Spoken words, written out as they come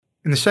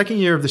In the second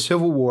year of the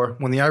Civil War,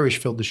 when the Irish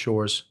filled the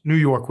shores, New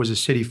York was a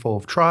city full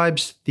of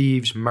tribes,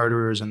 thieves,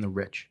 murderers, and the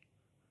rich.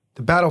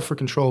 The battle for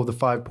control of the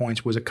 5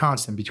 Points was a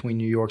constant between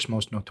New York's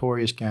most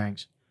notorious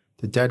gangs,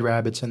 the Dead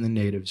Rabbits and the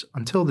Natives,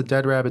 until the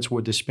Dead Rabbits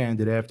were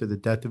disbanded after the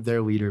death of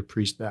their leader,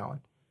 Priest Vallon.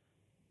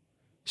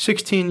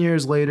 16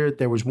 years later,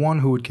 there was one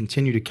who would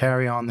continue to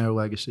carry on their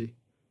legacy.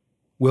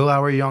 Will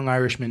our young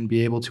Irishman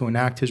be able to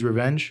enact his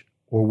revenge,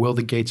 or will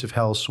the gates of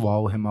hell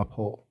swallow him up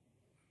whole?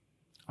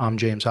 I'm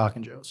James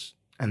Hockenjos,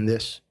 and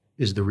this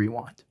is The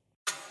Rewind.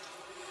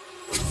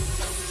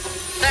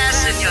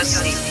 Fasten your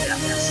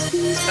seatbelts.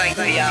 It's going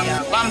to be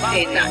a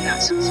bumpy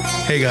night.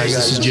 Hey guys,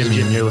 this is Jimmy,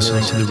 and you're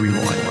listening to The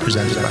Rewind,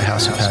 presented by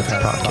House of Hats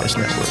Podcast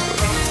Network.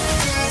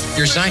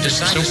 Your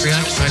scientists are so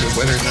preoccupied with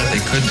whether or not they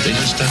could, they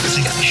just don't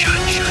think they should.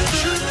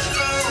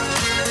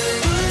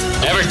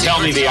 Never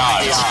tell me the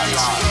odds.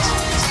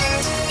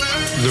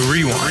 The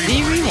Rewind.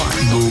 The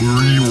Rewind. The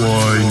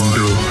Rewind.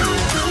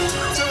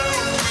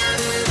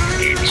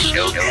 It's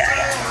showtime.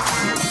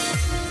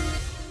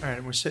 All right,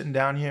 and we're sitting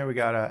down here. We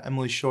got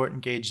Emily Short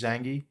and Gage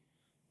Zangi.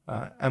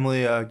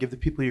 Emily, give the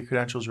people your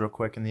credentials real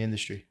quick in the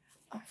industry.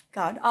 Oh,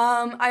 God.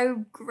 I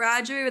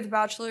graduated with a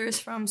bachelor's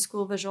from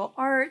School of Visual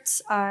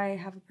Arts. I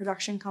have a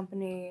production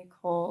company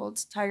called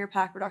Tiger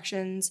Pack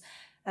Productions,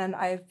 and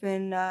I've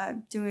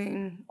been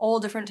doing all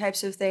different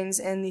types of things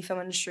in the film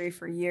industry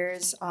for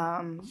years,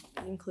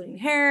 including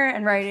hair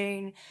and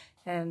writing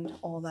and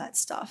all that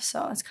stuff.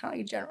 So it's kind of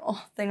like a general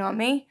thing on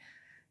me.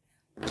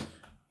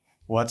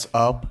 What's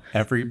up,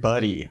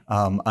 everybody?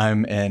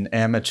 I'm an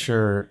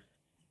amateur,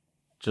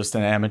 just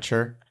an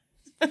amateur.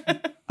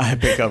 I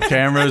pick up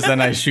cameras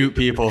and I shoot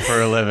people for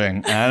a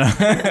living. I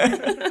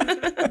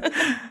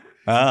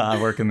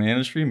work in the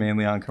industry,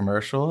 mainly on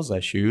commercials. I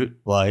shoot,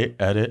 light,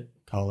 edit,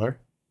 color,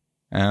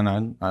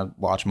 and I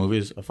watch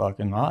movies a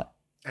fucking lot.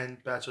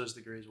 And bachelor's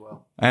degree as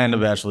well. And a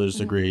bachelor's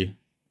degree,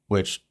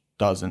 which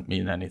doesn't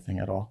mean anything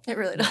at all. It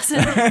really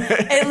doesn't.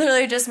 It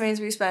literally just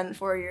means we spent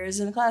 4 years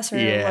in a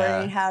classroom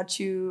learning how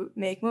to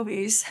make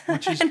movies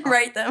and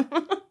write them.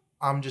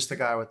 I'm just the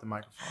guy with the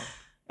microphone.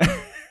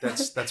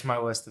 That's my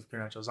list of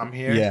credentials. I'm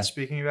here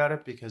speaking about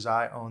it because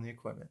I own the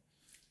equipment.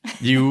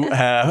 You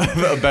have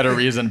a better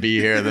reason to be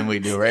here than we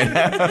do right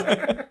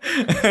now.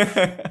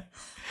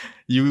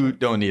 You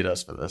don't need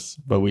us for this,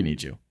 but we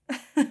need you.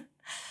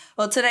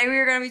 Well, today we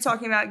are going to be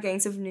talking about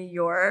Gangs of New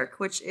York,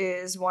 which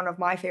is one of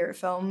my favorite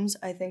films.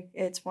 I think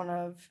it's one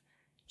of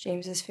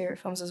James's favorite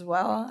films as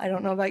well. I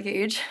don't know about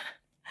Gage.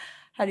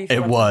 How do you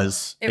feel? It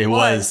was.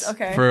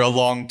 Okay. For a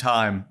long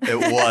time.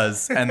 It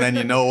was. And then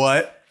you know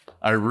what?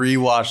 I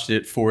rewatched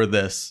it for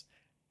this.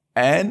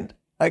 And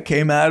I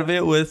came out of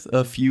it with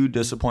a few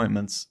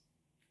disappointments.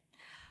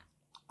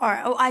 All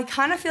right. Oh, I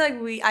kind of feel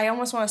like I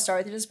almost want to start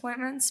with the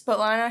disappointments, but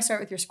why don't I start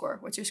with your score?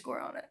 What's your score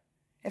on it?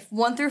 If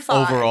 1 through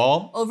 5.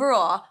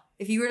 Overall,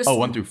 if you were to...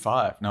 1 through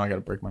 5. Now I got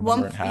to break my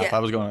number in half. Yeah. I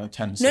was going on a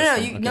 10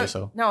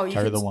 system. No, you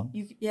carry could, the 1.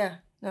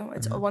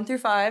 It's 1 through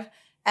 5.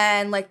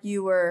 And like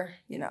you were,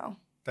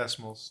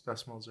 Decimals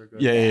are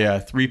good. Yeah.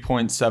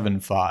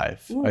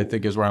 3.75, Ooh. I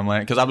think is where I'm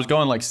landing. Because I was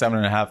going like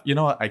 7.5. You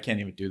know what? I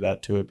can't even do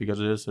that to it because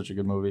it is such a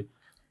good movie.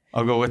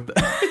 I'll go with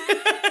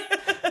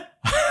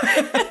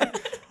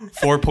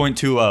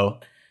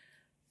 4.20.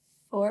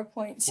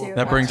 4.2.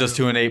 That brings us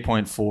to an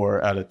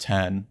 8.4 out of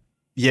 10.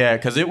 Yeah,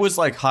 because it was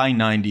like high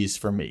 90s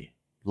for me,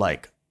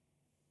 like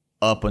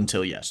up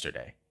until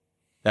yesterday.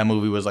 That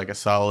movie was like a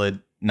solid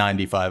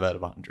 95 out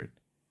of 100.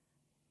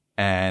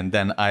 And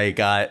then I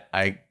got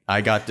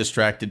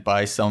distracted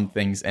by some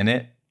things in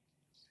it,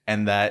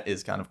 and that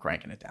is kind of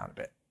cranking it down a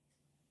bit.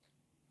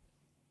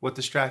 What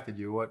distracted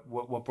you?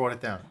 What brought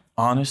it down?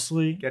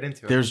 Honestly, Get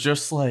into it. There's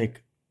just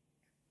like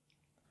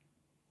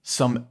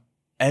some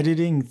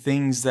editing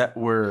things that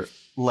were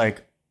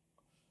like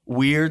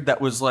weird,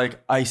 that was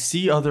like, I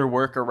see other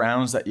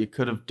workarounds that you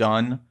could have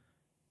done.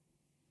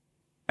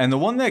 And the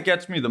one that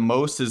gets me the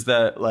most is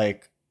that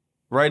like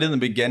right in the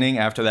beginning,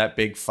 after that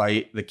big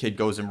fight, the kid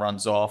goes and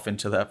runs off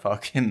into that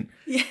fucking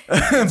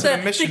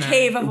the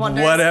Cave of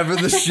Wonders. Whatever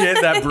the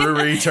shit that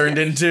brewery turned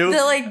into.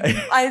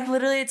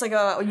 It's like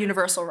a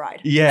Universal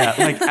ride. Yeah,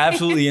 like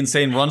absolutely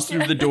insane. Runs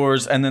through the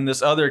doors, and then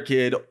this other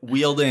kid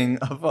wielding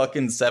a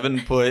fucking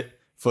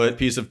 7-foot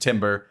piece of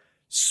timber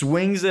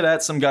swings it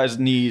at some guy's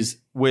knees,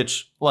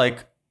 which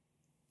like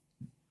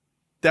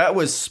that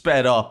was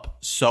sped up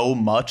so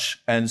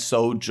much and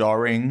so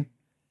jarring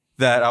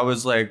that I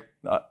was like,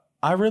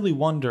 I really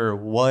wonder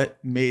what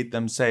made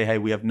them say, hey,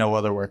 we have no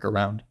other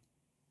workaround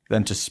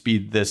than to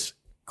speed this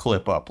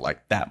clip up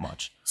like that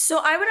much.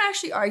 So I would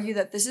actually argue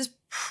that this is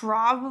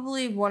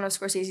probably one of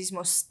Scorsese's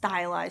most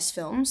stylized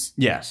films.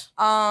 Yes.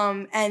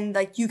 And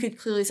like you could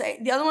clearly say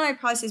the other one I'd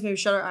probably say is maybe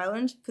Shutter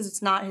Island, because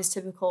it's not his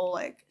typical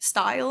like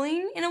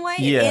styling in a way.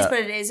 Yeah. It is, but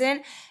it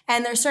isn't.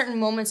 And there's certain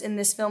moments in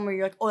this film where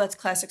you're like, oh, that's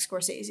classic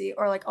Scorsese,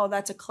 or like, oh,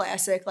 that's a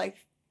classic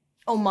like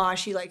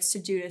homage he likes to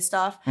do to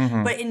stuff.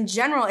 Mm-hmm. But in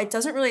general, it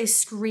doesn't really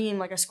scream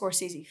like a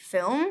Scorsese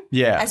film.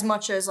 Yeah. As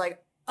much as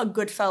like a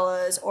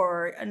Goodfellas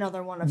or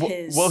another one of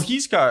his. Well,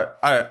 he's got.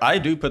 I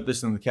do put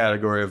this in the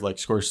category of like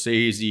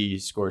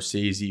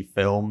Scorsese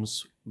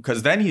films,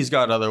 because then he's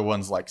got other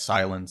ones like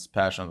Silence,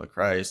 Passion of the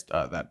Christ,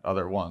 that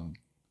other one.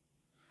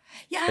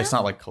 Yeah, It's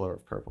not like Color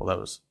of Purple. That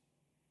was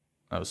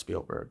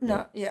Spielberg.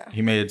 No, yeah.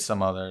 He made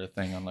some other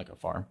thing on like a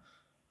farm.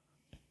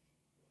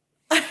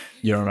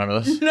 You don't remember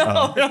this?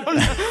 No, no.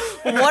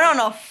 What on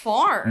a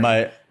farm?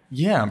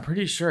 I'm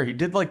pretty sure he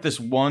did like this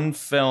one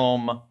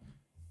film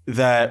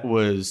that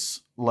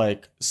was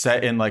like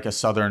set in like a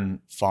southern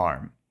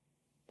farm.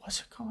 Was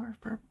it Color of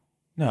Purple?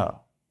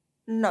 No,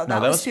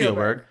 that was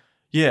Spielberg.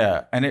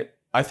 Yeah, and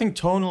I think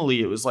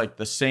tonally it was like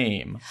the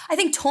same. I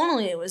think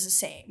tonally it was the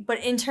same, but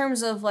in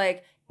terms of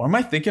like, or am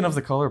I thinking of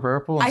The Color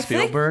Purple and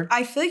Spielberg?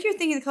 I feel like you're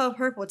thinking The Color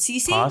Purple. It's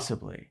Cece.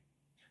 Possibly.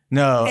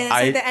 No, and it's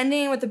like the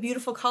ending with the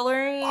beautiful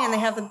coloring, and they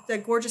have the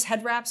gorgeous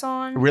head wraps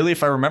on. Really,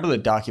 if I remember the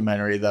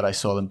documentary that I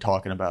saw them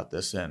talking about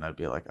this in, I'd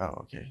be like,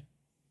 oh, okay.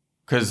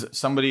 Because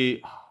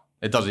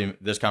it doesn't even,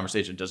 this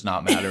conversation does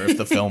not matter if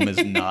the film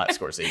is not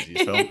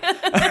Scorsese's film.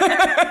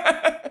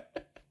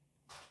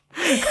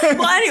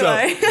 Well,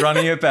 anyway. So,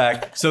 running it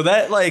back. So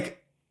that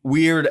like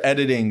weird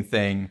editing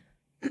thing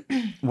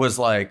was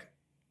like,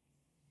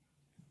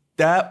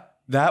 that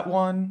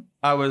one,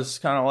 I was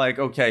kind of like,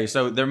 okay,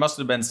 so there must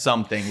have been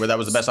something where that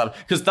was the best out.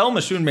 Because Thelma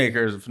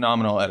Schoonmaker is a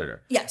phenomenal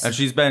editor. Yes. And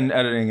she's been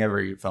editing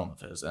every film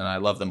of his, and I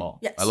love them all.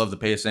 Yes. I love the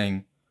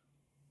pacing.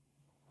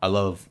 I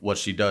love what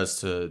she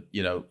does to,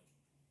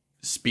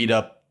 speed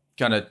up,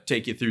 kind of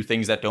take you through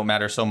things that don't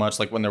matter so much,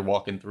 like when they're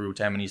walking through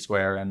Tammany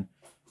Square and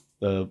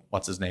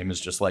what's his name is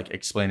just like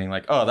explaining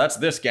like, oh, that's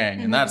this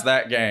gang and that's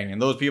that gang.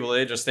 And those people,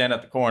 they just stand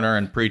at the corner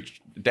and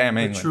preach damn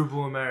England. The true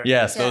blue American.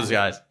 Yes, those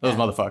guys, those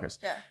motherfuckers.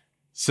 Yeah.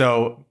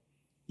 So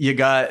you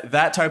got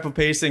that type of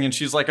pacing, and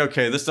she's like,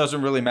 okay, this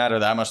doesn't really matter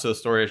that much to the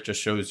story. It just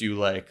shows you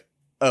like,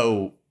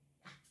 oh,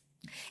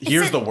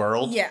 here's the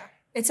world. Yeah,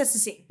 it sets the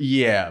scene.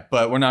 Yeah,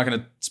 but we're not going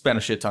to spend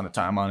a shit ton of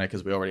time on it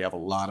because we already have a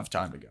lot of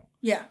time to go.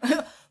 Yeah.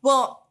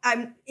 Well,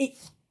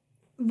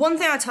 one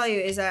thing I'll tell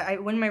you is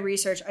that when my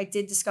research, I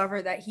did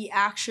discover that he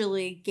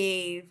actually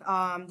gave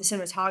the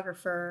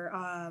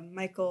cinematographer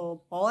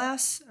Michael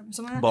Ballhaus,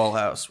 something like that.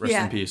 Ballhaus, rest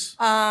in peace.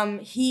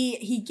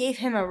 He gave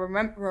him a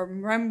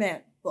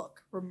Rembrandt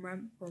book.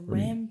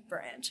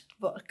 Rembrandt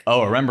book.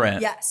 Oh, a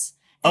Rembrandt. Yes.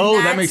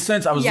 And that makes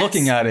sense. I was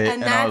looking at it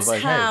and I was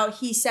like, hey. And that's how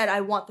he said, I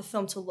want the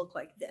film to look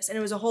like this. And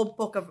it was a whole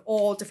book of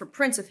all different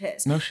prints of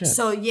his. No shit.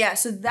 So yeah,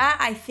 so that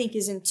I think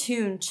is in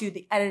tune to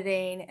the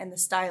editing and the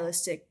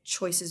stylistic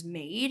choices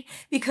made.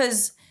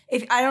 Because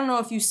I don't know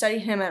if you studied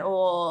him at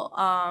all.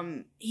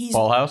 He's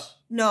Ballhaus?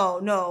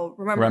 No,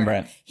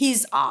 Rembrandt.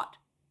 He's odd.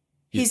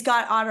 He's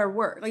got odder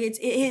work. Like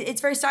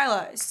it's very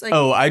stylized. Like,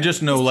 I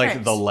just know like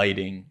prints. the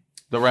lighting.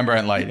 The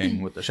Rembrandt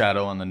lighting with the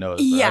shadow on the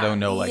nose. But I don't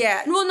know like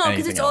well, no,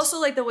 because it's else.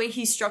 also like the way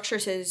he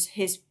structures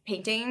his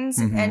paintings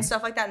and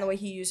stuff like that, and the way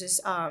he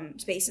uses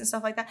space and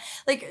stuff like that.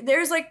 Like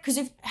there's like, because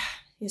if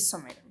he has so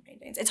many different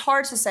paintings, it's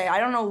hard to say. I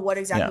don't know what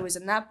exactly was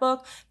in that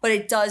book, but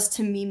it does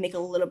to me make a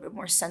little bit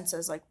more sense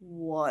as like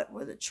what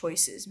were the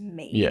choices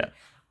made. Yeah.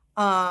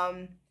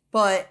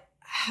 But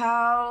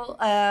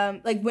how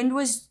like when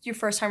was your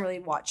first time really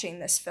watching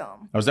this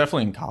film? I was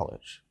definitely in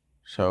college,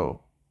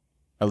 so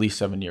at least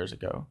 7 years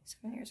ago.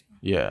 7 years ago.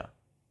 Yeah.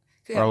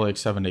 Probably like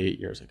 7 to 8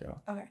 years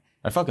ago. Okay.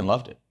 I fucking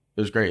loved it. It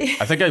was great.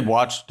 I think I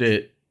watched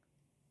it.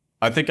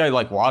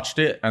 Watched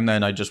it and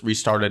then I just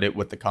restarted it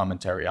with the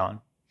commentary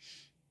on,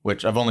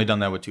 which I've only done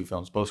that with 2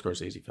 films, both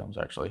Scorsese films,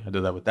 actually. I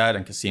did that with that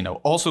and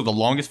Casino. Also, the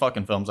longest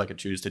fucking films I could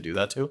choose to do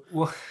that to.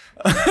 Well,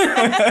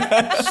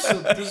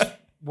 so this is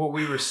what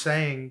we were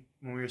saying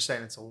when we were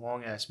saying it's a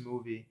long ass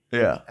movie.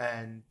 Yeah.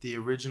 And the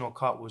original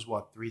cut was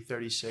what,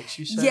 3:36?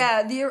 You said?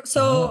 Yeah.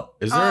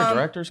 Is there a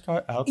director's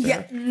cut out there?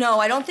 Yeah. No,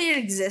 I don't think it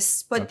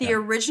exists. But Okay. the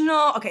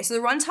original. Okay, so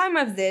the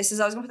runtime of this is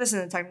I was gonna put this in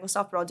the technical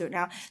stuff, but I'll do it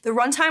now. The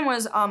runtime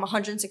was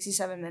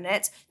 167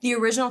 minutes. The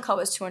original cut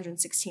was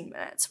 216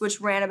 minutes, which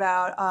ran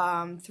about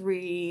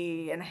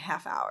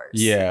 3.5 hours.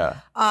 Yeah.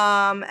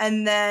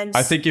 And then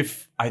I think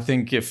if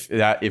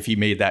he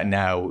made that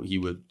now, he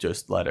would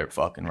just let it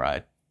fucking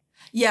ride.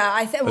 yeah,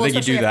 I think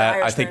he'd do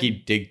that. I think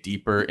he'd dig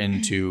deeper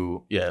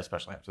into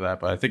especially after that.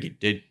 But I think he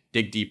did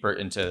dig deeper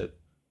into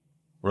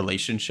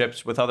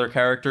relationships with other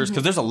characters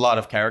because there's a lot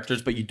of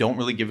characters, but you don't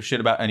really give a shit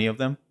about any of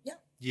them.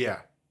 Yeah.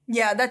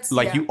 Yeah, that's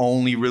Like you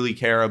only really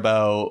care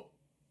about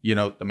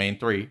the main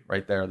 3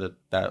 right there,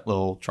 that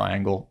little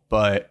triangle.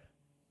 But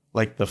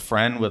like the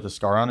friend with the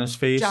scar on his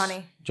face,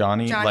 Johnny,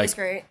 Johnny's like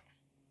great.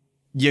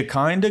 you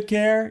kind of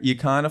care, you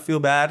kind of feel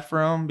bad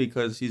for him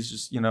because he's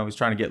just he's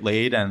trying to get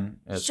laid and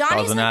it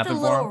Johnny's doesn't like happen the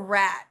for little him.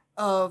 rat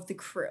of the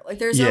crew. Like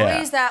there's Yeah.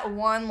 always that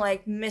one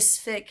like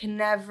misfit can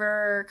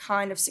never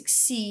kind of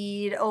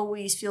succeed,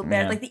 always feel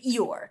bad. Yeah. Like the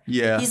Eeyore.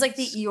 Yeah. He's like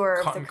the Eeyore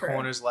of the Cutting crew.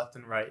 corners left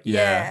and right.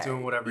 Yeah.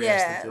 Doing whatever he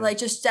has Yeah, to do. like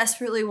just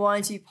desperately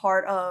wanting to be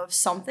part of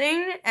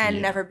something and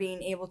Yeah. never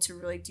being able to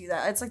really do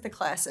that. It's like the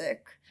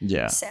classic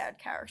Yeah. sad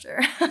character.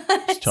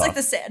 It's tough. like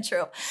the sad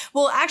trope.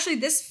 Well, actually,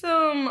 this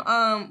film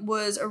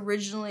was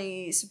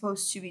originally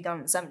supposed to be done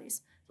in the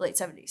 70s, late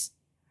 70s.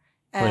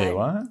 Wait,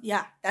 what?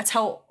 Yeah, that's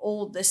how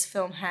old this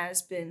film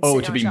has been. Oh,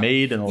 sitting to on be the shelf.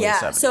 made in the late Yeah,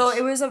 70s. so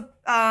it was a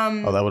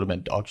Oh, that would have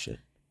been dog shit.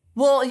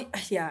 well,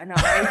 yeah, no,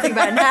 I think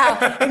about it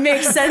now. It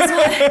makes sense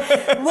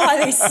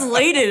why they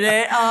slated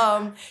it.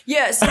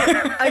 Yeah, so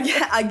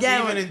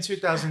again Even in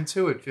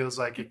 2002, it feels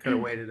like it could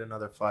have waited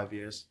another 5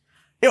 years.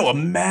 Yo,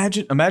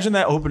 imagine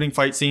that opening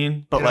fight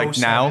scene, but In like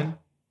 07? now.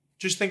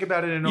 Just think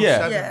about it in Yeah.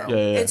 07. yeah, though.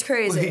 Yeah. it's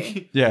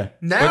crazy. Yeah.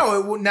 Now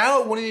it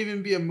wouldn't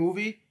even be a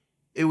movie.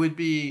 It would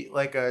be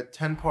like a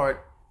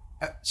 10-part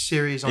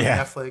series on Yeah.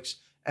 Netflix,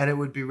 and it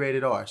would be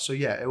rated R. So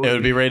yeah, It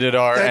would be rated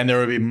R, that- and there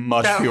would be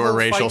much that fewer whole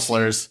racial fight scene-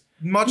 slurs.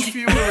 much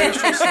fewer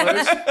racial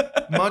slurs.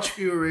 Much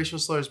fewer racial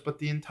slurs. But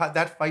the entire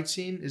that fight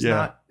scene is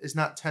Yeah.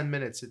 not 10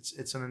 minutes.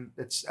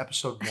 It's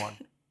episode 1.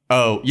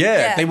 Oh, yeah.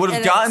 Yeah, They would have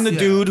and gotten the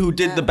it's- dude who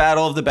did Yeah. the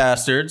Battle of the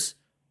Bastards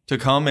to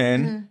come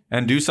in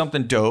and do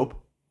something dope,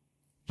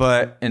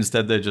 but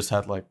instead they just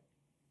had like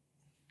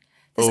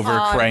This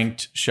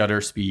overcranked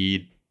shutter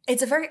speed,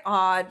 It's a very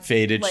odd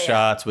faded layout.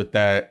 shots with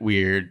that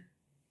weird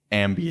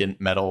ambient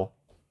metal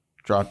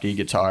drop D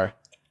guitar.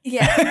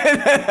 Yeah,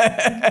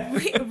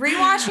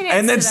 rewatching it,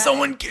 And then today-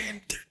 someone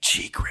came, their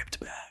cheek ripped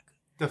back.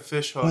 The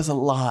fish It hook. was a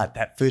lot.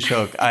 That fish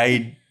hook.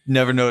 I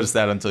never noticed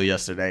that until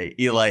yesterday.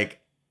 He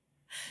like,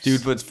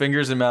 dude puts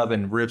fingers in mouth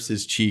and rips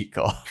his cheek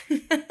off.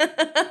 It's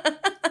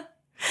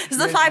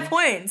the 5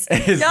 points.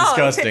 It's Yo,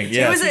 disgusting,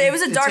 yeah. it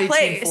was a It's dark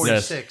place.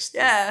 1846.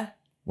 Yeah.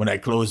 When I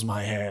close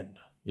my hand,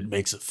 it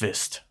makes a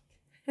fist.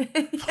 And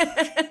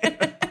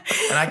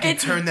I can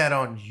turn that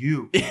on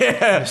you,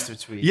 Yeah. Mr.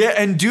 Tweed. Yeah,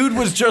 and dude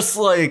was just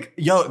like,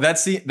 yo,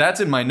 that's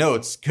in my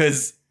notes,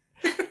 because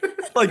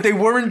like they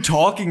weren't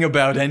talking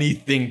about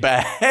anything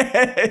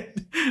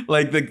bad.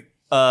 Like the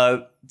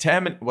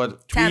Tammany.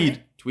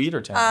 Tweed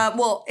or Tammany?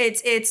 Well,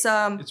 it's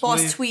Boss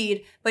William-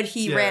 Tweed, but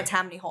he Yeah. ran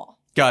Tammany Hall.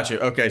 Gotcha.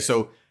 Okay,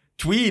 so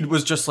Tweed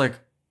was just like,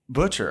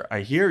 Butcher,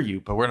 I hear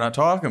you, but we're not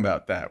talking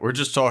about that. We're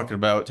just talking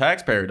about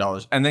taxpayer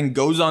dollars. And then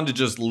goes on to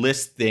just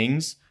list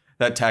things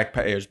that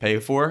taxpayers pay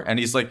for. And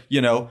he's like,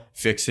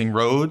 fixing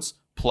roads,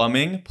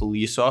 plumbing,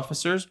 police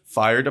officers,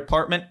 fire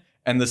department.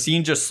 And the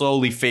scene just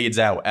slowly fades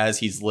out as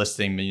he's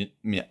listing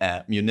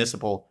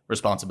municipal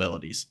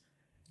responsibilities.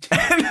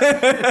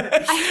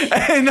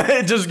 And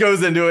it just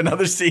goes into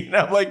another scene.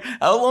 I'm like,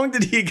 how long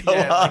did he go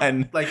Yeah,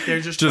 on? Like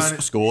they're just trying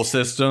to School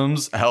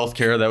systems,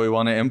 healthcare that we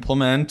want to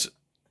implement.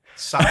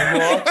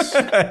 sidewalks.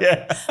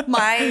 Yeah.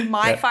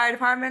 My fire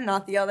department,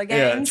 not the other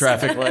Yeah, gangs.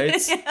 traffic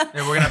lights. Yeah.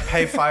 And we're gonna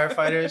pay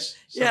firefighters.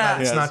 So Yeah.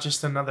 that it's Yes. not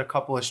just another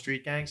couple of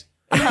street gangs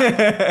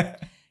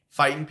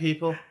fighting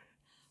people.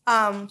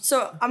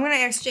 So I'm gonna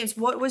ask James,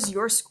 what was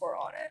your score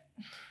on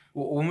it?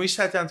 When we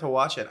sat down to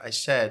watch it, I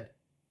said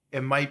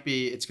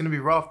it's gonna be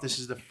rough. This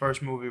is the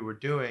first movie we're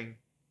doing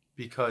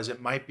because it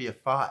might be a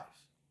 5.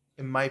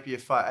 It might be a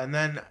 5. And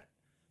then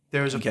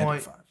there was a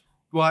point.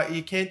 Well,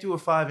 you can't do a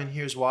 5, and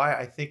here's why.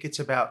 I think it's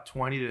about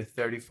 20 to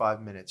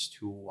 35 minutes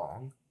too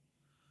long.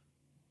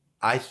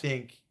 I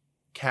think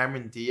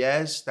Cameron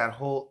Diaz, that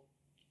whole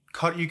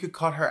you could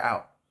cut her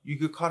out. You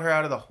could cut her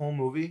out of the whole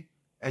movie,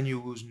 and you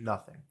lose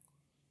nothing.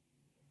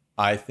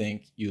 I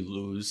think you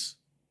lose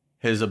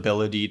his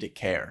ability to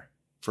care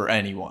for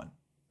anyone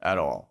at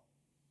all.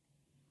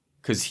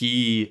 Because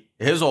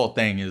his whole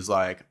thing is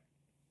like,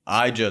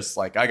 I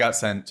got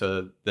sent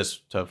to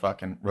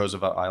fucking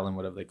Roosevelt Island,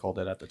 whatever they called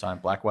it at the time,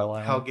 Blackwell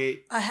Island.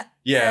 Hellgate.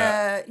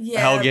 Yeah.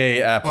 Hellgate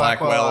at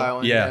Blackwell Blackwell.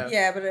 Island, yeah.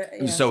 Yeah, but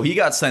yeah. So he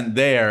got sent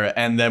there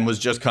and then was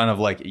just kind of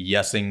like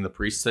yesing the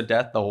priest to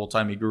death the whole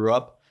time he grew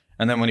up.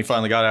 And then when he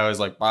finally got out, he was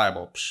like,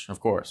 Bible, of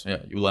course. Yeah,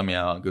 you let me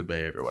out on good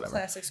behavior, whatever.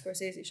 Classic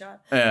Scorsese shot.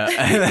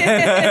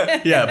 Yeah.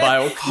 Yeah,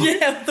 Bible.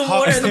 Yeah, the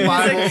Hucks water. the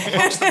Bible,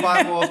 hucks the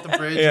Bible off the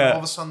bridge, Yeah. and all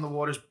of a sudden the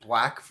water's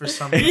black for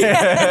some reason.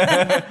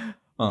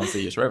 Well, it's the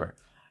East River.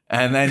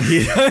 And then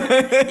he...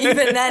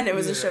 Even then, it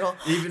was a shittle.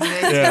 Even in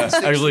Yeah,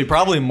 1860. actually,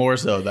 probably more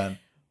so than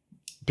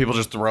people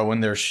just throw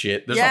in their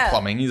shit. There's Yeah. no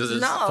plumbing. He's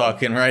just No.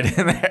 fucking right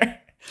in there.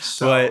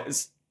 So,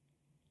 But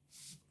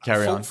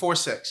carry on.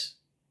 4.6.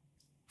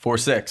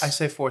 4.6. I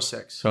say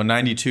 4.6. So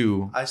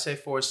 92. I say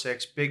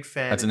 4.6. Big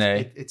fan. That's an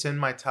A. It's in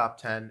my top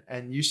 10.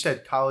 And you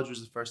said college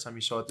was the first time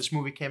you saw it. This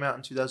movie came out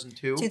in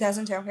 2002.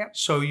 2002, yeah.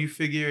 So you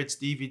figure its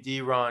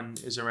DVD run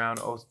is around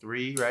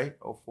 03, right?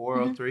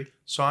 04, 03.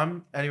 So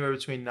I'm anywhere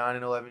between 9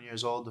 and 11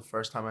 years old the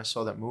first time I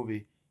saw that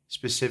movie,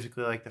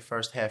 specifically like the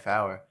first half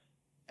hour.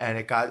 And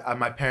it got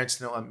my parents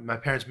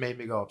made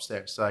me go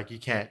upstairs. So like you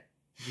can't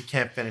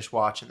finish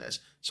watching this.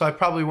 So I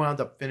probably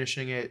wound up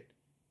finishing it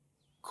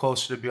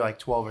closer to be like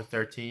 12 or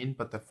 13,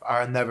 but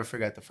I'll never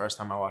forget the first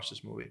time I watched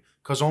this movie.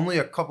 Because only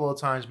a couple of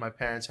times my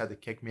parents had to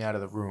kick me out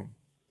of the room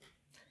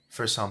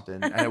for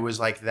something. And it was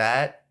like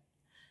that,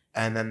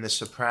 and then The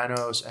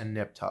Sopranos and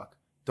Nip Tuck.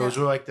 Those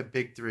were like the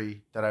big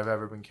 3 that I've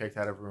ever been kicked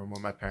out of a room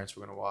when my parents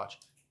were going to watch.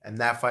 And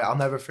that fight, I'll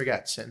never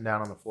forget sitting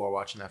down on the floor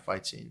watching that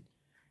fight scene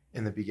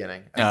in the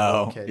beginning. As a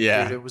little kid.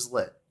 yeah. Dude, it was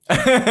lit.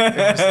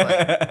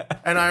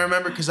 And I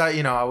remember because I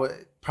was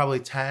probably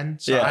 10,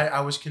 so Yeah.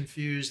 I was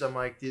confused. I'm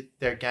like,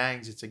 they're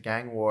gangs. It's a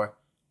gang war.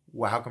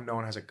 well, how come no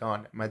one has a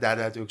gun? My dad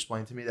had to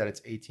explain to me that it's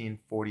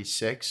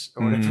 1846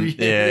 or whatever year it is,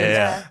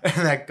 Yeah.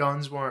 and that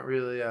guns weren't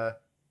really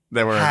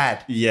They were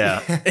had.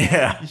 Yeah.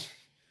 Yeah.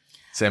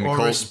 Samuel or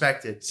Colt.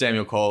 respected.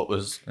 Samuel Colt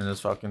was in his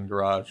fucking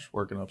garage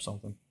working up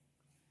something.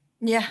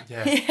 Yeah.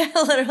 Yeah. Yeah,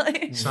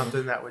 literally.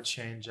 Something that would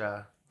change.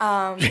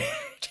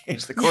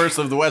 Change the course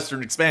of the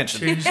Western expansion.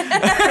 change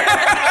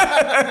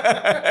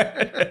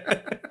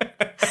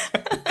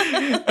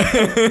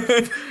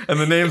And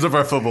the names of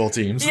our football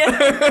teams.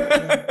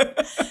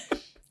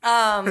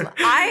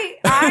 I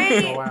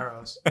Go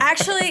Arrows.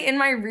 actually, in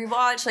my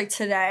rewatch, like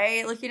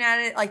today, looking at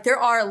it, like there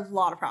are a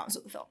lot of problems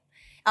with the film.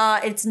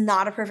 It's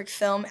not a perfect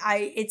film.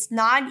 It's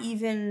not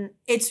even.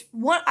 It's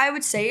what I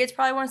would say. It's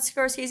probably one of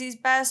Scorsese's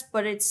best,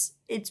 but it's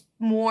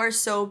more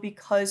so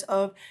because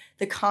of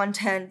the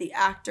content, the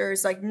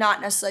actors, like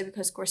not necessarily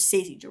because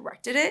Scorsese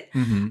directed it.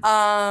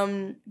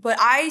 Mm-hmm. But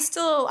I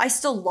still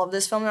love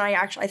this film, and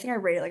I think I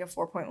rate it like a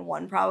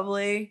 4.1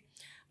 probably.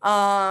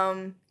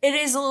 It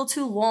is a little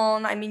too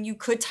long. I mean, you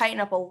could tighten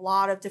up a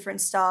lot of different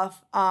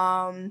stuff.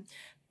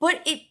 But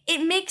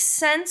it makes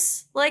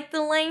sense, like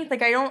the length.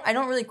 Like I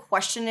don't really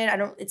question it.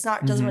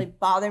 Doesn't really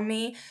bother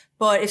me.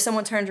 But if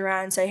someone turns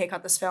around and say, hey,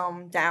 cut this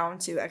film down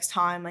to X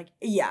time, like,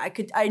 yeah,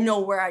 I know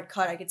where I'd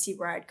cut. I could see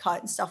where I'd cut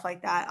and stuff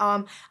like that.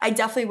 I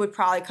definitely would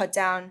probably cut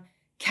down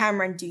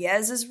Cameron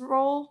Diaz's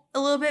role a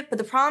little bit. But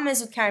the problem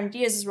is with Cameron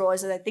Diaz's role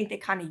is that I think they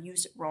kind of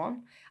used it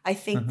wrong. I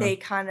think they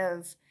kind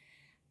of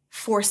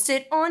forced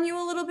it on you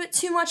a little bit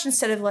too much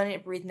instead of letting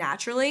it breathe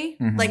naturally.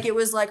 Like it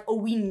was like, oh,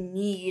 we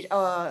need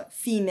a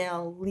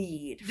female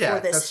lead for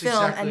this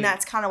film, and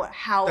that's kind of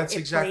how That's it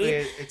exactly played.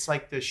 it. It's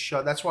like the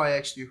show. That's why I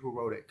asked you who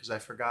wrote it, because I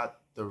forgot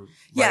the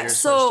Yeah, writer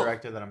so- slash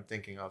director that I'm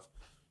thinking of,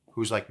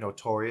 who's like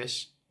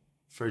notorious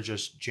for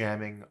just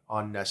jamming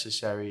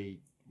unnecessary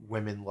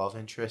women love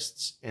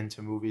interests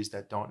into movies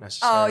that don't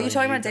necessarily. Oh, you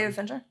talking need about David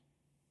them. Fincher?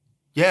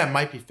 Yeah, it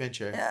might be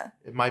Fincher. Yeah.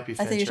 It might be I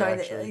Fincher. think you're talking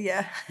actually.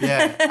 yeah.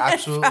 Yeah,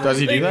 absolutely. Does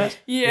he do that?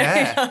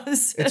 Yeah, he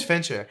does. It's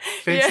Fincher.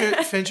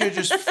 Yeah. Fincher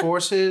just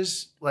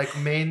forces like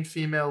main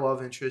female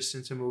love interests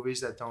into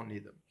movies that don't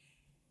need them.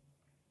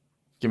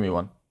 Give me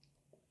one.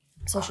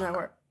 Social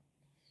Network.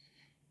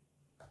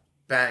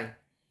 Bang.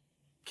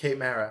 Kate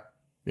Mara.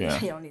 Yeah.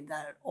 You don't need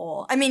that at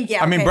all. I mean,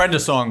 yeah. I mean, okay. Brenda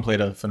Song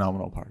played a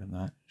phenomenal part in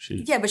that.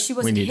 Yeah, but she we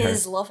wasn't need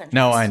his her. love interest.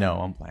 No, I know.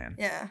 I'm playing.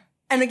 Yeah.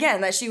 And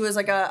again, that she was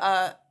like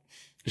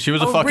She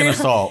was a fucking real-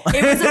 assault.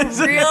 It was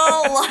a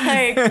real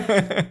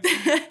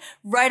like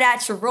right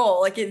at your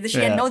role. Like she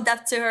Yeah. had no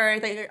depth to her.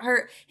 Like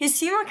his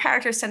female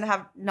characters tend to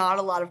have not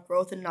a lot of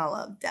growth and not a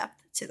lot of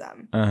depth to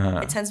them.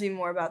 It tends to be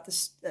more about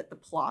the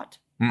plot.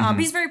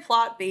 He's a very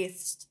plot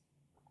based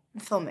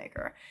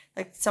filmmaker.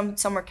 Like some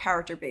are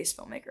character based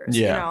filmmakers.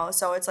 Yeah. You know,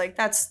 so it's like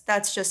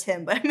that's just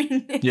him. But I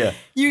mean, Yeah.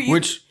 you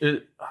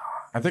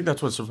I think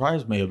that's what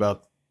surprised me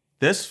about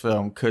this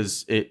film,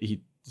 because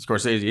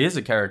Scorsese is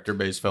a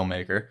character-based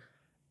filmmaker,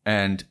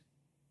 and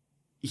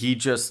he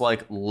just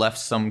like left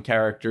some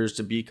characters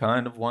to be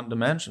kind of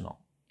one-dimensional.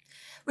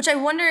 which I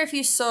wonder if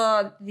you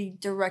saw the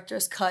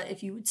director's cut,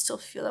 if you would still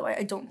feel that way.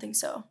 I don't think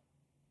so.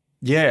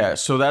 Yeah,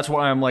 so that's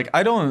why I'm like,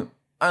 I don't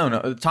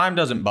know. The time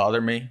doesn't bother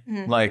me.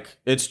 Like,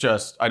 it's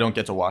just I don't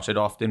get to watch it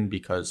often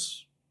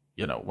because,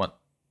 you know, what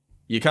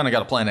you kind of got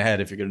to plan ahead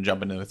if you're going to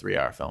jump into a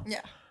 3-hour film.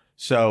 Yeah.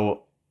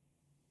 So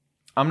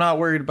I'm not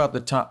worried about the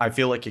time. I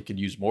feel like it could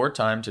use more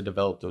time to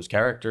develop those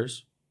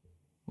characters,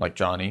 like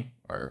Johnny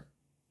or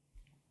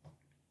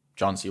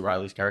John C.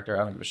 Reilly's character.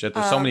 I don't give a shit.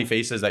 There's so many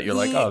faces that you're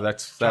like, oh,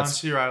 that's John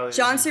C. Reilly. is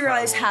John C.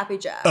 Reilly's incredible. Happy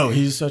Jack. oh,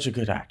 he's such a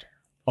good actor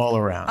all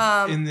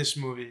around. In this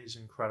movie, he's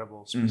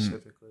incredible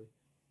specifically.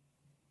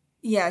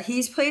 Yeah,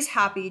 he plays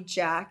Happy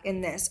Jack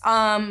in this.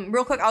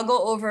 Real quick, I'll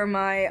go over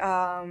my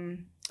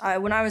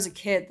when I was a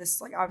kid,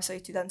 this like obviously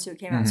 2002 it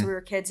came out, so we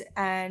were kids,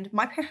 and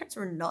my parents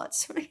were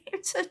nuts when it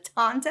came to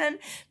content,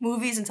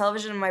 movies, and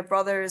television. And my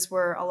brothers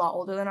were a lot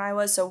older than I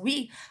was, so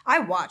I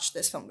watched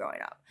this film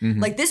growing up.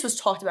 Like this was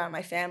talked about in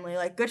my family.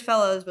 Like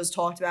Goodfellas was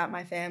talked about in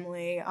my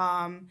family.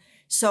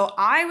 So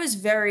I was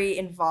very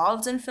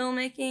involved in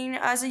filmmaking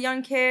as a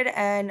young kid,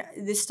 and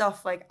this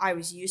stuff, like I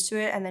was used to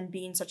it. And then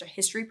being such a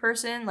history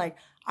person, like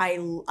I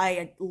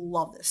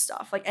love this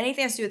stuff. Like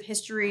anything has to do with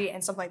history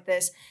and stuff like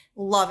this,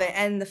 love it.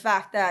 And the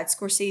fact that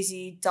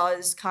Scorsese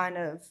does kind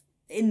of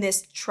in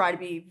this try to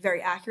be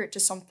very accurate to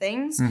some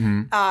things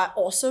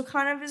also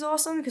kind of is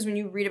awesome, because when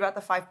you read about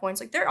the 5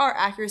 points, like there are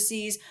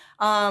accuracies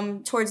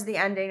towards the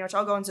ending, which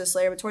I'll go into this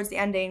later, but towards the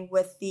ending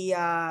with the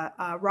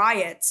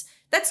riots,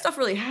 that stuff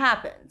really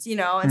happens, you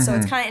know? And so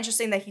it's kind of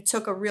interesting that he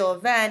took a real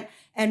event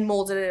and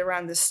molded it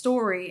around this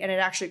story, and it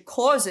actually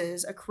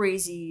causes a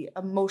crazy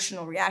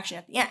emotional reaction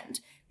at the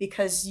end,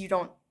 because you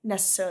don't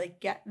necessarily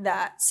get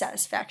that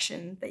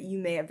satisfaction that you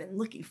may have been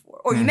looking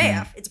for, or you may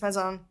have. It depends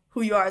on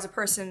who you are as a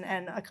person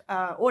and a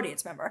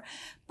audience member.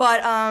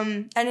 But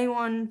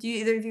anyone, do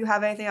either of you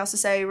have anything else to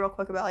say real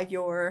quick about like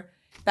your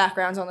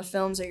backgrounds on the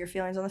films or your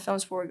feelings on the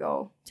films before we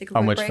go take a quick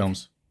On which break?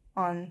 films?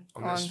 On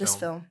this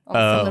film. On Oh.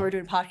 the film that we're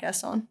doing a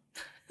podcast on.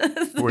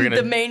 We're gonna-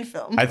 the main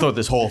film. I thought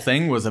this whole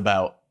thing was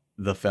about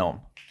the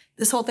film.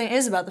 this whole thing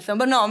is about the film.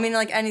 But no, I mean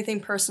like any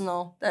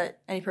personal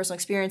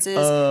experiences,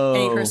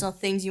 any personal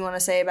things you want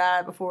to say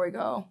about it before we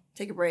go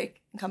take a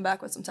break and come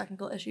back with some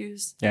technical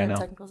issues. Yeah, no.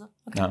 Technical stuff.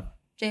 Okay. No.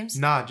 James?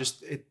 Nah,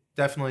 just it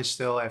definitely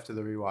still after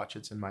the rewatch,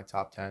 it's in my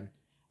top 10.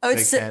 Oh,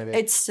 Big fan of it.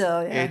 it's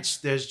still, yeah.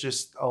 There's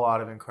just a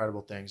lot of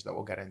incredible things that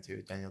we'll get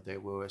into. Daniel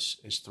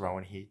Day-Lewis is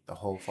throwing heat the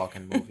whole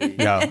fucking movie.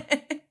 Yeah.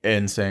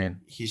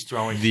 Insane. He's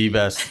throwing The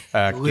best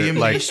actor. Liam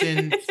like,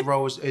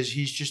 Neeson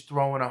he's just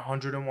throwing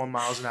 101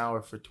 miles an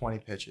hour for 20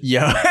 pitches.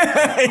 yeah.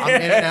 I'm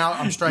in and out.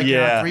 I'm striking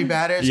out 3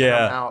 batters and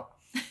I'm out.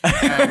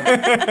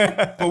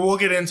 But we'll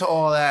get into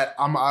all that.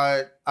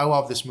 I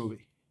love this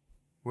movie.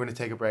 We're gonna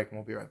take a break and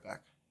we'll be right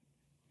back.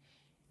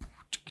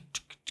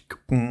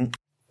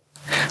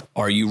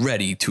 Are you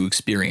ready to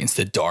experience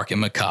the dark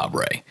and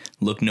macabre?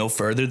 Look no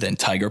further than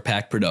Tiger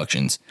Pack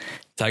Productions.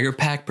 Tiger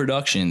Pack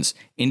Productions,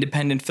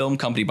 independent film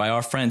company by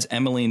our friends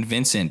Emily and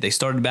Vincent. They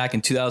started back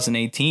in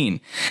 2018.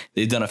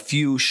 They've done a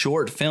few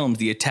short films,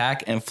 The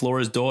Attack and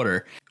Flora's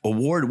Daughter.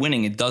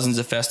 Award-winning at dozens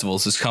of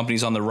festivals. This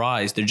company's on the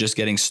rise. They're just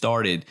getting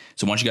started.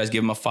 So why don't you guys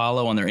give them a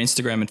follow on their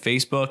Instagram and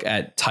Facebook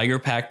at Tiger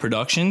Pack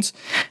Productions,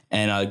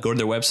 and go to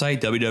their website,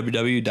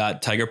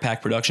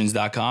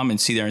 www.tigerpackproductions.com, and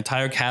see their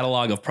entire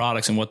catalog of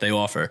products and what they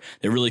offer.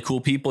 They're really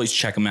cool people. You should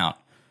check them out.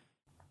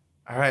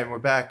 All right, we're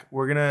back.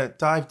 We're going to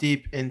dive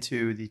deep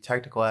into the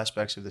technical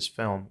aspects of this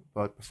film.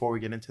 But before we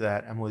get into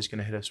that, Emily's going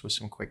to hit us with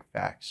some quick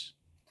facts.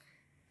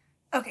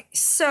 Okay,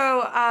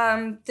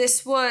 so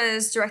this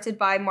was directed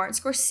by Martin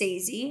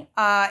Scorsese.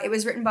 It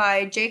was written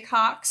by Jay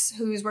Cox,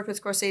 who's worked with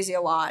Scorsese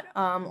a lot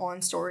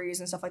on stories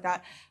and stuff like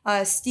that.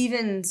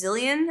 Steven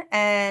Zillian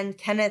and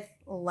Kenneth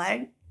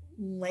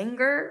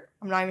Langer.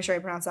 I'm not even sure how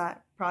to pronounce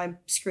that. Probably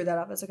screwed that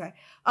up. That's okay.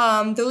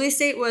 The release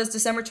date was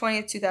December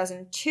 20th,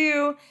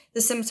 2002. The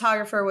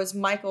cinematographer was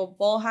Michael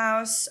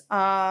Bolhouse.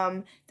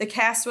 The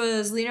cast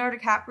was Leonardo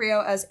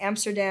DiCaprio as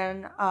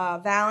Amsterdam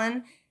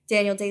Valen,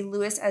 Daniel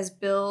Day-Lewis as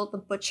Bill the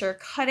Butcher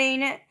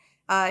Cutting,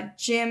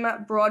 Jim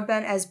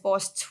Broadbent as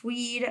Boss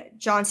Tweed,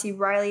 John C.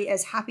 Reilly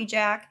as Happy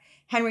Jack,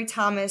 Henry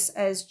Thomas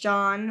as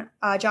Johnny,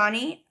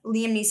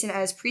 Liam Neeson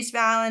as Priest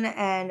Valen,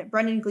 and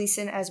Brendan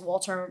Gleeson as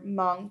Walter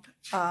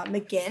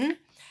McGinn.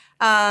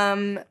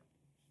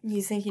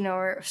 You think you know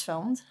where it was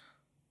filmed?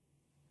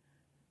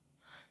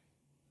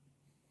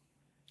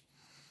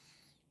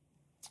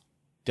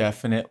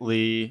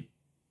 Definitely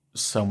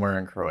somewhere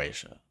in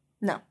Croatia.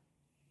 No.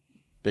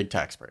 Big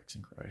tax breaks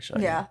in Croatia.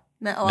 Yeah.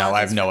 No, I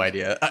have no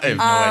idea. I have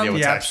no idea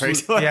what tax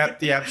breaks are.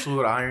 The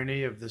absolute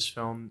irony of this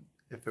film,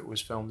 if it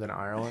was filmed in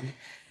Ireland,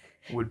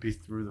 would be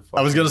through the fucking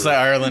I was going to say roof.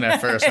 Ireland at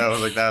first. I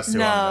was like, that's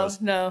too obvious.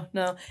 No.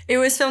 It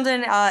was filmed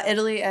in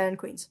Italy and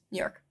Queens, New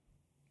York.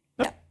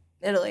 Yeah,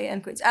 Italy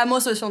and Queens.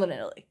 Most of it was filmed in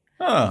Italy.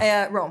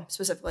 Huh. Rome,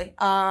 specifically.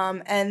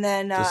 And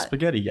then... The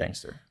spaghetti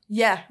gangster.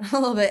 Yeah, a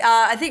little bit.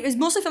 I think it was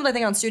mostly filmed,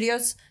 on studio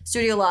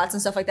lots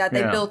and stuff like that.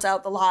 They built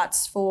out the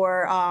lots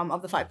for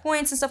of the 5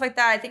 points and stuff like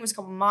that. I think it was a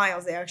couple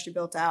miles they actually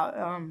built out.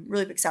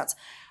 Really big sets.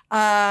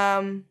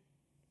 Budget?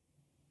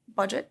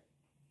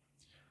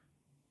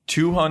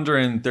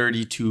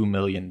 $232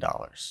 million.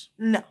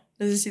 No,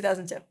 this is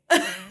 2002.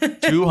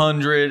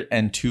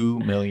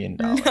 $202 million.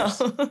 No. Do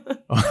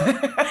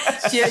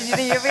you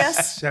think you have a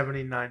guess?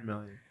 79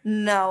 million.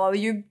 No,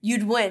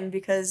 you'd win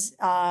because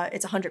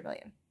it's 100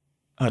 million.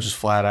 Oh, just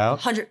flat out?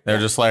 100. They're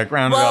just like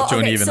round it up to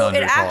an even so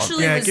 100. it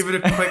actually Yeah, was, give it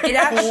a quick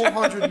full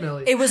 100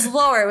 million. It was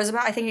lower. It was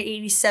about, I think,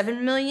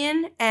 87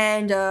 million.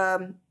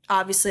 And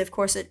obviously, of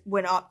course, it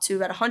went up to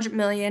about 100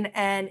 million.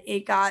 And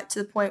it got to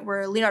the point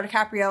where Leonardo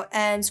DiCaprio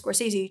and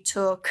Scorsese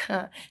took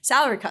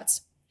salary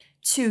cuts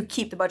to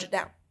keep the budget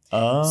down.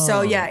 Oh.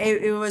 So, yeah,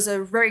 it was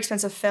a very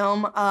expensive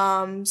film.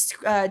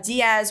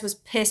 Diaz was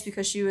pissed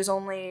because she was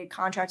only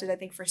contracted, I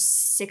think, for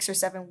 6 or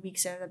 7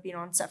 weeks and ended up being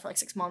on set for like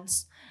 6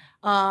 months.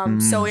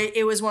 So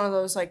it was one of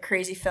those like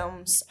crazy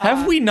films.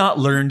 Have we not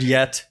learned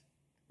yet?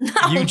 No.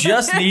 You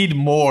just need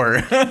more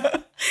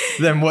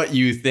than what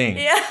you think.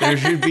 Yeah. There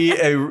should be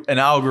an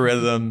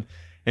algorithm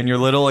in your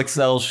little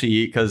Excel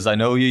sheet, because I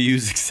know you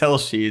use Excel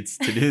sheets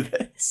to do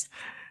this.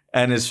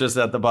 And it's just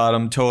at the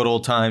bottom,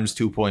 total times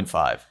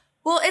 2.5.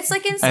 Well, it's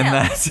like in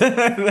sales.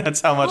 And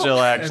that's how much it'll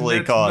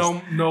actually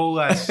cost. No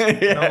less. No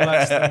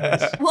less than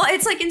this. Well,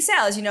 it's like in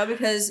sales,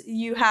 because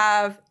you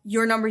have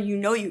your number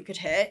you could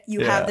hit.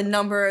 You have the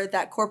number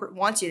that corporate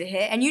wants you to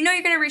hit. And you're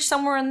going to reach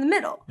somewhere in the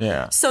middle.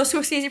 Yeah. So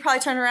Scorsese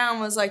probably turned around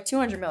and was like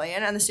 200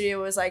 million. And the studio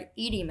was like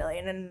 80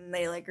 million. And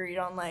they like agreed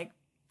on like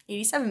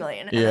 87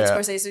 million. And then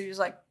Scorsese was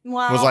like,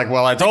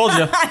 well, I told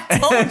you. I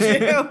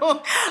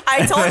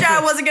told you I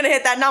wasn't going to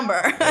hit that number.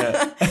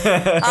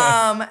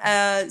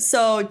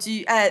 So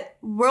at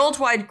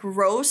worldwide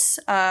gross,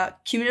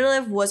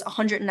 cumulative was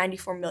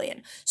 194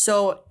 million.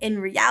 So in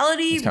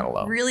reality,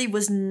 really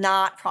was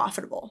not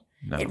profitable.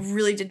 No. It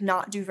really did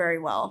not do very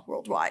well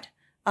worldwide.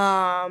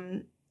 I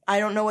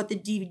don't know what the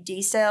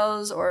DVD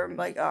sales or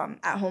like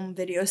at-home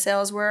video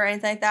sales were or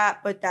anything like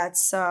that, but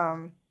that's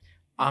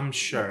I'm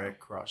sure it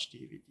crushed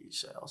DVD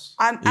sales.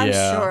 I'm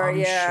Yeah. sure, I'm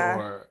yeah.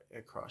 sure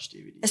it crushed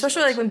DVD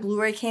Especially sales. like when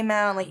Blu-ray came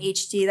out, like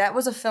HD. That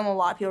was a film a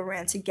lot of people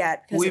ran to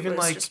get because Well, it even, was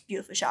like- just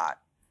beautifully shot.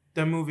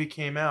 the movie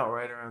came out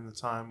right around the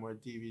time where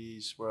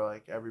DVDs were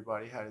like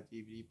everybody had a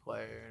DVD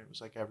player, and it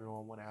was like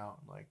everyone went out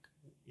and like,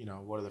 you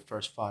know, what are the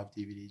first 5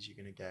 DVDs you're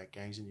gonna get?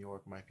 Gangs in New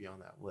York might be on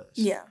that list.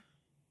 Yeah.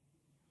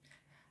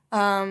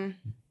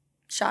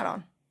 Shot On.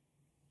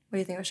 What do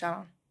you think of Shot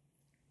On?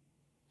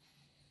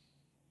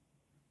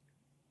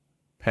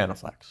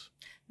 Panaflex.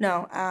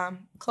 No,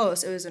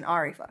 close. It was an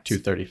Ari Flex.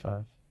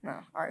 235. No,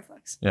 Ari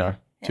Flex. Yeah.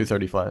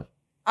 235.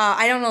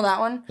 I don't know that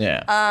one.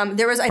 Yeah. I think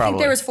Probably.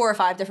 there was 4 or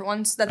 5 different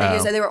ones that they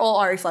used. They were all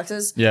Ari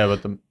Flexes. Yeah,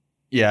 but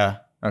yeah.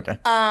 Okay.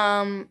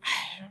 I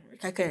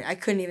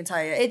couldn't even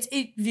tell you. If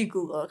you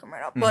Google, it'll come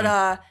right up.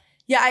 But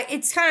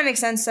it's kind of makes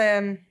sense.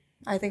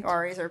 I think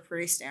Aris are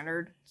pretty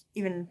standard.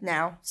 Even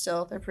now,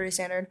 still they're pretty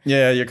standard.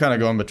 Yeah, you're kind of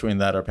going between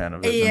that or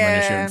Panavision when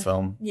you're shooting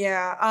film.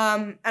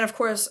 Yeah. And of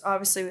course,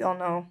 obviously, we all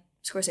know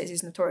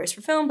Scorsese's notorious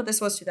for film, but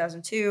this was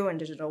 2002, and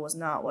digital was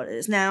not what it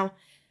is now.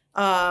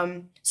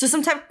 So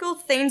some technical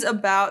things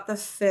about the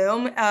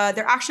film.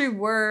 There actually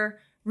were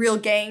real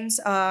gangs.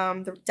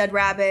 The Dead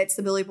Rabbits,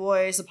 the Billy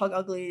Boys, the Pug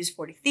Uglies,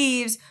 40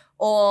 Thieves,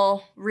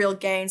 all real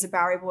gangs. The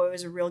Bowery Boy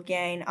was a real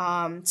gang.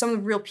 Some of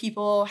the real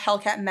people,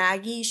 Hellcat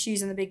Maggie,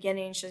 she's in the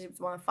beginning. She's the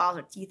one that files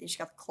her teeth and she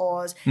got the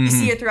claws. You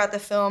see her throughout the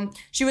film.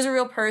 She was a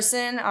real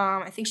person.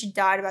 I think she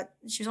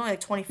was only like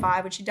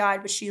 25 when she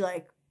died, but she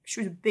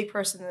was a big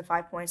person in the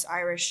 5 Points,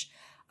 Irish.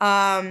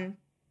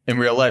 In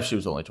real life, she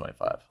was only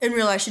 25. In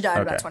real life, she died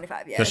Okay. about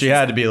 25. Yeah, Because she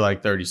had to be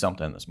like 30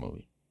 something in this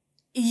movie.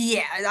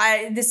 Yeah,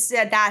 that's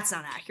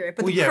not accurate.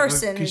 But Well, the yeah,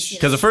 person because is. she-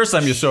 Because the first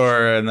time you saw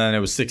her, and then it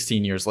was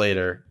 16 years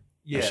later,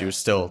 Yeah. and she was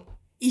still.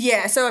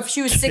 Yeah, so if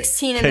she was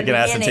 16 in the Kicking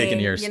ass and beginning,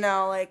 taking years. you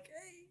know, like,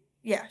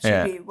 yeah, she'd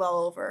Yeah. be well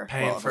over.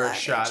 Paying well over for a that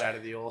shot age. out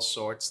of the all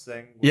sorts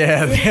thing.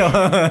 Yeah.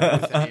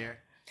 With an ear.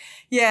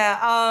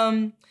 Yeah.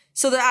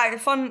 So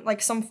the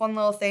some fun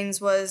little things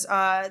was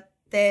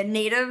the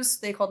natives.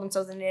 They called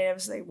themselves the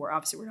natives. They were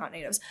not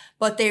natives,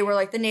 but they were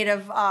like the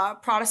native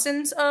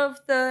Protestants of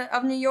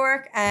New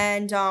York,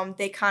 and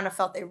they kind of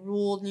felt they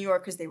ruled New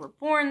York because they were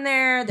born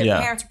there. Their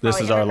parents were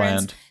probably this is our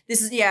immigrants.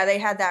 land. They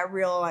had that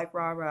real like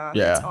rah rah.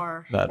 Yeah, it's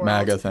our that world.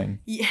 MAGA thing.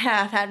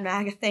 Yeah, that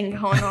MAGA thing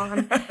going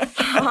on.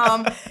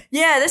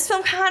 This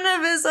film kind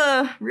of is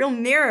a real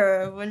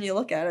mirror when you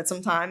look at it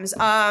sometimes.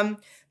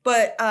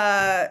 But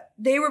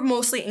they were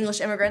mostly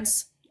English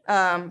immigrants,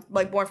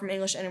 born from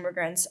English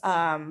immigrants.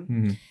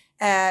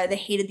 They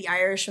hated the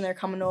Irish when they were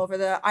coming over.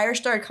 The Irish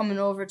started coming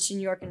over to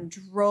New York in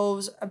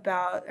droves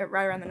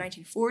right around the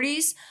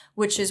 1940s,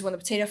 which is when the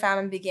potato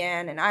famine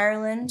began in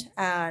Ireland,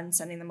 and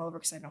sending them over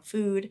because they had no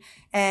food.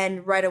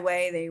 And right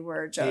away they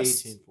were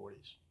just... The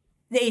 1840s.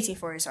 The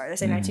 1840s, sorry. Did I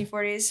say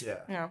 1940s? Yeah.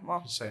 No,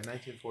 well... Just say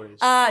 1940s.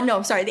 No,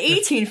 I'm sorry. The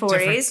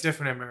 1840s.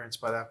 Different immigrants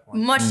by that point.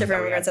 Much different That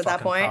we immigrants had at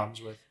that fucking point.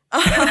 problems with.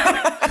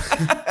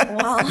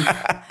 Well,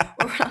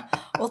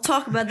 we'll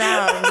talk about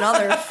that on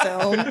another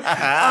film.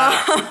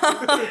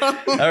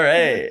 All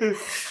right.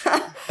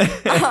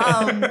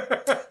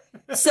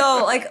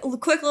 So,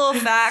 quick little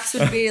facts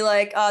would be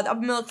the upper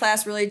middle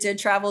class really did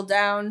travel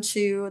down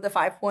to the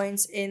 5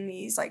 Points in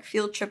these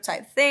field trip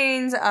type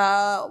things.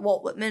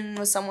 Walt Whitman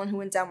was someone who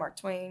went down. Mark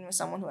Twain was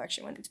someone who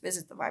actually went to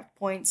visit the 5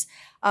 Points.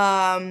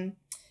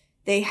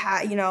 They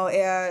had,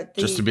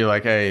 just to be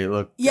like, hey,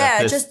 look.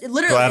 Yeah, this, just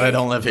literally. glad I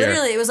don't live here.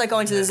 Literally, it was like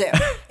going to the zoo.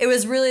 It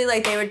was really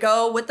they would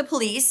go with the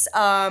police,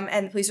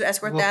 and the police would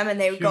escort them, and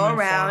they would go human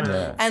around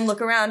fauna. and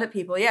look around at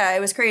people. Yeah, it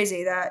was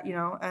crazy that,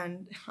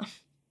 and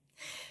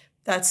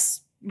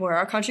that's where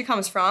our country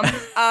comes from.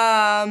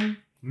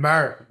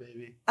 America,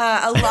 baby.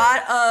 A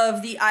lot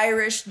of the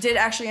Irish did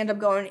actually end up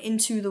going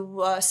into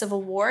the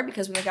Civil War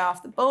because when they got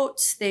off the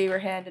boats, they were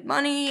handed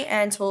money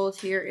and told,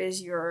 "Here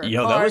is your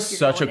Yo, card, that was you're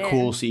such a going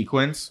cool in."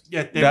 sequence.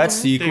 Yeah, That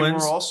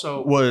sequence they were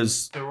also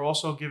was. they were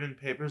also given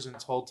papers and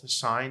told to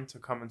sign to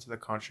come into the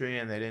country,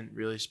 and they didn't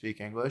really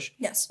speak English,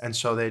 Yes. and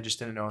so they just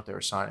didn't know what they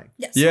were signing.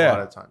 Yes. Yeah. A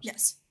lot of times.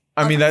 Yes.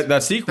 I mean,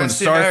 that sequence That's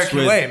the starts American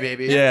with. way,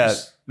 baby. Yeah,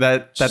 Just-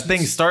 that just-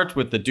 thing starts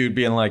with the dude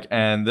being like,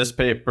 and this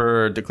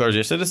paper declares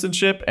your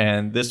citizenship,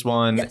 and this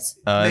one Yes.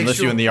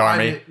 enlists you in the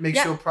army. Makes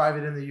Yeah. you a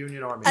private in the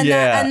Union Army. And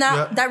Yeah.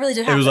 that really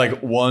did It happen. was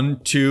like 1,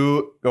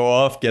 2, go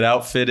off, get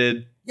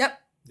outfitted. Yep.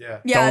 yeah.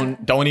 Yeah.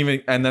 Don't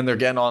even, and then they're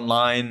getting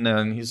online,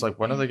 and he's like,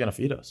 when are they gonna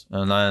feed us?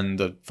 And then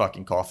the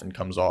fucking coffin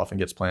comes off and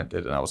gets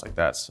planted, and I was like,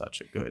 that's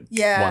such a good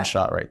one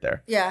shot right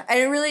there. Yeah, and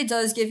it really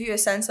does give you a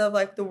sense of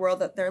the world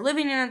that they're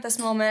living in at this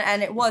moment,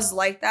 and it was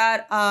like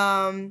that.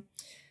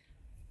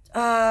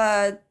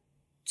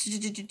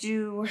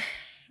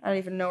 I don't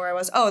even know where I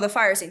was. Oh, the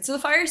fire scene. So the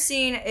fire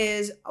scene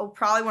is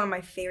probably one of my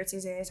favorite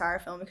scenes in the entire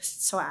film because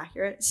it's so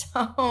accurate.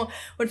 So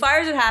when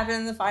fires would happen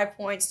in the 5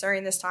 Points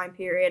during this time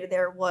period,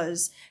 there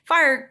was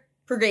fire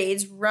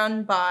brigades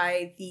run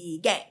by the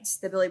gangs,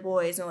 the Billy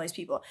Boys and all these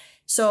people.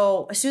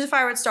 So as soon as the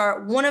fire would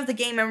start, one of the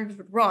gang members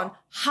would run,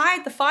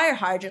 hide the fire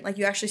hydrant like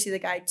you actually see the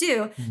guy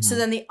do. So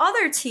then the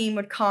other team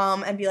would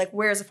come and be like,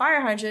 where's the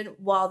fire hydrant?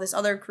 While this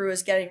other crew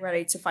is getting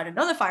ready to find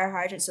another fire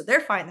hydrant. So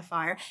they're fighting the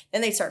fire. Then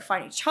they start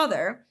fighting each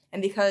other.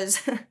 And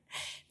because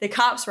the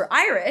cops were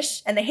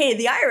Irish and they hated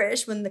the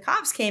Irish, when the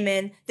cops came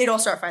in, they'd all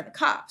start fighting the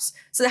cops.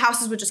 So the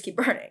houses would just keep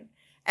burning.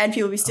 And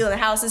people would be stealing the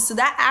houses. So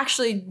that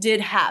actually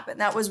did happen.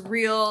 That was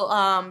real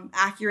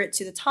accurate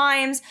to the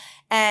times.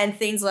 And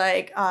things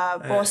like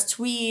Boss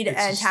Tweed and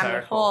Tammany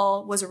hysterical.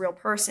 Hall was a real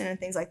person and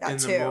things like that In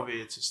too. the movie,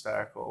 it's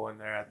hysterical when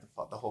they're at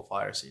the whole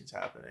fire scene's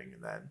happening,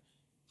 and then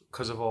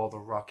because of all the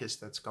ruckus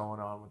that's going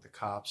on with the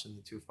cops and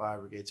the two fire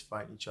brigades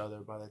fighting each other,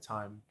 by the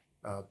time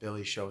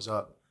Billy shows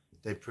up,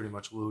 they pretty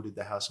much looted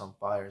the house on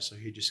fire. So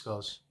he just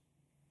goes,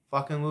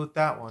 "Fucking loot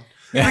that one."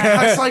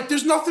 It's like,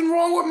 there's nothing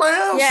wrong with my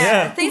house.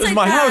 Yeah, things This is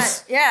like my that.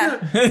 house.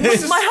 Yeah,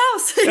 this is my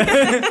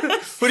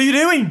house. What are you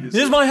doing? This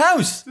is my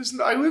house.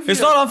 I live It's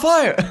here. not on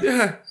fire.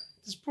 Yeah.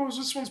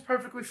 This one's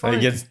perfectly fine.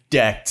 And he gets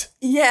decked.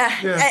 Yeah,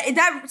 Yeah.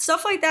 that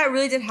stuff like that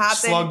really did happen.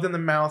 Slugged in the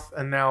mouth,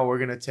 and now we're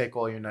gonna take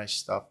all your nice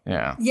stuff.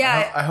 Yeah.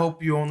 Yeah, I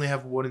hope you only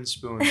have wooden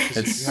spoons. 'Cause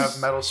if you have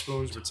metal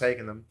spoons, we're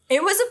taking them.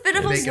 it was a bit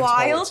of They're a making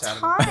wild toilets out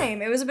of them.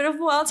 time. It was a bit of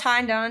a wild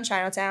time down in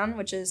Chinatown,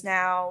 which is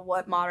now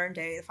what modern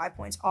day the 5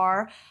 Points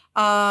are.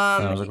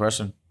 That was a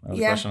question. That was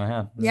a question I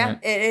had. Yeah, Right.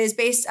 it is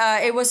based.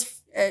 It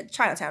was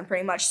Chinatown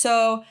pretty much.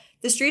 So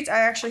the streets, I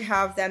actually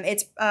have them.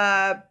 It's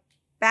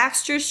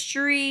Baxter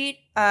Street,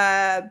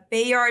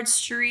 Bayard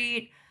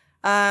Street,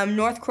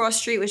 North Cross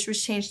Street, which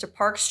was changed to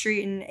Park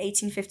Street in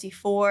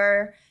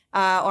 1854.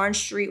 Orange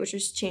Street, which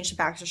was changed to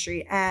Baxter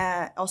Street,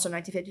 also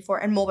 1954,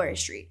 and Mulberry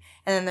Street.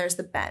 And then there's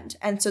the Bend.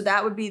 And so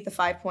that would be the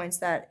 5 Points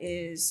that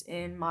is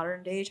in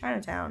modern day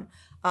Chinatown,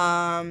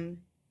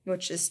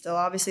 which is still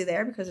obviously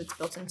there because it's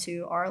built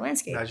into our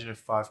landscape. Imagine if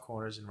Five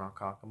Corners in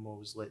Ronkonkoma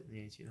was lit in the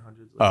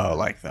 1800s. Oh,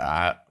 like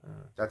that.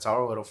 That's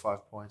our little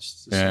 5 Points.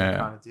 It's the Yeah. same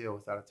kind of deal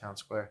without a town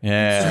square.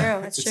 Yeah.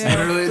 It's It's true.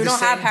 literally We the don't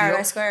same have deal.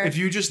 Paradise Square. If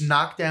you just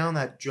knock down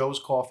that Joe's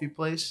Coffee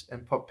place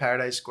and put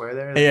Paradise Square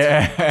there, that's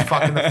Yeah.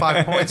 fucking the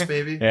 5 Points,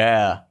 baby.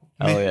 Yeah.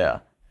 Hell yeah.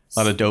 A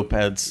lot of dope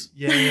heads.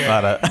 Yeah, A yeah.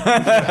 lot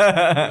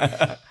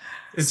of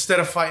Instead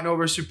of fighting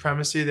over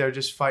supremacy, they're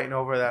just fighting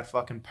over that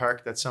fucking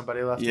perk that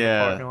somebody left in the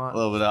yeah. parking A lot.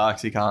 little bit of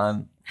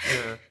Oxycontin.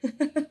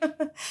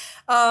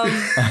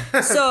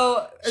 Yeah.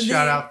 So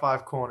Shout out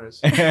Five Corners.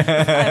 Five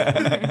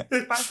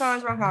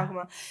Corners,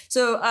 Ronkonkoma.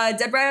 So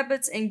Dead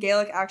Rabbits in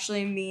Gaelic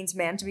actually means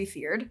man to be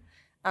feared.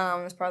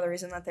 That's part of the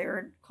reason that they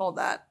were called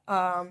that.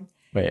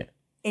 Wait.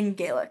 In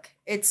Gaelic,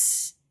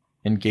 it's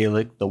In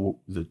Gaelic,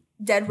 the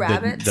dead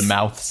rabbits. the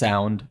mouth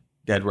sound,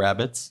 dead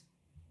rabbits.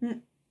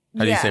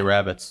 How do you Yeah. say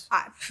rabbits?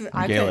 I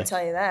couldn't Gaelic.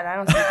 tell you that. I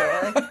don't speak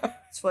Gaelic.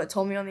 That's what it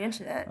told me on the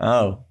internet.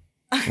 Oh.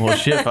 Well,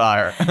 shit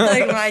fire.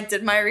 Like when I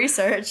did my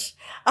research.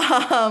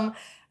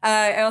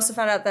 I also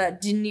found out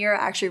that De Niro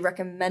actually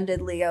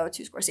recommended Leo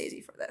to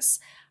Scorsese for this.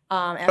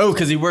 Oh,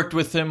 because he worked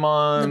with him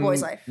on The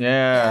Boy's Life.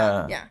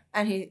 Yeah. Yeah.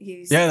 And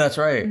he's Yeah, that's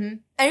right. Mhm.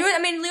 And I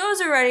mean, Leo's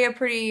already a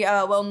pretty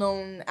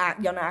well-known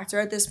young actor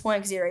at this point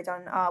because he already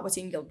done what's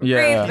he in Gilbert Yeah.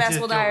 Grape, He The did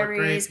Basketball Gilbert Grape,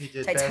 Diaries, he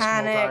did Titanic,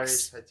 Basketball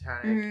Diaries,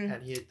 Titanic, Mhm.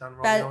 and he had done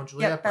Romeo and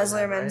Juliet. Yep, by Baz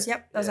then, Luhrmann's. right?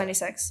 Yep, that was Yeah.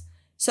 96.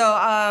 So,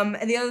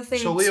 and the other thing.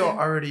 So Leo too-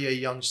 already a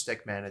young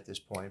stick man at this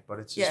point, but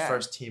it's his Yeah.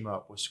 first team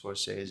up with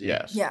Scorsese.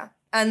 Yes. Yeah,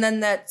 and then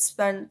that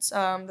spent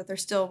that they're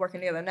still working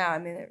together now. I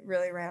mean, it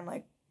really ran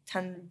like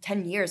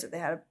 10 years that they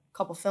had a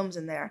couple films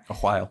in there. A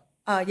while.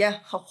 Yeah,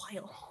 a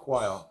while.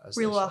 While, as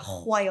they Real say.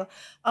 a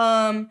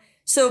while.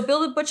 So Bill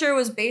the Butcher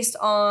was based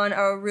on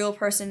a real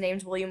person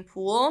named William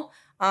Poole.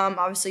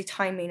 Obviously,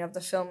 timing of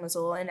the film was a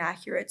little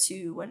inaccurate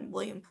to when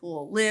William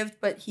Poole lived,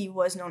 but he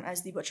was known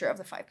as the Butcher of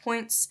the 5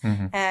 Points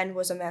and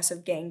was a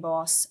massive gang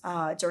boss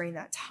during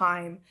that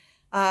time.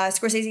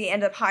 Scorsese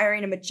ended up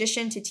hiring a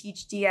magician to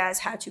teach Diaz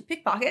how to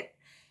pickpocket,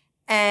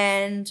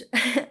 and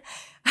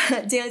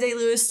Daniel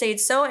Day-Lewis stayed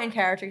so in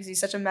character because he's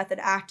such a method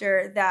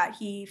actor that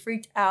he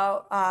freaked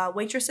out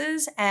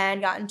waitresses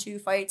and got into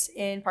fights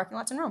in parking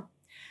lots in Rome.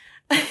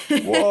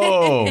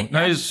 Whoa.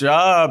 Nice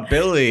job,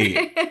 Billy.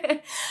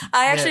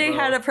 I actually bro.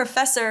 had a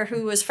professor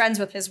who was friends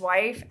with his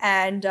wife,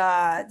 and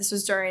this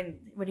was during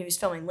when he was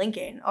filming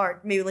Lincoln,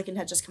 or maybe Lincoln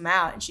had just come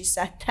out, and she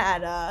said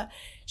that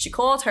she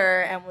called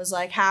her and was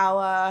like,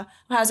 how's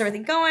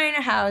everything going?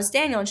 How's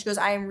Daniel? And she goes,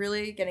 I am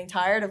really getting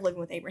tired of living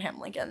with Abraham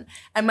Lincoln.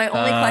 And my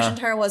only question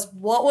to her was,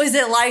 what was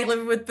it like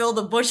living with Bill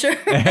the Butcher?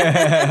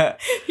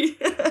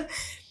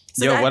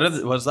 So Yo,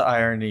 that's- what's the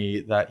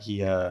irony that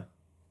he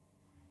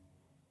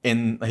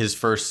in his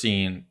first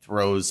scene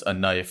throws a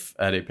knife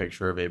at a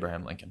picture of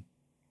Abraham Lincoln?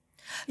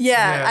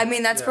 Yeah, Yeah, I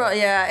mean, that's yeah. probably,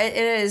 it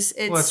is.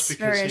 It's Well, that's because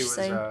very he was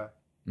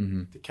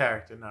interesting. the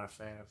character, not a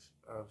fan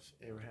of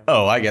Abraham.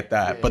 Oh, I get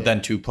that. Yeah, but yeah.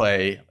 then to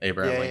play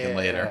Abraham Lincoln yeah,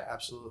 later. Yeah,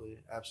 absolutely.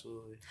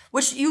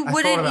 Which you I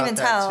wouldn't thought about even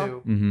that tell.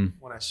 too Mm-hmm.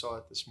 when I saw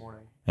it this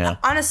morning. Yeah.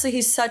 Honestly,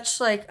 he's such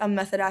like a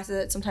method actor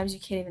that sometimes you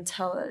can't even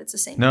tell that it's the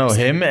same No,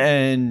 person. him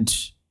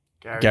and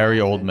Gary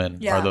Oldman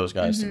Yeah. are those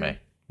guys Mhm. to me.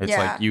 It's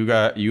Yeah. like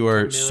you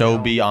are so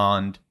Chameleon.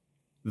 beyond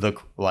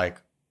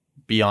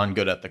beyond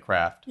good at the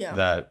craft Yeah.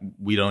 that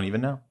we don't even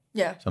know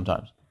Yeah.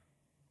 sometimes.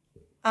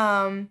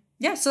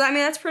 Yeah, so I mean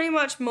that's pretty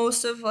much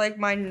most of like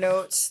my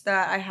notes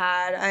that I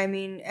had. I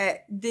mean,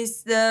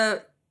 this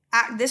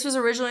was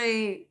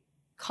originally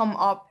come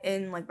up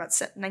in like about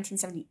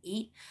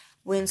 1978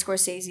 when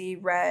Scorsese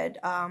read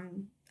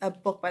a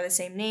book by the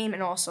same name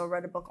and also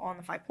read a book on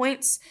the 5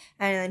 points,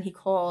 and then he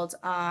called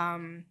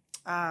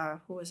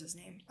who was his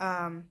name?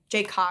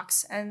 Jay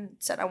Cox, and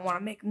said, I want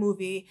to make a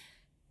movie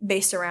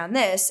based around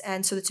this.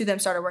 And so the two of them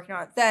started working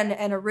on it then.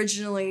 And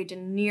originally De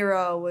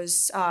Niro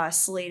was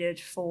slated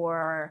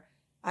for,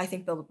 I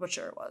think Bill the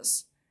Butcher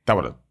was. That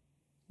would have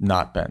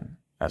not been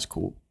as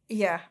cool.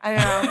 Yeah, I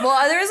don't know.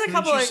 Well, there was a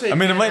couple of... I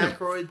mean, it might have-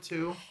 Aykroyd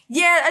too.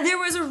 Yeah, there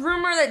was a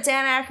rumor that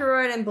Dan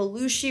Aykroyd and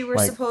Belushi were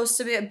Like- supposed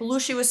to be...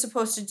 Belushi was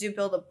supposed to do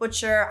Bill the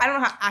Butcher. I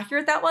don't know how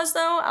accurate that was,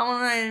 though.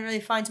 I didn't really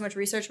find too much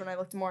research when I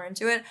looked more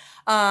into it.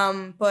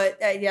 But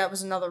yeah, it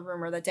was another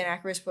rumor that Dan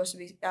Aykroyd was supposed to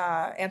be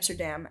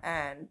Amsterdam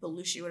and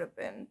Belushi would have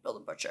been Bill the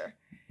Butcher.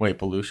 Wait,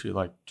 Belushi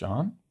like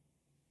John?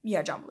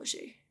 Yeah, John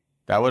Belushi.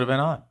 That would have been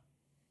odd.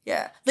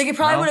 Yeah. Like, it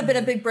probably No? would have been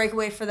a big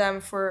breakaway for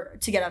them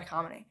to get out of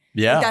comedy.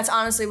 Yeah. Like, that's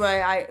honestly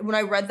what when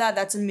I read that,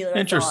 that's immediately what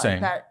I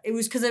Interesting. thought. That it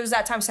was because it was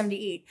that time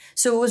 78.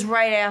 So it was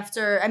right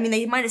after, I mean,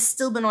 they might have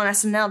still been on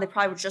SNL. They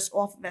probably were just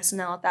off of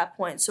SNL at that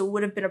point. So it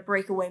would have been a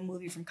breakaway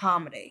movie from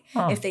comedy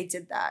if they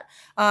did that.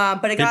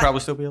 But it He'd got, probably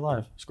still be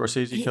alive.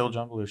 Scorsese killed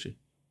John Belushi.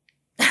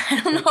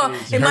 I don't know.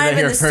 You It might have heard been that the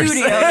here first.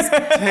 studios.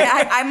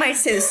 Yeah, I might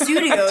say the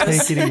studios.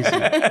 Take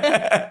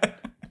it easy.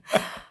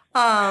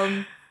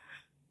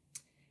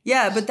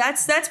 Yeah, but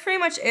that's pretty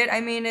much it. I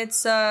mean,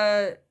 it's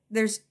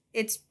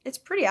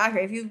pretty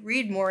accurate. If you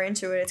read more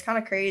into it, it's kind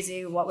of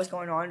crazy what was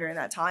going on during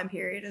that time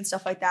period and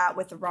stuff like that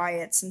with the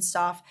riots and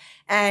stuff.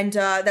 And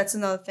that's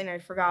another thing I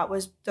forgot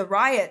was the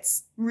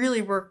riots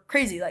really were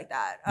crazy like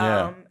that.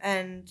 Yeah.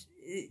 And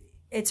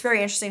it's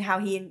very interesting how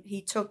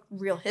he took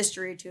real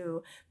history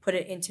to put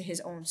it into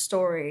his own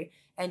story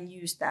and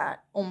used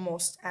that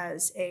almost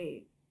as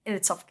a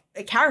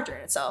character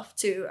in itself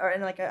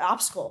and like an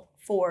obstacle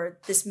for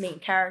this main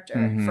character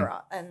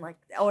and like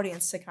the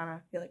audience to kind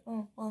of be like,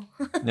 oh well,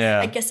 Yeah.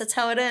 I guess that's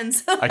how it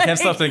ends. I can't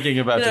stop thinking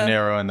about you know. De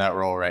Niro in that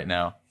role right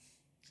now.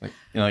 It's like,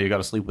 you got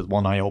to sleep with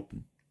one eye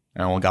open.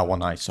 And I only got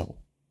one eye, so,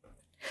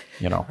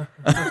 He Oh,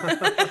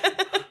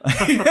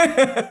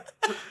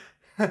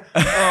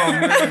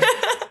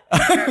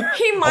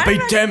 might I'll be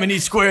have damn and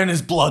he's square in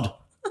his blood.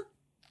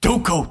 2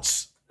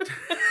 coats.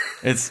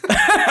 It's,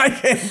 I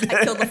can't.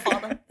 I killed the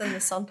father, then the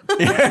son.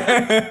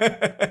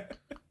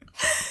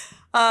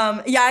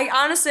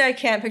 I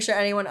can't picture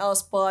anyone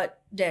else but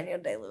Daniel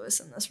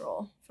Day-Lewis in this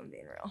role, if I'm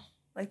being real.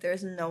 Like,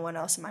 there's no one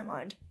else in my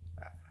mind.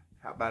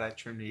 How about I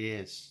trim the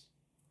ears?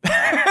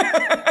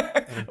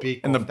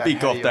 And the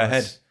beak off the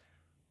head.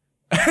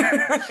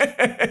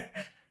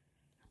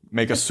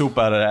 Make a soup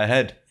out of that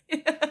head.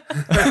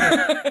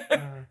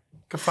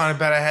 Could find a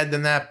better head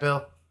than that,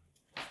 Bill.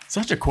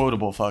 Such a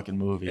quotable fucking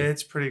movie.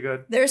 It's pretty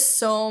good. There's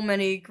so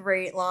many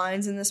great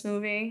lines in this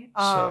movie.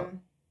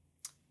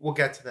 We'll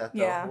get to that,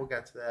 though. Yeah. We'll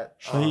get to that.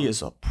 She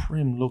is a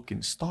prim-looking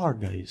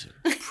stargazer.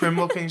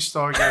 Prim-looking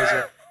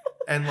stargazer.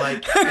 And, like,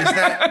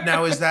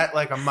 is that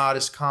like a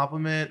modest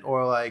compliment?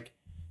 Or, like,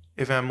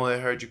 if Emily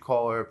heard you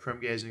call her a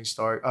prim-looking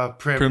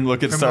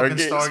Prim-looking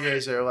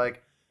stargazer,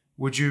 like,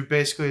 would you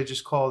basically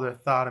just call her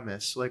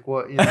Thotimus? Like,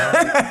 what,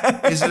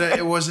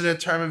 like, was it a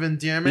term of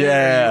endearment?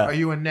 Yeah. Are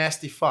you a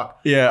nasty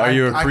fuck? Yeah, are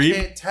you a creep? I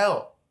can't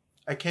tell.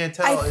 I Is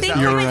think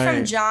that You're coming right.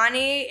 from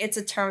Johnny, it's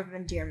a term of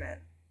endearment.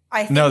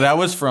 I think No, that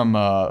was from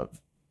was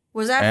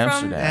that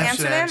Amsterdam. from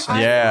Amsterdam? Amsterdam.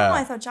 I Yeah. don't know.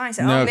 I thought Johnny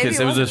said. no, maybe because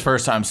it was wasn't. his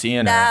first time seeing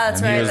her. That's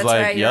and he right, was that's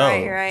like, right, "Yo,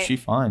 you're right. she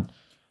fine."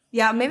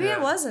 Yeah, maybe Yeah.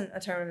 it wasn't a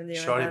term of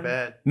endearment. Shorty then.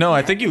 bad. No,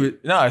 I think it was.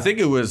 No, I think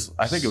it was.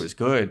 I think it was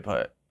good,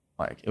 but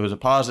like it was a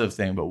positive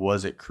thing. But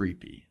was it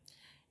creepy?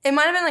 It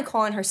might have been like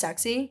calling her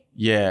sexy,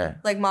 Yeah,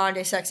 like modern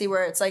day sexy,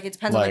 where it's like it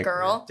depends on the Like,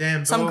 girl.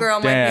 Damn, Some Bill. girl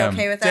might Damn. be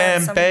okay with that.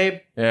 Damn, some- babe.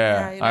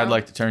 yeah. you I'd know?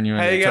 like to turn you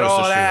into How you a get toaster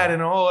all that strudel.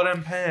 and all of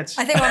them pants?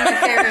 I think one of my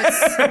favorites.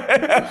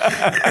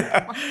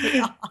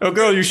 Oh,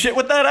 girl, you shit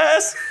with that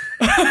ass?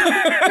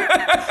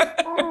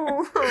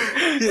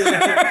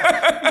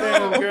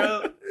 Damn,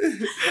 girl.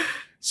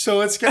 So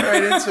let's get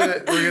right into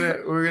it.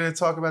 We're gonna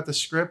talk about the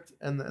script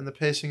and the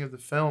pacing of the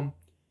film,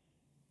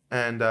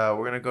 and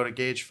we're gonna go to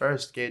Gage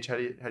first. Gage, how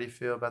do you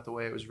feel about the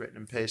way it was written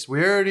and paced?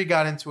 We already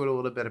got into it a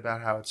little bit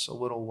about how it's a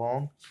little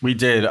long. We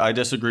did. I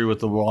disagree with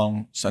the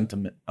long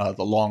sentiment.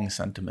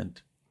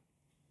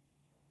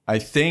 I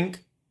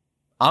think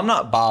I'm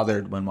not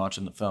bothered when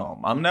watching the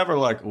film. I'm never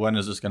like, when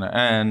is this going to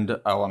end?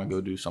 I want to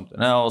go do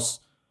something else.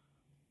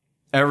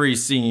 Every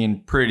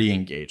scene pretty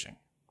engaging,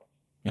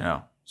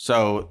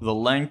 So the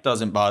length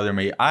doesn't bother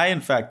me. I,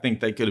 in fact, think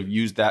they could have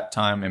used that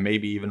time and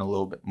maybe even a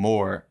little bit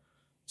more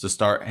to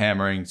start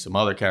hammering some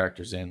other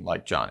characters in,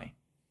 like Johnny.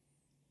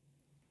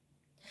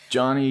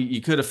 Johnny,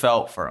 you could have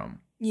felt for him.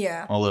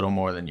 Yeah. a little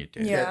more than you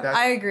did. Yeah,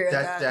 I agree with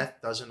that. Death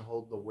doesn't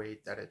hold the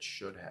weight that it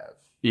should have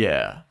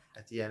Yeah.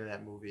 at the end of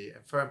that movie.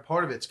 And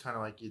part of it's kind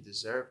of like you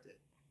deserved it.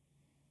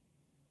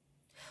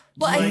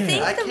 Well, I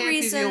think I the can't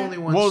reason be the only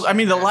one. Well, I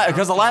mean, saying that.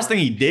 because the last thing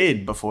he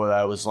did before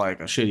that was like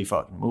a shitty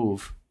fucking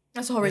move.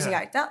 that's the whole reason he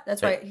got killed.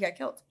 That's why he got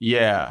killed.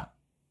 Yeah.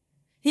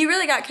 He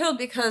really got killed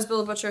because Bill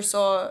the Butcher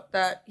saw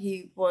that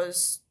he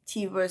was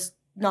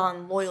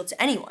non-loyal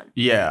to anyone.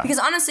 Yeah. Because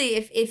honestly,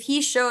 if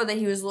he showed that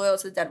he was loyal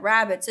to the dead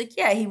rabbits, like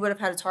yeah, he would have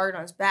had a target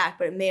on his back,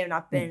 but it may have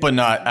not been. But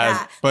not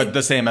that. but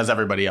the same as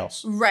everybody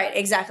else. Right,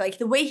 exactly. Like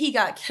the way he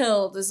got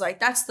killed is like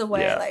that's the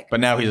way. Yeah. Like, But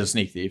now he's a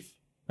sneak thief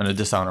and a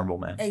dishonorable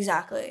man.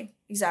 exactly.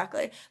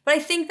 But I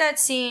think that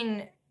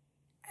scene.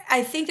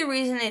 I think the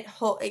reason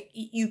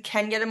you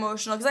can get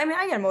emotional, because I mean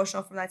I get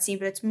emotional from that scene,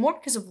 but it's more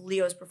because of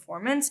Leo's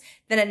performance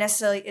than it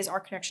necessarily is our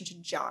connection to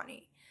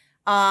Johnny.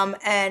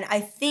 And I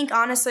think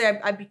honestly,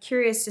 I'd be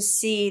curious to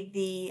see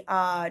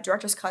the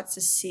director's cuts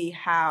to see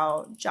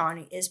how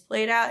Johnny is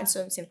played out, and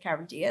so same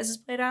Cameron Diaz is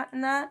played out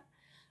in that,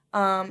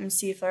 and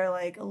see if they're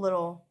like a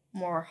little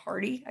more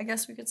hearty, I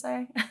guess we could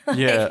say.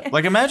 Yeah,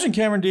 like imagine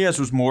Cameron Diaz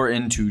was more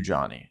into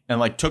Johnny and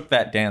like took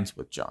that dance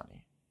with Johnny.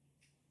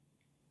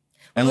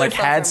 And like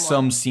had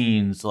some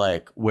scenes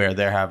like where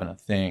they're having a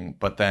thing,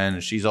 but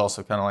then she's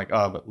also kind of like,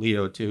 oh, but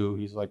Leo too,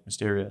 he's like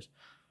mysterious.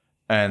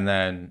 And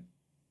then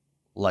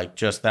like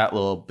just that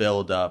little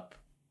build up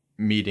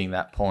meeting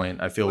that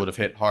point, I feel would have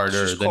hit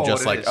harder than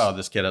just like, oh,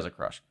 this kid has a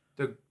crush.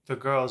 The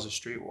girl is a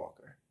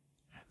streetwalker.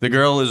 The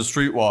girl is a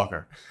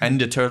streetwalker and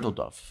a turtle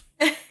dove.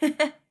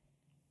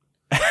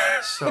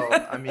 So,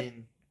 I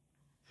mean,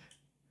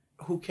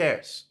 who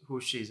cares who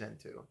she's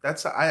into?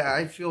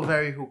 I feel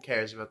very who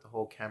cares about the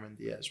whole Cameron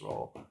Diaz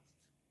role.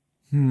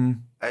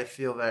 I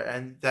feel that,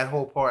 and that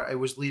whole part, it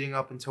was leading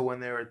up until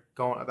when they were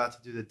about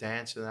to do the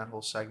dance and that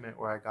whole segment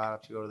where I got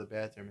up to go to the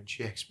bathroom and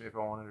she asked me if I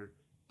wanted to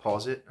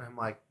pause it. And I'm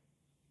like,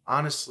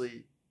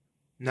 honestly,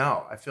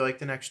 no. I feel like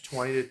the next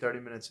 20 to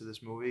 30 minutes of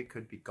this movie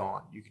could be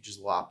gone. You could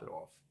just lop it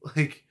off.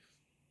 Like,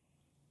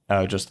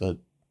 Just the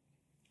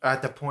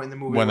at the point in the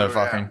movie when they're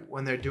fucking,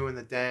 when they're doing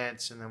the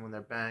dance, and then when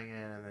they're banging,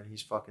 and then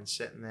he's fucking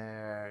sitting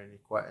there and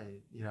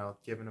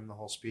giving him the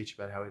whole speech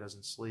about how he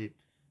doesn't sleep.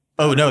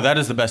 Oh no, that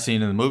is the best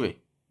scene in the movie.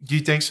 Do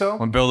you think so?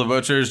 When Bill the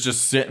Butcher is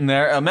just sitting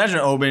there, imagine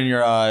opening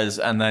your eyes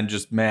and then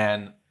just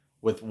man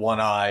with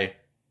one eye,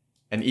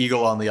 an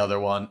eagle on the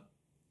other one,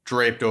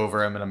 draped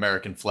over him an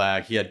American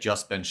flag. He had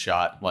just been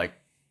shot like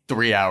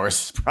 3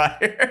 hours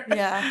prior.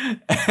 Yeah.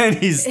 And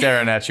he's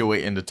staring at you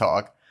waiting to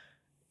talk.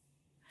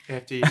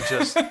 After you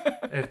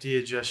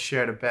just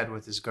shared a bed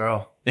with his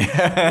girl.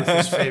 With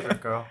his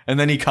favorite girl. And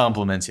then he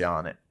compliments you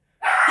on it.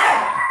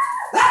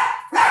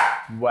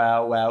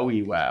 Wow,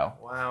 wowie, wow.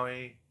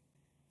 Wowie.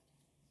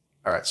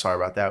 All right, sorry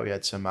about that. We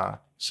had some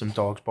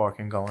dogs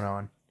barking going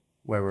on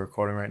where we're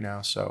recording right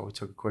now, so we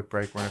took a quick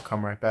break. We're going to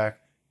come right back.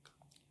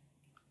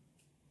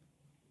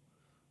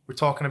 We're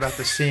talking about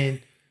the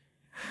scene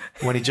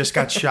when he just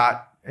got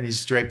shot and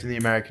he's draped in the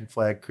American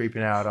flag,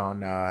 creeping out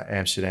on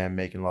Amsterdam,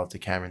 making love to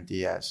Cameron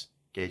Diaz.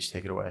 Gage,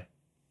 take it away.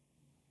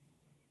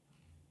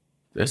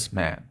 This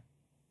man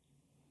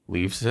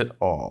leaves it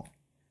all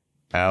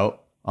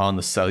out on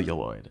the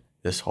celluloid.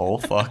 This whole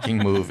fucking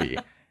movie.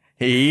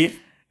 He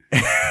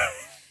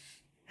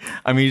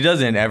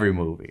does it in every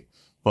movie,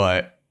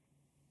 but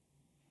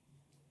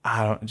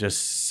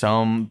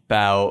some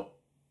about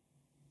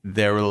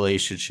their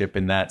relationship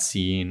in that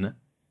scene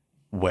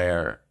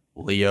where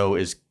Leo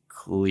is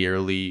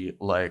clearly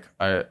like,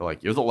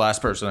 you're the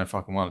last person I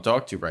fucking want to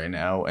talk to right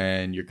now,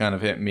 and you're kind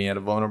of hitting me at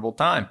a vulnerable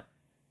time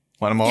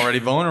when I'm already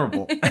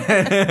vulnerable.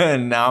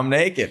 And now I'm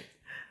naked.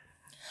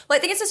 Well, I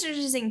think it's such an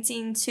interesting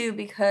scene too,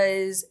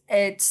 because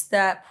it's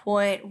that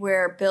point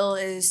where Bill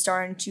is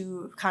starting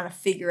to kind of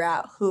figure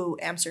out who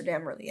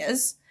Amsterdam really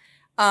is.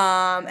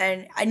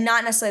 And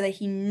not necessarily that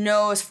he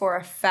knows for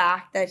a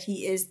fact that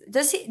he is.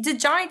 Did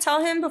Johnny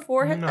tell him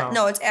before?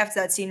 No, it's after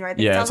that scene, right?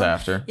 Yeah, it's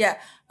after. Yeah.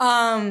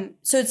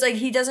 So it's like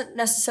he doesn't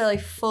necessarily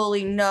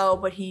fully know,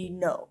 but he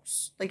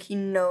knows. Like he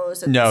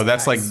knows that. No,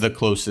 that's like the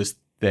closest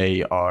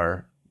they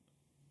are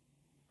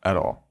at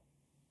all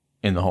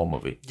in the whole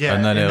movie. Yeah,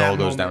 and then it all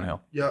goes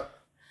downhill. Yeah.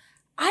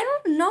 I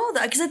don't know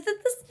that, because that's the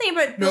thing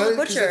about Bill the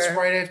Butcher. No, it's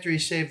right after he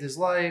saved his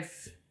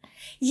life.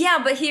 Yeah,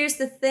 but here's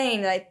the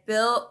thing, like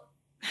Bill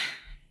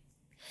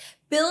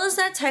is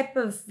that type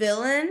of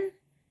villain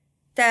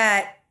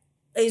that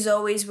is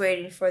always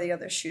waiting for the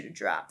other shoe to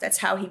drop. That's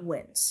how he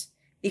wins.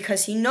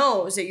 Because he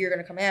knows that you're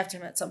going to come after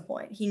him at some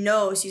point. He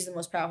knows he's the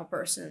most powerful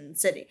person in the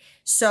city.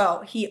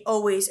 So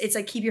it's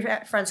like keep your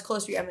friends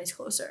closer, your enemies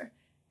closer.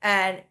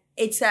 And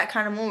it's that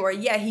kind of moment where,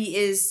 yeah,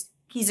 he's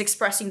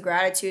expressing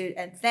gratitude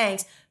and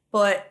thanks,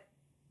 but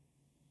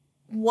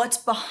what's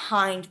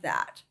behind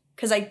that?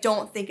 Because I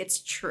don't think it's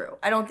true.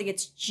 I don't think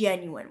it's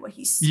genuine what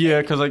he's saying.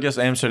 Yeah, because I guess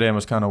Amsterdam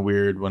was kind of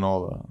weird when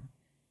all the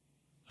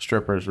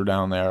strippers were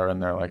down there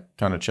and they're like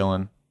kind of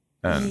chilling.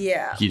 And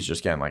he's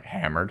just getting like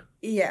hammered.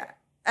 Yeah.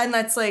 And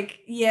that's like,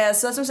 yeah,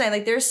 so that's what I'm saying.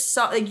 Like there's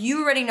like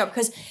you already know,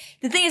 because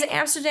the thing is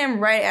Amsterdam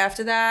right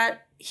after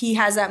that, he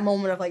has that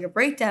moment of like a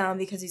breakdown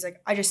because he's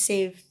like, I just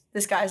saved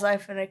this guy's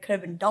life and it could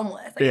have been done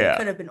with. Like Yeah. it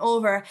could have been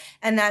over.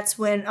 And that's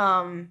when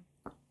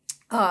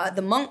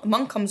the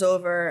monk comes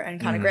over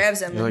and kind of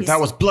grabs him. You're and like, he's- that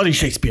was bloody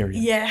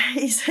Shakespearean. yeah,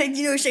 he's like,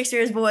 you know,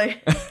 Shakespeare's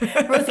boy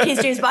wrote the King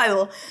James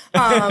Bible,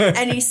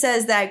 and he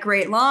says that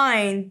great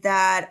line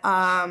that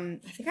I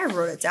think I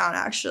wrote it down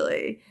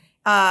actually.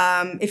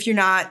 If you're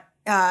not,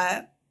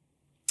 if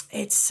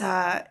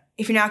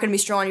you're not going to be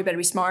strong, you better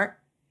be smart.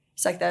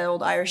 It's like that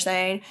old Irish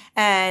saying,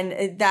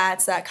 and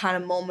that's that kind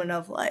of moment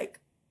of like,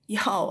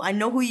 yo, I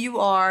know who you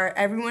are.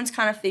 Everyone's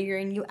kind of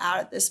figuring you out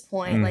at this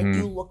point. Like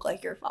you look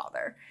like your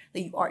father.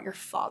 Like you are your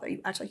father.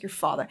 You act like your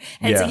father.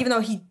 And it's like even though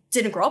he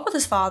didn't grow up with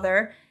his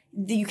father,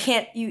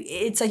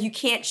 it's like you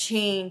can't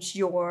change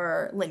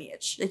your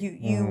lineage. Like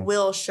you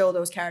will show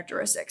those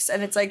characteristics.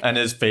 And it's like, And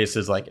his face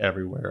is like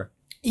everywhere.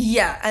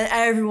 yeah, and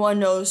everyone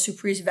knows who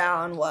Priest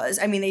Vallon was.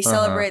 I mean, they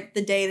celebrate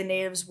the day the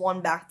natives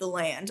won back the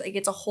land. Like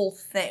it's a whole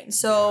thing.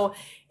 So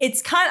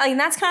it's kind of like, and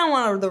that's kind of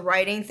one of the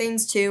writing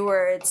things too,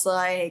 where it's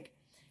like,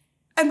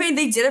 I mean,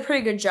 they did a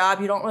pretty good job.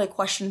 You don't really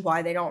question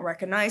why they don't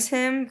recognize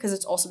him because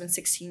it's also been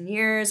 16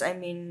 years. I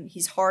mean,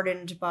 he's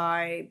hardened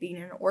by being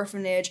in an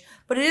orphanage,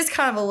 but it is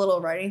kind of a little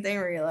writing thing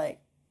where you're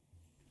like,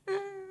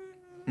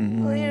 you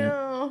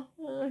know,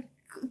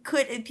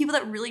 could people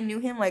that really knew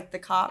him, like the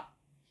cop,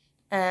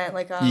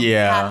 like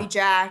Happy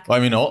Jack. Well,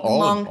 I mean,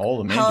 all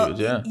the main Hell- dudes,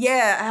 yeah.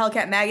 Yeah,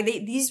 Hellcat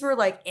Maggie. These were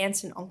like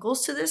aunts and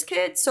uncles to this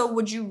kid. So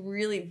would you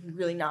really,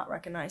 really not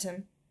recognize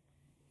him?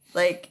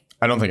 Like,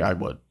 I don't think I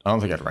would. I don't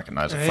think I'd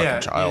recognize a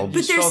fucking child.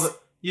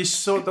 You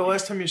saw the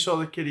last time you saw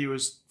the kid, he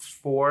was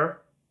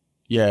 4.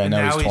 Yeah, and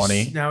now he's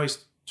 20. Now he's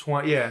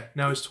 20. Yeah,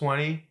 now he's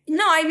 20.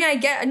 no, I mean, I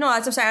get, no,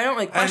 that's what I'm saying. I don't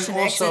really question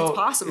And it 'cause also, it's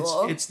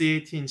possible. It's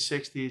the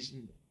 1860s,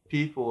 and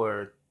people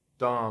are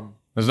dumb.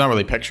 There's not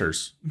really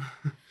pictures.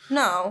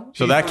 No.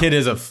 So that kid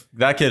is a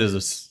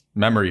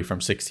memory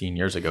from 16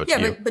 years ago to Yeah,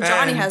 you. but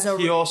Johnny And has no.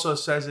 He also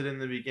says it in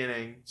the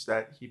beginning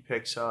that he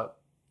picks up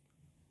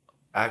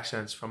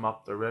accents from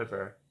up the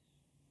river.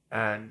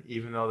 And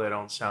even though they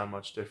don't sound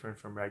much different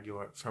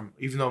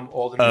even though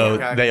all the New York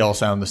accents, they all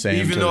sound the same.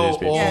 even to though these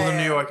people. all the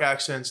New York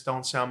accents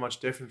don't sound much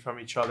different from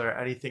each other,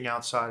 anything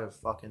outside of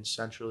fucking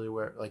centrally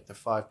where like the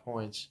 5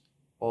 points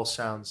all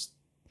sounds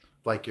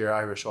like you're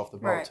Irish off the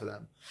boat Right. to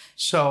them.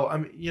 So I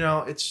mean, you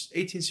know, it's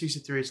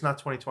 1863. It's not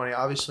 2020.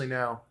 Obviously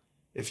now,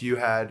 if you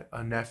had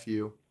a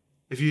nephew,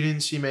 if you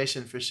didn't see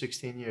Mason for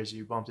 16 years,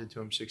 you bumped into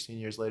him 16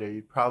 years later,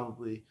 you'd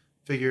probably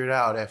figure it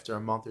out after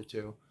a month or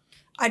two.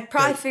 I'd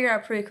probably But- figure it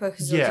out pretty quick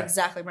because he Yeah. looks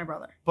exactly like my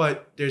brother.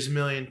 But there's a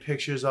million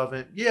pictures of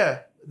it. Yeah,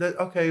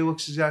 okay, he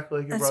looks exactly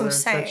like your That's brother.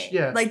 what I'm saying.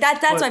 Yeah, Like that's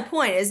But- my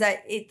point. Is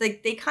that it?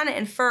 Like they kind of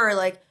infer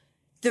like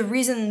the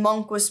reason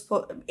Monk was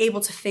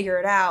able to figure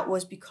it out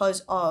was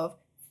because of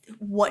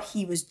what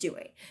he was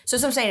doing. So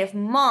I'm saying if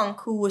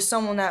Monk, who was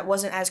someone that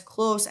wasn't as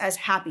close as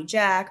Happy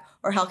Jack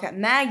or Hellcat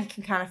Maggie,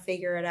 can kind of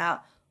figure it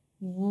out.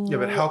 Yeah,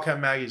 but Hellcat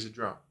Maggie's a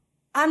drunk.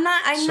 I'm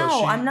not. I So know.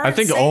 she- I'm not. I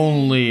think saying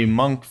only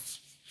Monk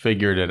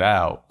figured it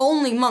out.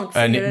 only Monk.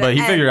 And Figured but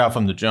he it, figured it out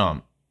from the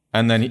jump.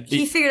 And then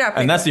He figured it out.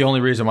 pretty and that's quick. the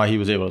only reason why he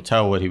was able to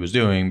tell what he was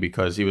doing,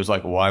 because he was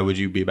like, why would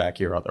you be back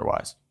here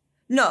otherwise?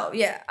 No,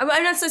 yeah. I'm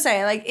not so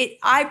saying like it.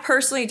 I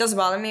personally, it doesn't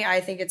bother me.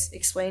 I think it's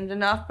explained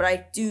enough, but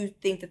I do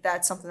think that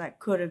that's something that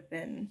could have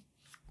been.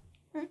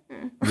 Yeah.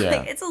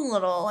 Like, it's a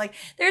little like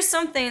there's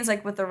some things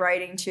like with the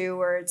writing too,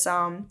 where it's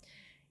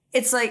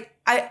like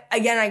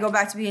I go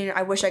back to being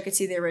I wish I could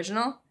see the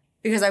original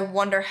because I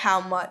wonder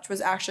how much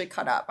was actually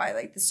cut out by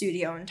like the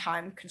studio and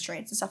time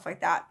constraints and stuff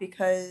like that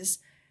because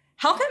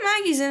Hellcat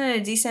Maggie's in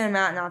it a decent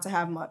amount not to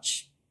have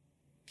much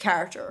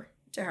character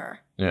to her.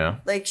 Yeah.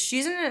 Like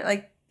she's in it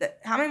like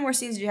how many more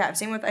scenes do you have?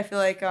 Same with I feel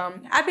like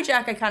Happy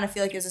Jack I kind of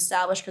feel like is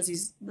established because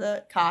he's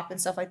the cop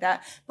and stuff like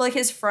that. But like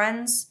his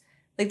friends,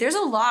 like there's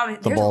a lot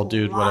of The bald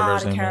dude, whatever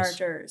his name is.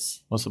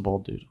 characters. What's the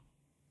bald dude?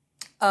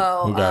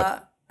 Oh, Who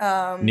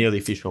got nearly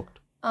fish hooked.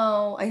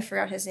 oh, I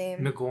forgot his name.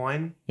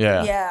 McGoin.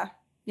 Yeah. Yeah.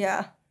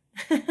 Yeah.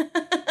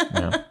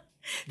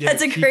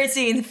 That's a great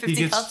scene. The 50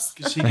 he cups.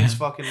 he gets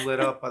fucking lit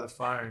up by the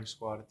firing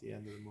squad at the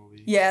end of the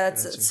movie. Yeah, And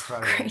that's it's it's a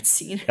incredible. great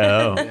scene.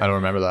 Oh, I don't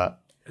remember that.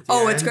 At the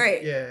Oh, it's end,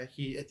 great. Yeah,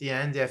 he at the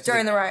end after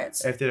During the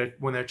riots.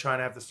 when they're trying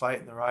to have the fight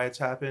and the riots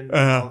happen,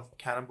 Uh-huh. all the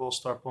cannonballs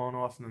start blowing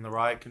off, and then the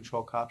riot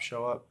control cops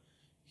show up.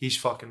 He's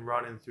fucking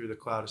running through the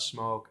cloud of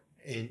smoke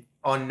and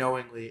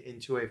unknowingly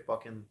into a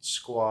fucking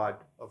squad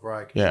of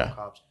riot control Yeah.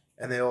 cops,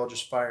 and they all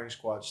just firing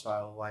squad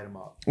style light him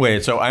up.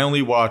 Wait, so I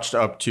only watched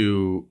up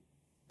to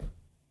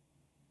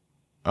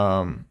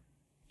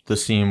the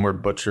scene where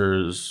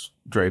Butcher's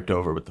draped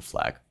over with the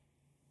flag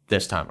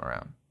this time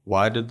around.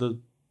 Why did the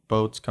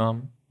boats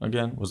come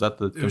again? Was that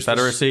the It was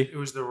Confederacy? it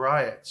was the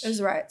riots. It was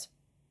the riots.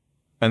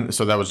 And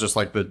so that was just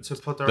like to the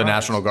put the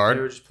National riots. Guard?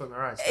 They were just putting the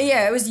riots.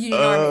 Yeah, it was the Union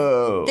Army.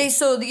 Oh.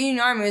 So the Union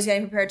Army was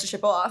getting prepared to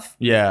ship off.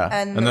 Yeah.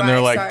 And And the then they're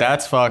riots like, started.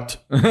 that's fucked.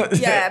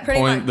 Yeah, pretty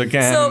Point much. the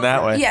cannon So,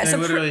 that way. yeah, They so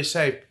literally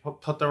say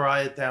put the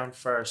riot down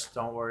first.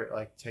 Don't worry.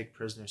 Like take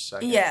prisoners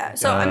second. Yeah.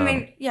 So I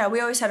mean, yeah,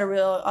 we always had we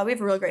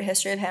have a real great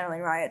history of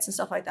handling riots and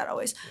stuff like that.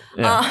 Always.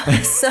 Yeah.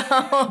 So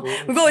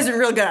we've always been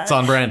real good at It's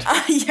on brand.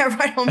 yeah,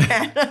 right on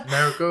brand.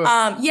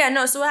 America. Yeah,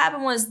 no. So what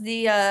happened was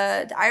the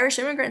Irish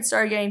immigrants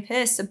started getting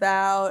pissed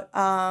about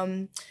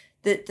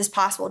this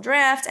possible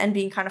draft and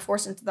being kind of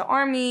forced into the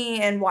army,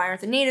 and why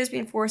aren't the natives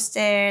being forced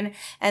in?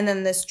 And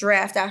then this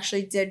draft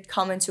actually did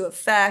come into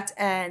effect,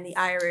 and the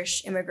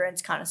Irish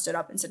immigrants kind of stood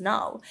up and said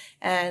no.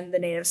 And the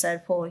natives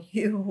said, well,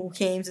 you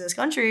came to this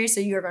country, so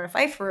you're going to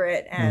fight for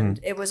it.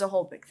 And it was a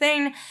whole big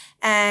thing.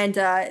 And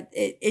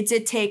it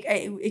did take,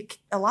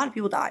 a lot of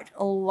people died.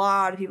 A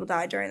lot of people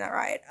died during that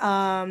riot.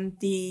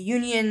 The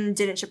Union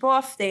didn't ship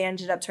off. They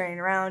ended up turning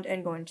around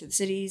and going to the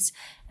cities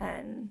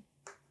and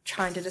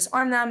trying to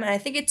disarm them. And I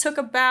think it took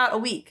about a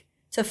week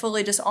to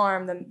fully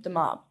disarm the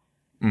mob.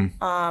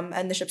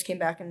 And the ships came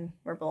back and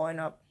were blowing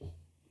up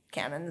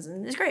cannons,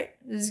 and it was great.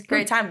 It was a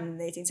great time in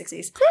the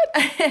 1860s.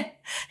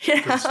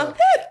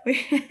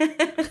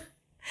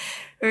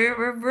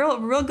 We're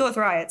real good with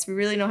riots. We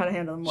really know how to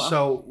handle them well.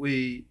 So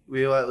we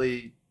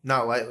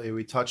not lightly,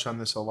 we touched on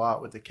this a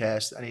lot with the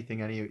cast.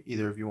 Anything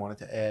either of you wanted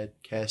to add?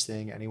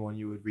 Casting, anyone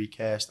you would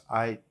recast?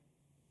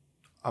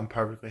 I'm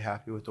perfectly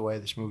happy with the way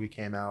this movie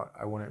came out.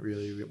 I wouldn't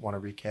really want to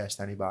recast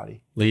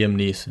anybody. Liam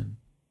Neeson.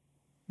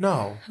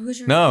 No.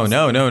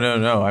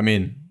 No. I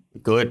mean,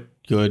 good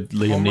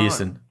Liam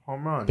Neeson.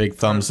 Home run. Big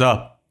thumbs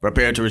up.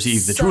 Prepare to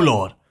receive the true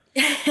Lord.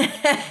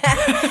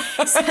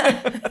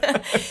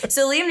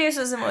 So Liam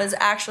Neeson was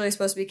actually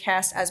supposed to be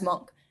cast as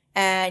Monk,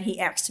 and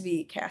he asked to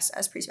be cast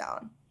as Priest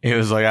Vallon. He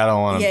was like, I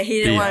don't want to. Yeah, he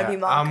didn't want to be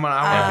Monk.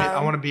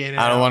 I want to be in and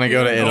out. I don't want to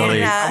go to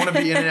Italy. I want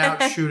to be in and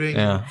out shooting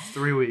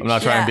 3 weeks. I'm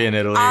not trying to be in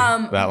Italy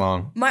that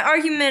long. My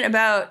argument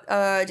about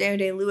Daniel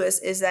Day-Lewis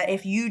is that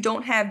if you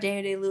don't have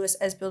Daniel Day-Lewis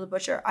as Bill the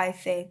Butcher, I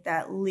think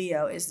that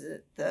Leo is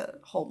the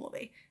whole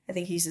movie. I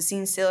think he's the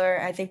scene stealer.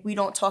 I think we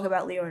don't talk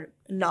about Leo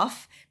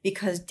enough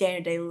because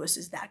Daniel Day-Lewis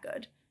is that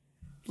good.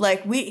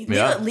 Like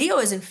Leo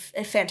is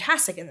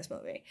fantastic in this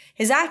movie.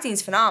 His acting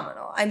is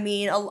phenomenal. I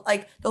mean,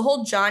 like the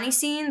whole Johnny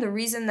scene. The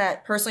reason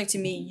that personally to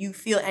me you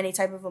feel any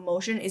type of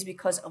emotion is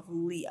because of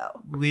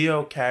Leo.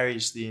 Leo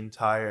carries the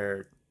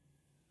entire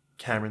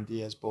Cameron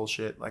Diaz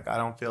bullshit. Like I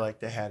don't feel like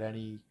they had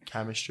any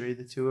chemistry,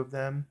 the two of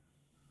them.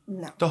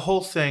 No. The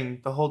whole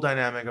thing, the whole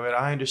dynamic of it.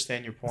 I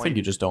understand your point. I think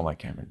you just don't like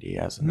Cameron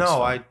Diaz.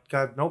 No, I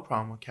got no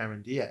problem with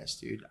Cameron Diaz,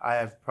 dude. I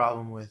have a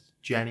problem with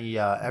Jenny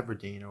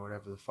Everdeen or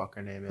whatever the fuck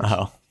her name is.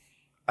 Oh.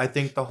 I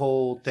think the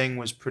whole thing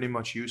was pretty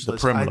much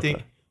useless. I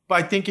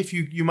think if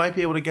you might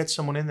be able to get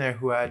someone in there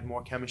who had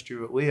more chemistry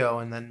with Leo,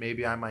 and then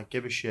maybe I might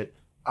give a shit.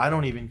 I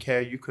don't even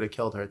care. You could have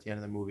killed her at the end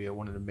of the movie. It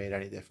wouldn't have made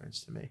any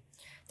difference to me.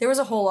 There was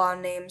a whole lot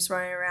of names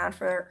running around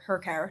for her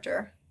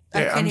character.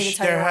 There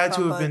had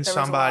to have been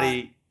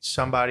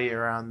somebody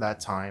around that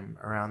time,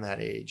 around that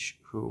age,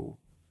 who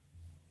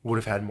would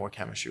have had more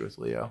chemistry with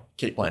Leo.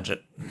 Kate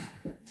Blanchett.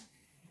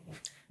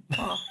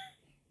 Oh.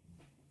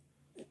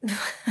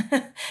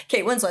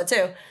 Kate Winslet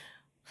too.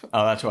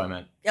 Oh, that's what I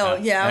meant. Oh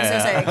yeah, I was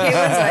gonna say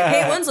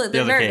Kate Winslet.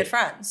 They're very good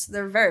friends.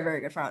 They're very,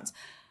 very good friends.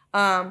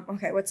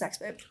 Okay, what's next,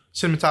 babe?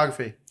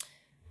 Cinematography.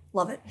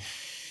 Love it.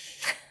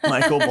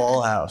 Michael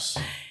Ballhaus.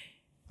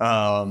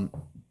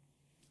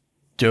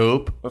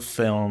 Dope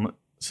film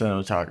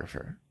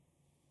cinematographer.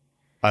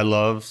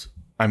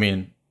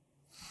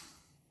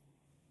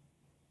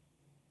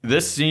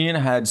 This scene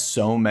had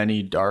so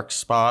many dark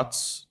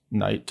spots,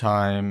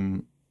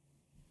 nighttime,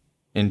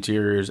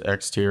 interiors,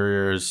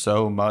 exteriors,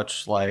 so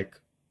much like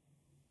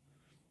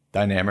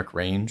dynamic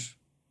range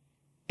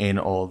in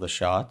all the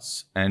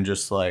shots, and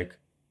just like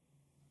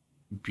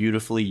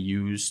beautifully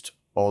used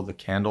all the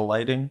candle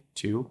lighting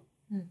too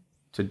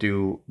to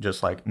do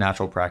just like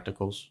natural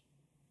practicals.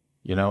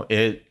 You know,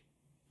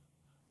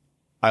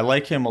 I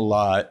like him a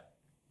lot.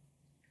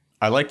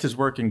 I liked his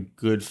work in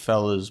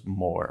Goodfellas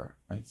more,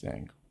 I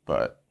think,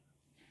 but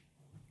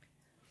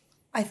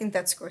I think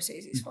that's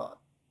Scorsese's fault.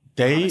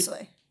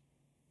 Honestly.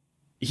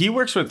 He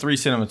works with 3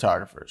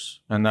 cinematographers,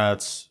 and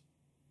that's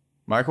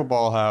Michael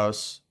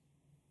Ballhaus,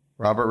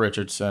 Robert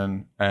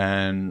Richardson,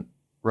 and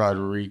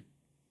Rodrigo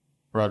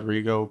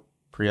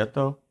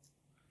Prieto,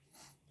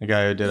 the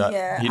guy who did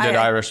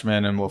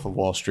Irishman and Wolf of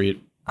Wall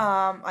Street.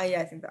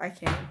 I think I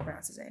can't even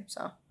pronounce his name,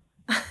 so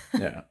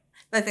yeah,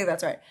 I think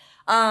that's right.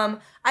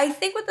 I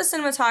think with the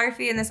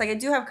cinematography in this, like I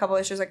do have a couple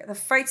issues. Like the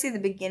fight scene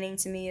at the beginning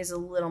to me is a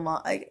little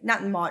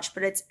not much,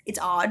 but it's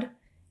odd.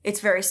 It's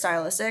very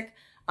stylistic.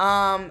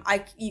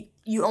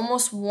 You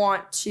almost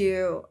want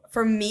to,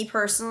 for me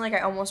personally, like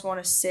I almost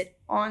want to sit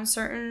on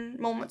certain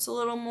moments a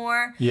little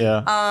more.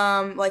 Yeah.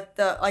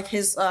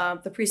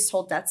 The priest's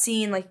whole death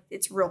scene, like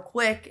it's real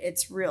quick.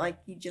 It's real, like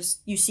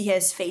you see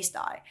his face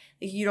die.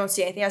 Like you don't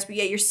see anything else, but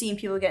yet you're seeing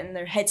people getting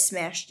their heads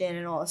smashed in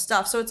and all this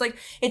stuff. So it's like,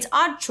 it's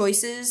odd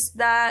choices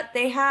that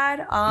they had.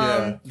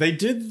 Yeah. They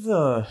did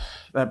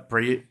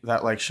that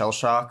like shell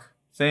shock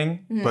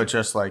thing, but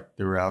just like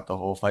throughout the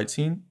whole fight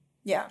scene.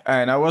 Yeah.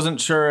 And I wasn't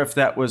sure if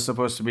that was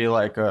supposed to be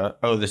like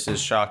this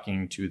is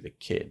shocking to the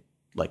kid.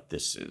 Like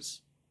this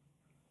is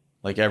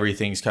like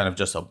everything's kind of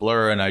just a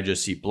blur, and I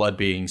just see blood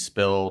being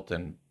spilt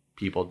and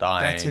people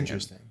dying. That's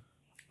interesting.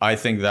 I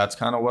think that's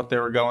kind of what they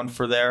were going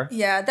for there.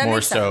 Yeah, that more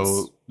makes sense.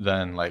 so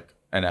than like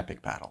an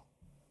epic battle.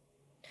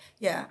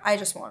 Yeah, I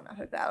just want an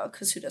epic battle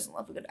because who doesn't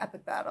love a good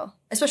epic battle?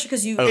 Especially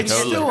because you. Oh, It's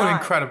totally. still an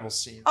incredible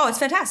scene. Oh, it's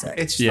fantastic.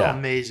 It's still Yeah.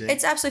 amazing.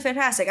 It's absolutely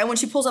fantastic. And when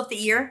she pulls up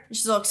the ear,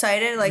 she's all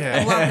excited. Like,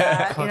 I love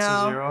that. You Cuts his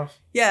ear know?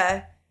 off.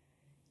 Yeah.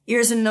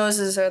 Ears and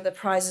noses are the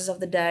prizes of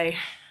the day.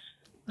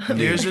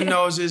 Ears and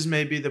noses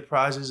may be the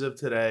prizes of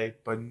today,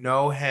 but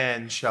no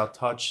hand shall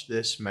touch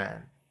this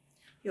man.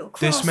 You'll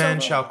This man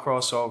cross shall over.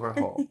 cross over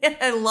whole. Yeah,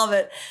 I love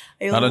it.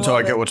 Not until I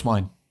love get it. what's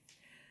mine.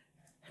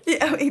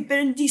 Yeah, a bit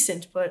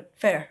indecent, but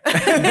fair.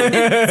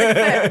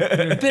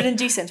 fair. Bit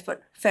indecent,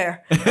 but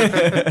fair.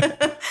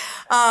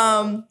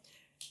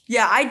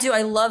 Yeah, I do.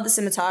 I love the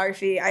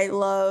cinematography.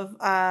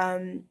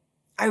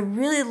 I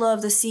really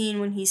love the scene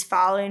when he's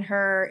following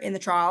her in the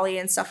trolley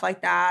and stuff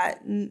like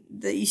that. And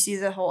you see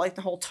the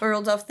whole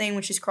turtle dove thing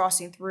when she's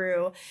crossing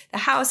through the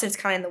house. And it's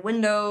kind of in the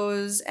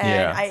windows, and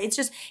Yeah.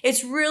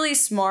 it's really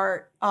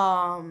smart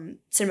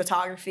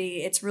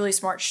cinematography. It's really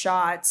smart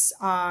shots.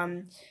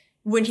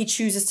 When he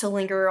chooses to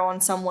linger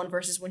on someone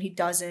versus when he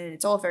doesn't,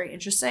 it's all very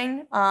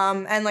interesting.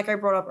 And like I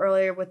brought up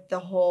earlier with the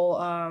whole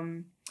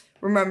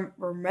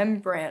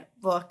Rembrandt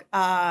book,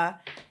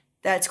 that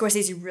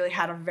Scorsese really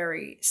had a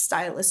very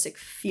stylistic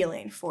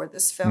feeling for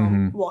this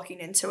film walking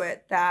into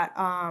it that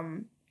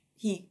Ballhaus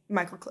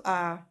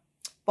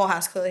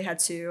clearly had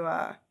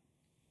to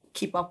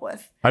keep up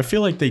with. I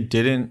feel like they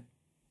didn't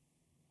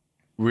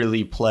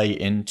really play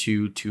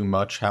into too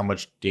much how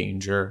much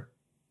danger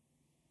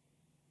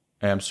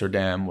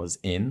Amsterdam was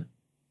in.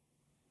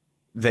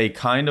 They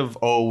kind of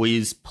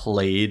always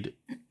played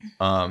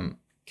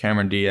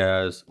Cameron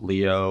Diaz,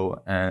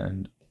 Leo,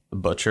 and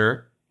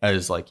Butcher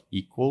as like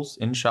equals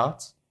in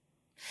shots.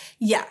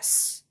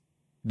 Yes.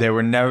 There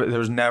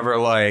was never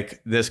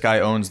like this guy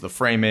owns the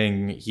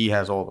framing, he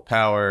has all the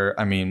power.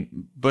 I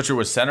mean, Butcher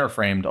was center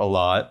framed a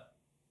lot,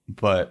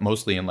 but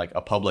mostly in like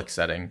a public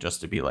setting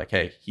just to be like,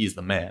 hey, he's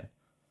the man.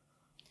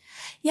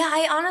 Yeah,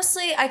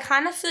 I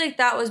kind of feel like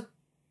that was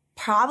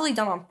probably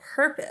done on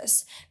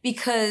purpose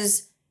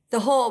because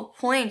the whole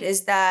point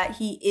is that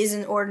he is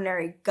an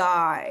ordinary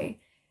guy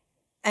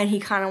and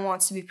he kind of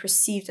wants to be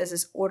perceived as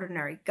this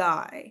ordinary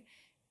guy,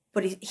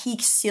 but he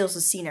steals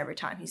the scene every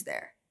time he's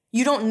there.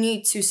 You don't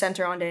need to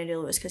center on Danny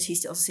Day-Lewis because he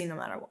steals the scene no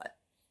matter what.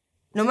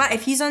 No matter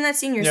if he's on that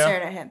scene, you're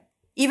staring at him.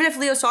 Even if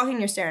Leo's talking,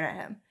 you're staring at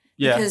him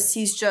because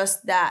he's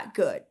just that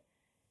good.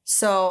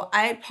 So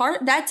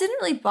that didn't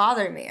really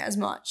bother me as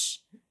much.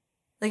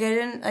 Like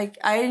I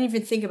didn't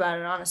even think about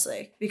it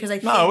honestly because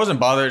I wasn't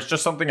bothered. It's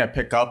just something I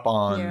pick up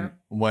on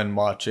when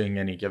watching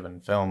any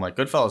given film. Like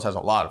Goodfellas has a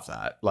lot of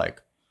that.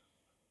 Like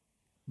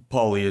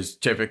Paulie is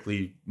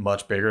typically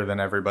much bigger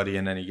than everybody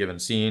in any given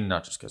scene,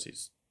 not just because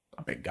he's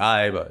a big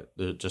guy, but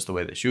just the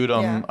way they shoot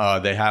him. Yeah.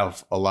 They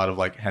have a lot of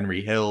like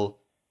Henry Hill.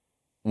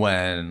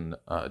 When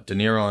De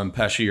Niro and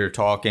Pesci are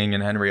talking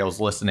and Henry Hill's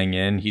listening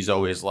in, he's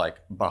always like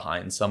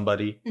behind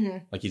somebody,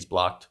 like he's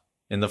blocked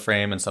in the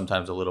frame and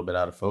sometimes a little bit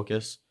out of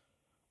focus.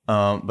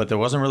 But there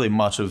wasn't really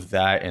much of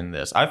that in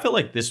this. I feel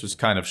like this was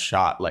kind of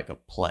shot like a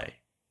play.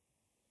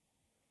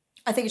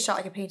 I think it's shot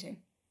like a painting.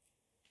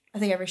 I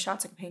think every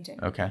shot's like a painting.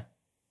 Okay.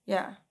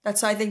 Yeah,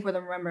 that's I think where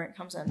the Rembrandt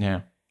comes in.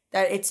 Yeah.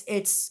 That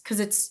it's because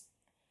it's.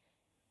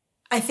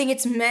 I think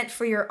it's meant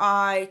for your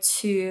eye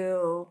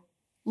to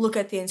look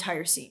at the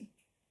entire scene.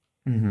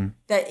 Mm-hmm.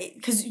 That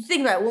because you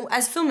think about it,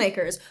 as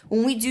filmmakers,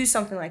 when we do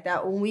something like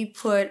that, when we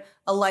put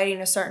a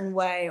lighting a certain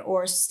way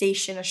or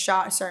station a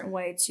shot a certain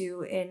way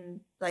to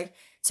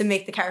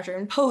make the character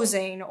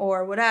imposing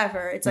or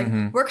whatever, it's like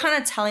we're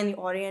kind of telling the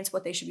audience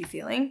what they should be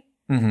feeling.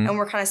 And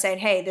we're kind of saying,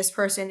 hey, this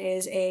person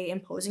is a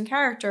imposing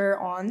character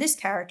on this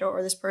character,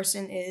 or this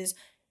person is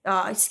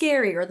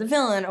scary or the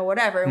villain or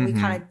whatever. And we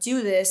kind of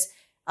do this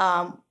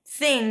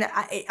thing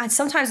that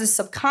sometimes is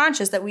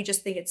subconscious that we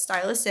just think it's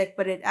stylistic,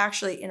 but it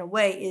actually, in a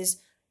way, is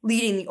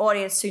leading the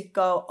audience to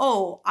go,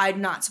 oh, I'm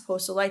not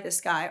supposed to like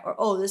this guy, or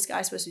oh, this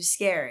guy's supposed to be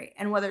scary.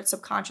 And whether it's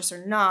subconscious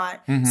or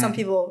not, some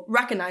people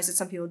recognize it,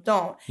 some people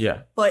don't.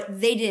 Yeah. But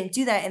they didn't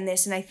do that in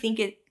this, and I think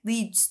it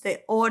leads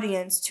the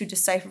audience to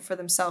decipher for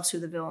themselves who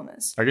the villain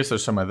is. I guess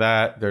there's some of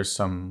that. There's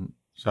some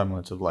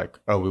semblance of like,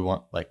 oh, we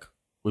want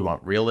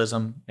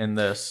realism in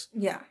this.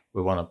 Yeah.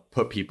 We want to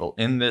put people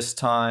in this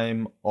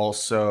time.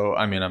 Also,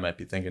 I mean, I might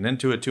be thinking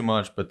into it too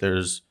much, but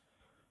there's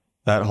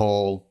that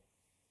whole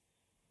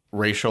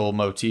racial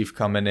motif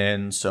coming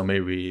in. So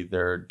maybe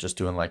they're just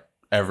doing like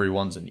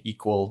everyone's an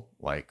equal,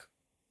 like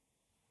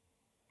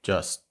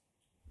just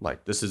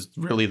like this is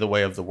really the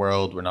way of the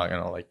world. We're not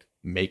going to like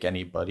make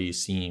anybody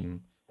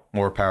seem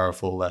more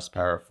powerful, less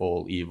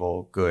powerful,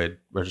 evil, good.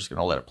 We're just going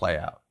to let it play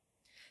out.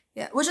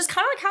 Yeah, which is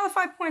kind of like how the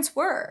 5 points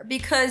were,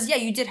 because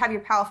you did have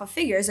your powerful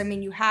figures. I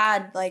mean, you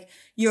had like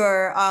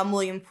your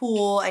William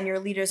Poole and your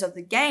leaders of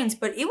the gangs,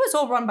 but it was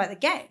all run by the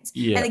gangs.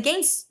 Yeah. And the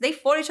gangs, they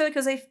fought each other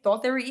because they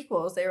thought they were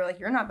equals. They were like,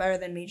 you're not better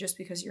than me just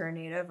because you're a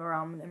native or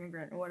I'm an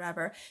immigrant or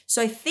whatever.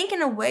 So I think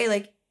in a way,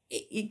 like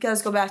it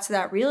does go back to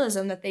that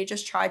realism that they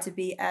just tried to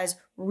be as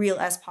real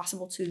as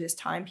possible to this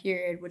time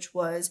period, which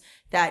was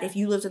that if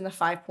you lived in the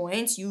 5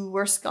 points, you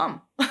were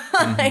scum.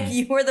 Like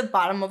you were the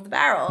bottom of the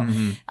barrel.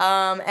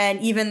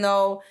 And even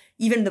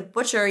the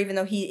butcher, even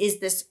though he is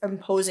this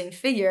imposing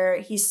figure,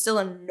 he's still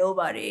a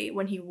nobody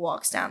when he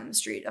walks down the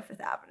street of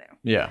Fifth Avenue.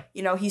 Yeah.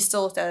 You know, he's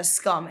still looked at as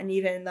scum. And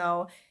even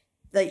though,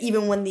 like,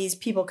 even when these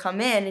people come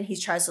in and he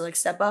tries to like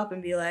step up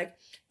and be like,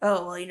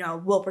 oh, well, you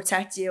know, we'll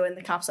protect you. And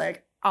the cop's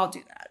like, I'll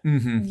do that.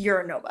 You're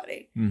a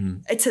nobody.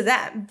 To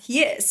them,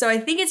 he is. So I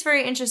think it's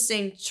very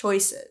interesting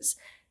choices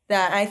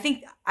that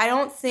I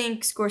don't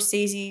think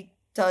Scorsese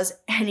does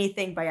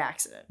anything by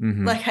accident.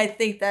 Like, I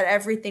think that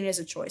everything is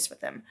a choice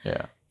with him.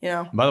 Yeah. You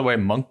know? By the way,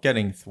 Monk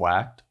getting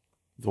thwacked,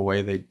 the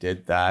way they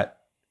did that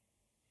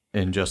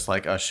in just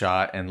like a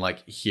shot and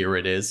like, here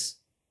it is,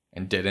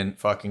 and didn't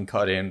fucking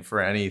cut in for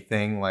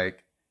anything.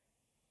 Like,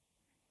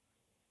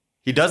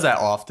 he does that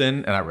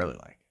often, and I really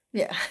like it.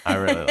 Yeah. I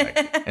really like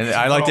it. And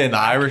I liked it in The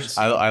Irish.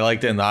 I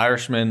liked it in The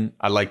Irishman.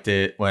 I liked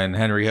it when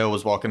Henry Hill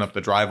was walking up the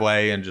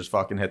driveway and just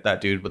fucking hit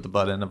that dude with the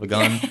butt end of a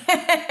gun.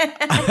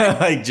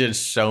 Like,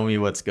 just show me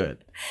what's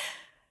good.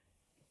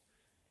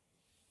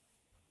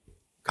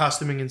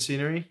 Costuming and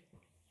scenery.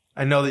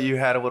 I know that you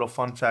had a little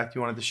fun fact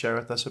you wanted to share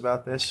with us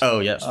about this.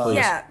 Oh, yes, please.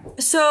 Yeah.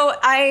 So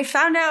I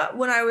found out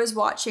when I was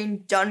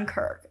watching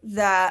Dunkirk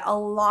that a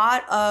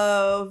lot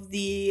of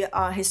the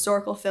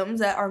historical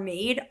films that are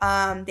made,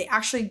 they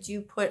actually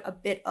do put a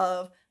bit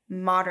of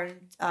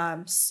modern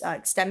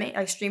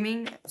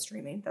streaming,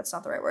 that's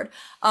not the right word,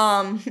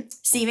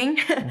 seaming,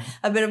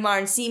 a bit of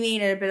modern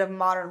seaming and a bit of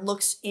modern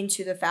looks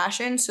into the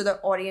fashion so that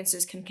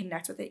audiences can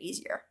connect with it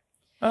easier.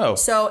 Oh.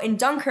 So in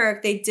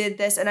Dunkirk, they did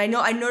this, and I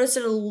noticed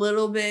it a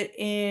little bit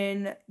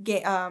in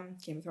Game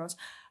of Thrones,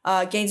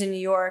 Gangs in New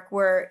York,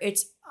 where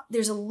it's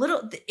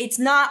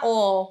not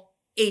all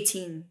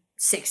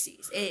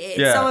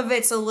 1860s. Some of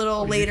it's a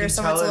little later,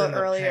 some of it's a little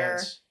earlier.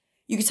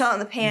 You can tell it in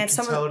the pants.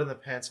 You can tell it in the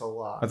pants a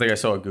lot. I think I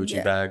saw a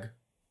Gucci bag.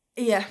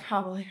 Yeah,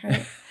 probably,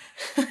 right?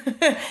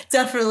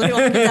 Definitely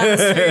walking down the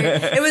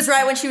street. It was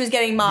right when she was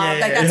getting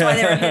mobbed. That's why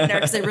they were hitting her,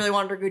 because they really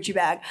wanted her Gucci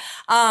bag.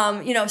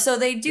 You know, so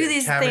they do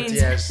these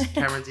things.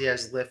 Cameron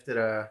Diaz lifted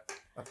a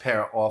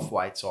pair of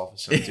off-whites off of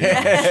some dude.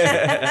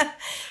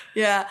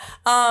 Yeah.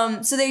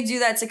 So they do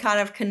that to kind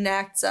of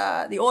connect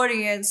the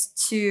audience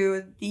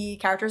to the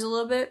characters a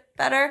little bit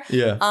better.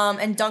 Yeah.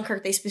 And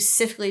Dunkirk, they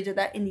specifically did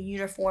that in the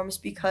uniforms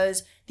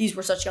because these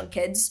were such young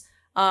kids.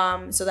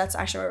 So that's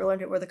actually where I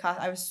learned it.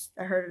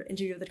 I heard an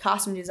interview with the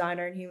costume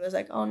designer, and he was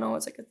like, "Oh no,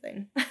 it's like a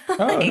thing.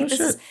 Like,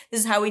 this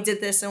is how we did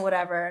this and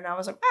whatever." And I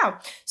was like, "Wow."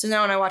 So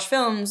now when I watch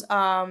films,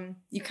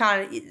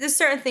 there's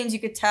certain things you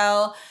could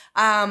tell.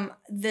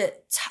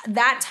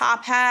 That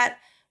top hat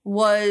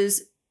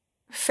was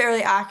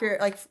fairly accurate.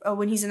 Like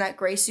when he's in that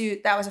gray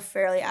suit, that was a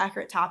fairly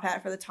accurate top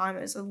hat for the time.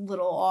 It was a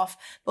little off,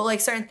 but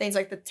like certain things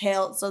like the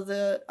tails of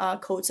the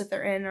coats that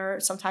they're in are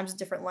sometimes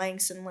different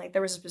lengths, and like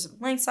there was a specific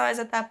length size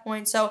at that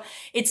point. So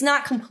it's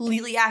not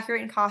completely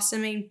accurate in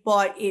costuming,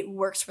 but it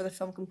works for the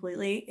film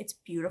completely. It's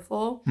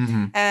beautiful.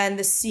 And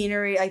the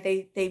scenery, like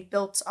they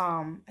built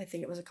I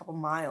think it was a couple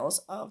miles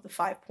of the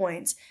 5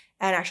 points.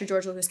 And actually,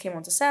 George Lucas came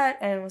onto set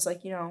and was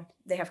like, you know,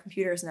 they have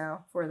computers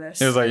now for this.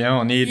 He was like, you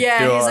don't need to do all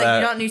that. Yeah, he's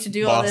like, you don't need to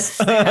do all this.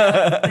 They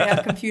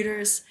have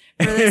computers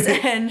for this.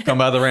 And come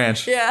by the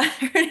ranch. Yeah,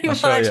 pretty I'll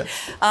much. show you.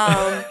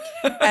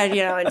 And,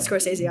 you know, and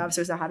Scorsese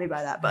obviously was not happy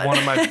by that. But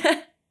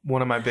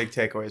one of my big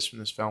takeaways from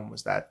this film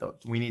was that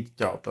we need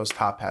to those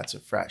top hats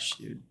are fresh,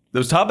 dude.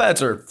 Those top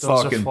hats are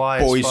fucking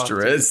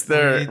boisterous.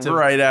 They're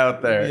right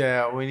out there.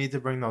 Yeah, we need to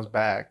bring those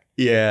back.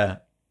 Yeah.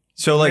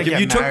 So, like,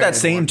 if you took that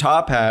same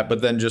top hat,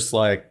 but then just,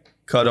 like,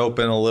 cut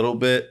open a little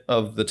bit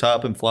of the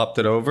top and flopped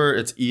it over,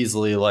 it's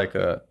easily like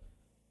a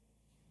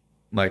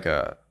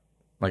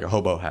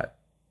hobo hat.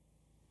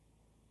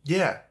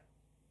 Yeah.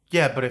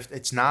 Yeah, but if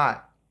it's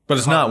not. But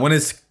it's not. When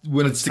it's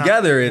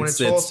together, when it's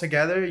all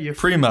together, you're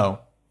primo.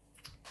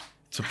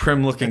 It's a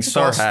prim looking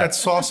star hat. That's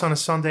sauce on a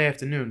Sunday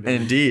afternoon,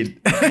 baby.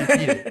 Indeed.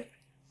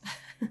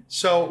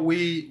 So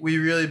we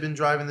really been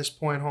driving this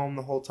point home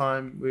the whole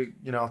time.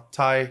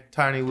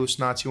 Tiny Loose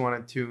Knots, you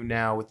wanted to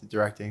now with the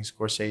directing.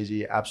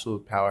 Scorsese,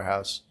 absolute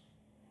powerhouse.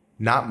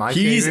 Not my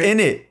favorite. He's in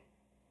it.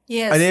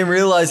 Yes. I didn't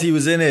realize he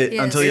was in it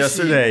until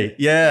yesterday.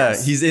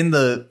 Yes. He's in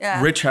the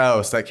rich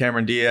house that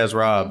Cameron Diaz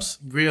robs.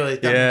 Really?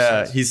 That yeah, makes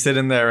sense. he's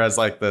sitting there as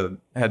like the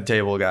head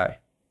table guy.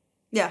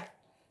 Yeah.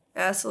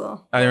 That's a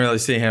little. I didn't really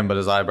see him, but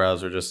his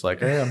eyebrows were just like,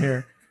 hey, I'm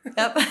here.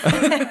 Yep.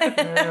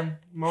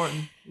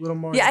 Martin. Little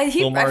Martin. Yeah, I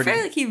feel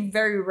like he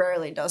very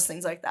rarely does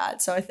things like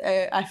that. So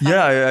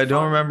I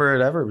don't remember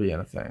it ever being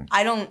a thing.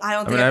 I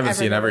haven't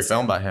seen every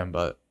film by him,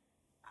 but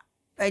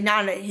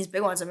not his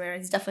big ones. I mean,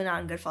 he's definitely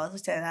not in Goodfellas.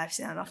 I've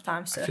seen that enough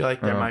times. I feel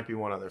like there might be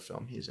one other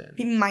film he's in.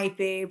 He might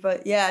be,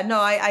 but yeah,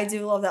 no, I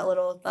do love that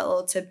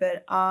little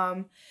tidbit.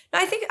 No,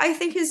 I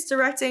think his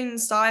directing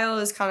style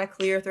is kind of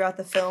clear throughout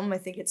the film. I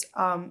think it's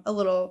a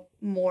little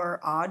more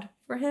odd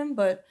for him,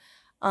 but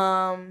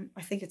I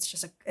think it's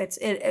just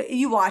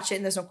you watch it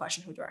and there's no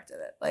question who directed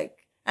it. Like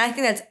And I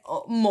think that's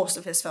most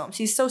of his films.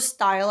 He's so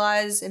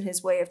stylized in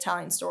his way of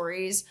telling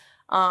stories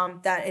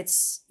that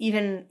it's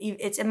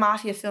a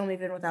mafia film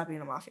even without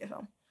being a mafia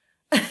film.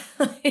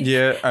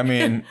 Yeah, I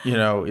mean, you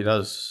know, he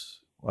does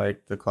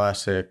like the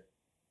classic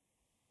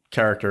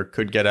character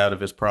could get out of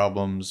his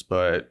problems,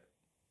 but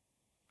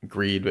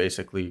greed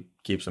basically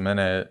keeps him in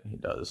it. He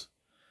does.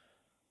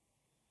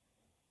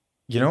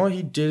 You know what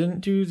he didn't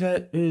do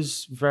that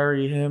is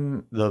very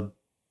him?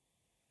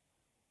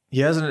 He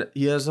has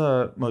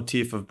a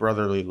motif of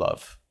brotherly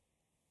love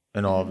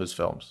in all of his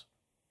films.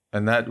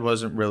 And that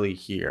wasn't really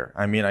here.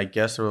 I mean, I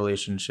guess the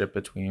relationship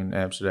between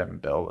Amsterdam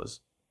and Bill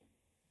was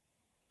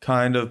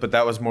kind of, but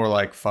that was more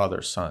like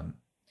father-son.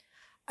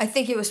 I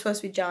think it was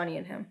supposed to be Johnny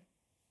and him.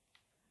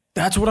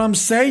 That's what I'm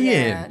saying.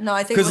 Yeah. No,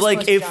 I think it was supposed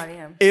to be Johnny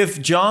and him.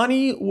 If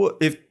Johnny,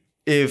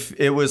 if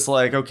it was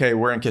like, okay,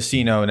 we're in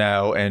Casino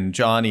now, and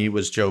Johnny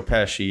was Joe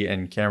Pesci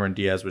and Cameron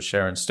Diaz was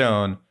Sharon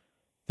Stone,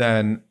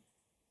 then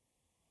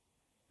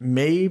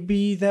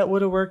maybe that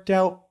would have worked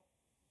out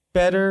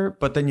better.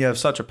 But then you have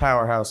such a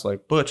powerhouse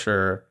like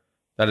Butcher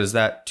is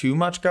that too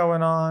much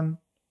going on?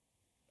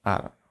 I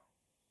don't know.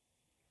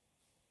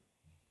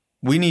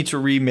 We need to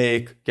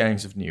remake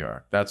Gangs of New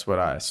York. That's what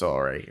I saw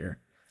right here.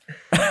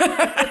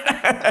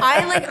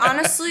 I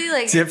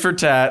honestly tit for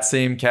tat,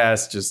 same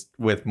cast, just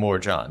with more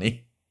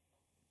Johnny.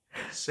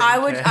 I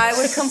would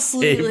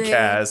completely Same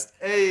cast.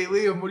 Hey,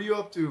 Liam, what are you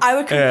up to? I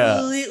would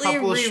completely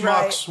Couple of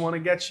rewrite. schmucks want to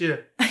get you.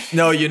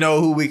 No, you know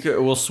who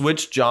we'll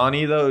switch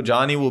Johnny though?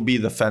 Johnny will be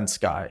the fence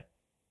guy.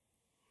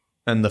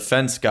 And the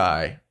fence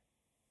guy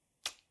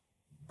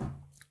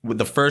with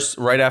the first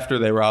right after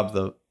they rob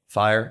the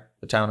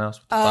townhouse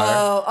with the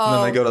fire. And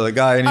then they go to the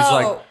guy and he's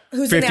like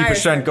who's in the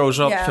 50% goes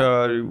up Yeah.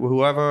 to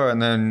whoever, and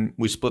then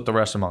we split the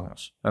rest among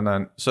us. And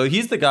then so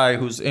he's the guy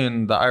who's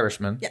in The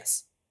Irishman.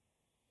 Yes.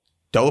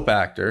 Dope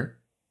actor.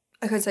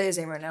 I couldn't say his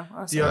name right now.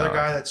 Honestly. The other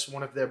guy that's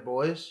one of their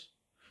boys.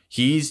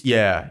 He's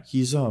right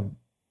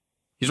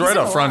in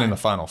up a front lot. in the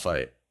final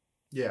fight.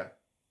 Yeah.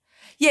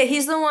 Yeah,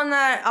 he's the one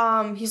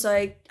that he's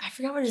like, I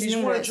forgot what his He's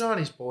name one of is.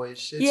 Johnny's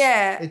boys. It's,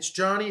 Yeah. It's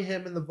Johnny,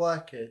 him, and the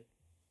black kid.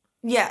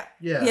 Yeah.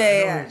 Yeah. I know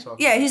Yeah. who you're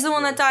talking Yeah, about. he's the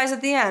one Yeah. that dies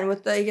at the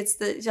end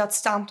he got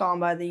stomped on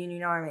by the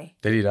Union Army.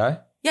 Did he die?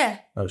 Yeah.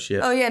 Oh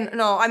shit. Oh yeah.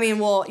 No, I mean,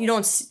 well, you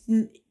don't. It's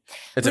we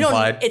don't-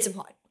 implied. It's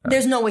implied.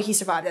 There's no way he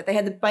survived it. They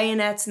had the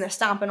bayonets and they're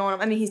stomping on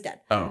him. I mean, he's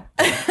dead. Oh.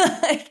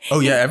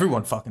 Oh yeah,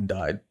 everyone fucking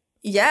died.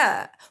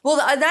 Yeah. Well,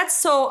 that's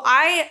so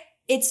I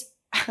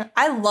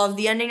love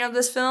the ending of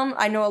this film.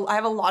 I know I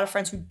have a lot of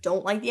friends who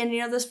don't like the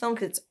ending of this film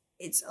because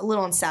it's a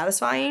little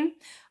unsatisfying.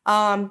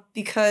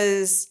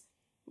 Because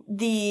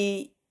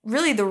the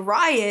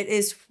riot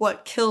is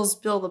what kills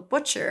Bill the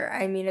Butcher.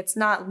 I mean, it's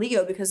not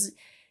Leo, because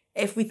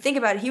if we think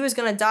about it, he was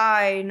gonna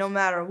die no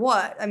matter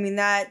what. I mean,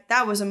 that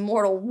was a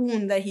mortal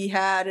wound that he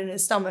had in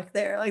his stomach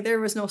there. Like, there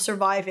was no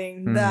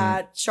surviving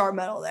that sharp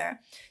metal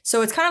there.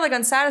 So it's kind of like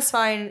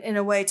unsatisfying in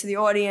a way to the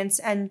audience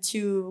and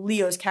to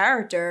Leo's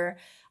character.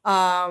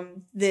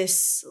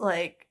 This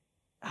like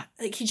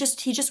he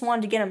just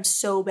wanted to get him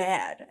so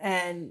bad,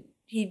 and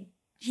he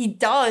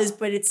does,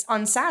 but it's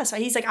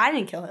unsatisfying. He's like, I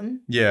didn't kill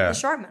him. Yeah. The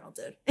sharp metal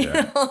did. Yeah. You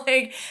know,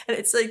 like, and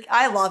it's like,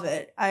 I love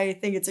it. I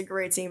think it's a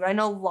great scene, but I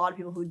know a lot of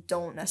people who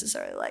don't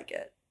necessarily like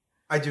it.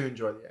 I do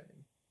enjoy the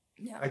ending.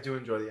 Yeah. I do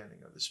enjoy the ending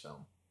of this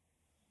film.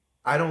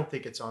 I don't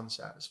think it's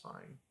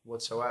unsatisfying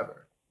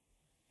whatsoever.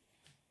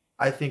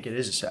 I think it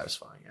is a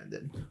satisfying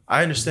ending.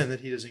 I understand that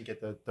he doesn't get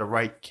the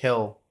right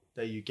kill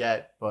that you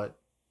get, but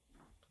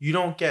you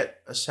don't get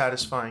a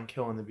satisfying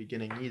kill in the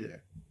beginning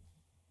either.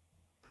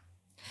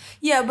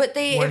 Yeah, but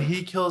When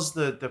he kills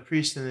the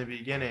priest in the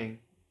beginning,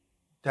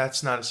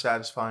 that's not a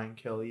satisfying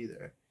kill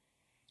either.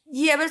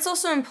 Yeah, but it's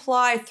also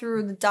implied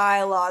through the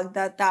dialogue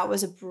that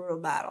was a brutal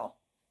battle.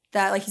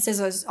 That, like he says,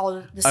 was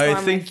all the scar I on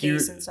my think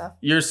face and stuff.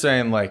 you're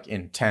saying like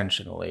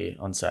intentionally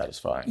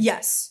unsatisfying.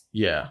 Yes,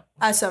 Yeah.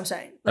 that's what I'm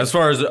saying. Like, As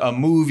far as a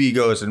movie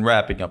goes and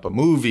wrapping up a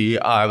movie,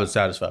 I was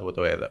satisfied with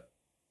the way that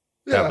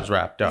was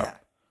wrapped up.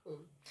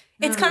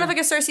 Yeah. It's kind of like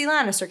a Cersei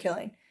Lannister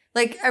killing.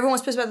 Like,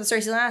 everyone's pissed about the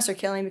Cersei Lannister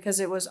killing because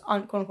it was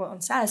quote unquote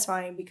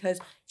unsatisfying because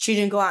she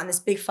didn't go out in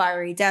this big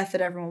fiery death that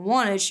everyone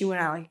wanted. She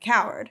went out like a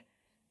coward.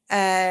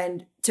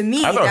 And to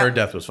me, I thought her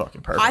death was fucking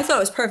perfect. I thought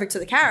it was perfect to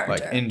the character.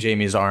 Like in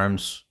Jamie's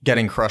arms,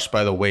 getting crushed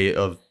by the weight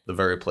of the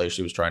very place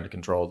she was trying to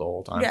control the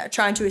whole time. Yeah,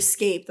 trying to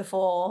escape the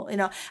fall. You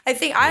know, I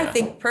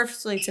think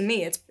perfectly to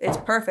me, it's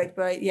perfect.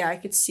 But yeah, I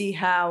could see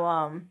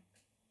how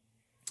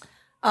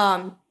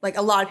like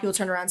a lot of people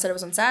turned around and said it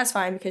was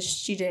unsatisfying because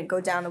she didn't go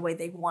down the way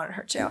they wanted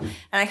her to. And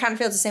I kind of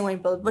feel it's the same way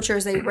in Bill the Butcher,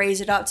 as they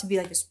raise it up to be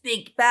like this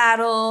big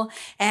battle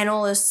and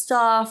all this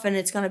stuff, and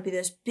it's gonna be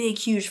this big,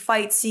 huge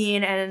fight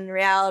scene, and in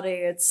reality,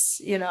 it's,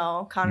 you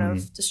know, kind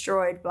of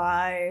destroyed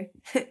by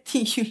the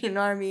Union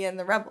Army and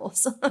the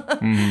rebels.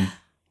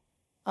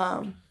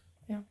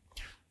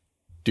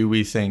 Do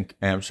we think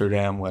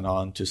Amsterdam went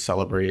on to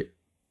celebrate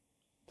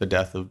the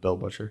death of Bill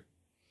Butcher?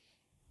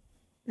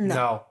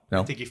 No.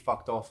 No? I think he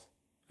fucked off.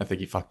 I think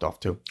he fucked off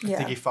too. Yeah. I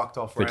think he fucked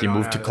off I think right he on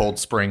moved to out of Cold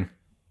Spring.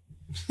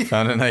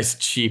 Found a nice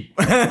cheap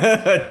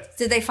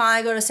Did they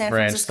finally go to San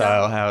ranch Francisco?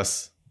 style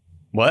house.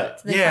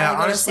 What? Did they Yeah, finally go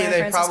to honestly, San they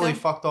Francisco? probably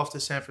fucked off to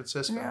San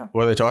Francisco. Yeah.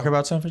 What are they talking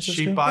about? San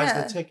Francisco? She buys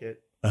Yeah. the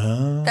ticket.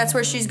 That's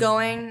where she's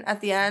going at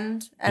the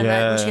end, and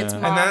then she gets Yeah.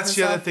 mom And that's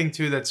the other stuff. thing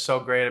too that's so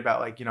great about,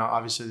 like, you know,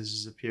 obviously this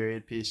is a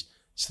period piece.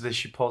 So that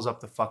she pulls up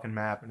the fucking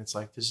map and it's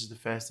like, this is the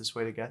fastest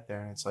way to get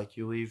there. And it's like,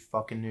 you leave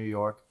fucking New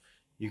York,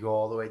 you go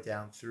all the way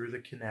down through the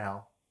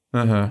canal.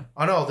 Uh-huh.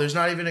 Oh no, there's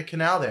not even a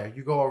canal there.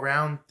 You go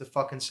around the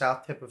fucking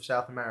south tip of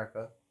South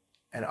America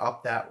and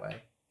up that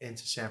way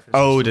into San Francisco.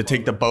 Oh, to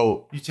take the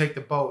boat. You take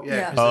the boat, yeah,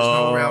 Yeah. because there's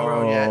no Oh.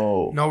 railroad yet.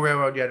 No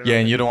railroad yet. Yeah,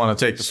 and you don't want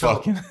to take the So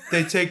fucking...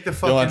 they take the You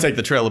fucking... don't want to take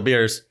the trail of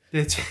beers. She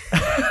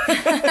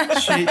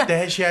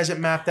has it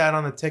mapped out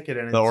on the ticket,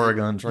 and The it's-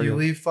 Oregon Trail. You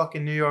leave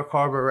fucking New York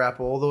Harbor, wrap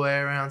all the way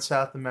around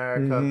South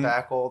America,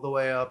 back all the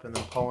way up, and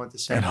then pull into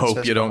San And Francisco.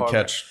 hope you don't Harbor.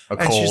 catch a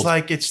And she's cold.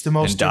 like, "It's the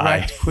most and die."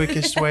 direct,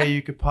 quickest way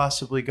you could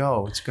possibly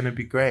go. It's gonna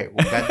be great.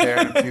 We'll get there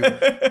in a few.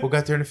 We'll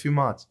get there in a few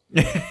months."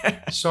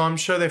 So I'm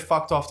sure they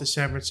fucked off to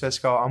San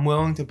Francisco. I'm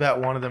willing to bet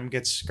one of them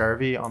gets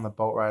scurvy on the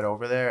boat ride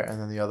over there, and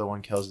then the other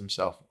one kills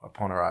himself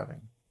upon arriving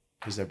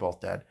because they're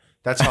both dead.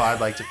 That's how I'd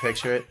like to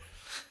picture it.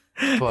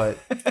 But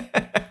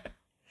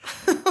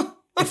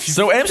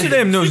So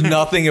Amsterdam knows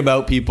nothing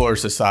about people or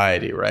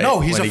society, right? No,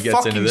 he's When a he gets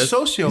fucking into this.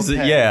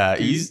 sociopath, Yeah,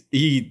 dude.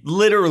 he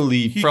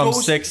literally he from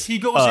goes, six. He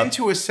goes up,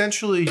 into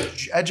essentially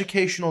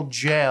educational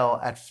jail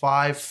at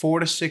 4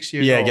 to 6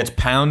 years Yeah, old. gets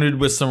pounded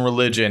with some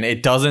religion.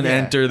 It doesn't Yeah.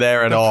 enter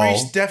there at the all.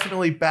 priest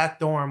definitely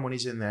backdoor him when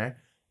he's in there.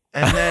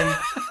 And then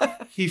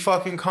he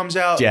fucking comes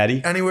out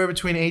Daddy. anywhere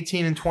between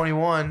 18 and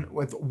 21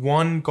 with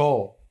one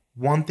goal.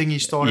 One thing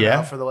he's thought Yeah.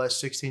 about for the last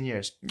 16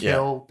 years.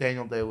 Kill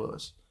Daniel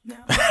Day-Lewis.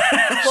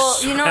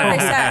 Well, you know what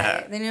they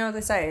say. They know what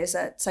they say is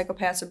that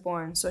psychopaths are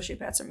born,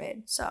 sociopaths are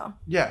made. So,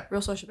 Yeah,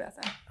 real sociopath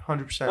thing.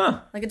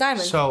 100%. Like a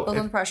diamond, So built if-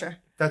 under pressure.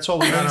 That's all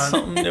we got on.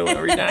 Something new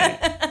every day.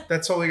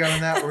 That's all we got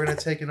on that. We're going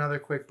to take another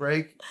quick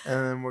break,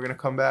 and then we're going to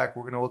come back.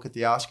 We're going to look at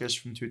the Oscars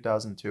from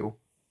 2002,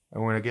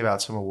 and we're going to give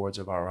out some awards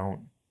of our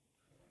own.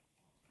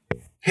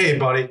 Hey,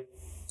 buddy.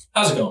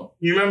 How's it going?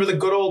 You remember the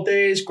good old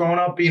days growing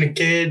up, being a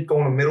kid,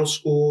 going to middle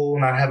school,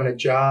 not having a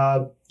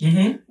job?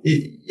 Mm-hmm.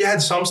 You had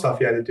some stuff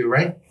you had to do,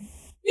 right?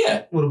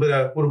 Yeah. A little bit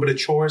of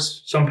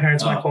chores. Some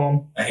parents might call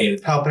them. I hated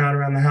that. Helping out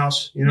around the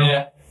house, you know?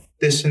 Yeah.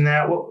 This and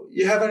that. Well,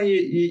 you have any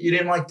you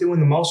didn't like doing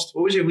the most?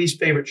 What was your least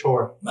favorite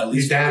chore? My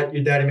least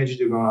Your daddy made you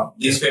do growing up.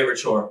 Least favorite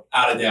chore,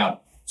 out of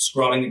doubt.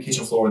 Scrubbing the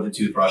kitchen floor with a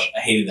toothbrush. I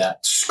hated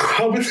that.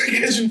 Scrubbing the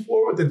kitchen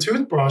floor with the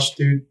toothbrush,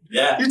 dude.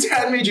 Yeah. Your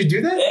dad made you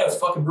do that? Yeah, it was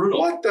fucking brutal.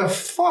 What the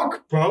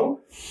fuck, bro?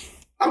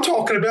 I'm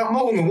talking about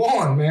mowing the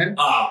lawn, man.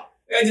 I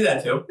did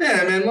that too.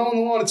 Yeah, man,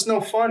 mowing the lawn, it's no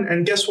fun.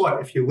 And guess what?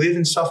 If you live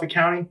in Suffolk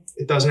County,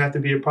 it doesn't have to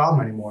be a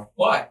problem anymore.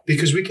 Why?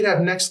 Because we could have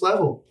Next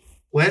Level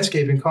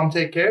Landscaping come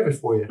take care of it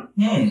for you.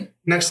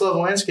 Next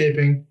Level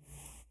Landscaping,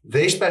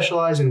 they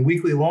specialize in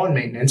weekly lawn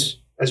maintenance,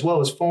 as well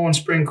as fall and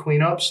spring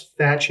cleanups,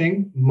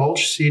 thatching,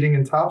 mulch, seeding,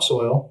 and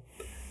topsoil.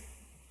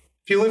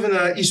 If you live in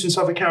the Eastern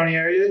Suffolk County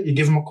area, you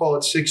give them a call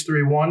at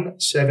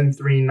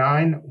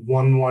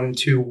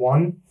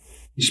 631-739-1121.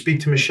 You speak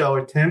to Michelle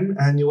or Tim,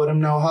 and you let them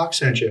know Hawk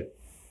sent you.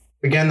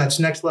 Again, that's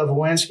Next Level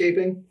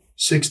Landscaping,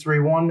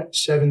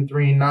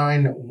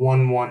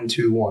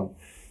 631-739-1121.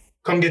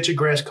 Come get your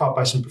grass cut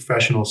by some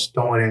professionals.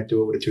 Don't let Aunt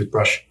do it with a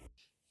toothbrush.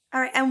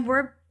 All right, and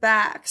we're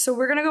back. So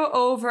we're gonna go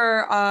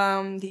over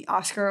the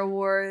Oscar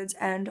awards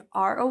and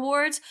our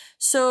awards.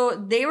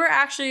 So they were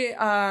actually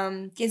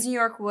Gangs of New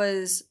York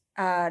was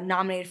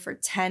nominated for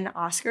 10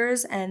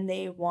 Oscars, and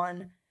they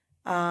won.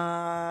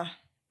 I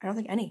don't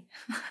think any.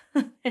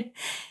 They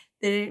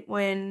didn't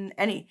win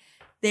any.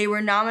 They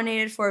were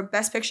nominated for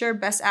Best Picture,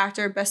 Best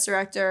Actor, Best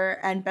Director,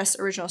 and Best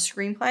Original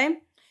Screenplay.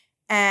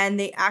 And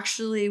they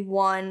actually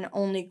won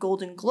only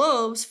Golden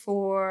Globes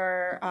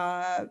for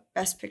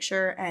Best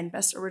Picture and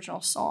Best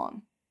Original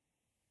Song.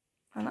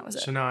 And that was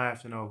it. So now I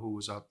have to know who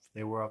was up.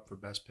 They were up for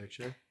Best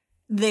Picture.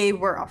 They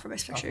were up for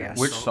Best Picture, Okay. yes.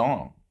 Which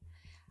song?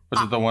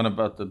 Was it the one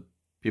about the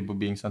people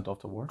being sent off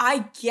to war?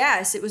 I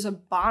guess it was a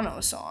Bono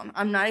song.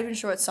 I'm not even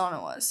sure what song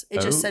it was.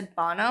 It just said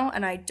Bono,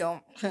 and I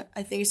think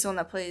it's the one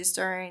that plays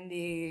during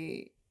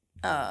the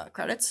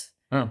credits.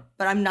 Oh.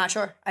 But I'm not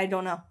sure. I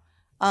don't know.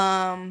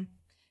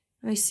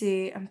 Let me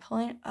see. I'm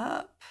pulling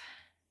up.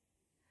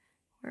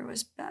 Where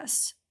was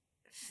Best?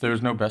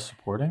 There's no Best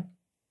Supporting?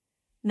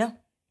 No.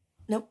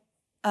 Nope.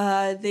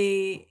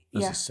 This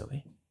Yeah. is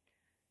silly.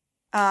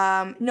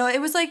 No,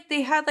 it was like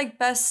they had like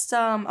Best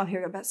here we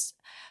go, Best.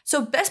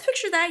 So Best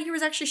Picture that year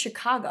was actually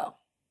Chicago,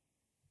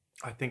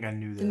 I think I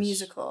knew this. the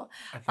musical.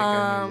 I think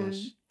I knew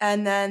this.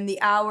 And then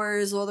The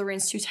Hours, Lord of the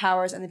Rings, Two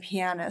Towers, and The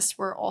Pianist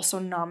were also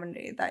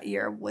nominated that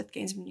year with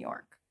Gangs of New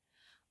York.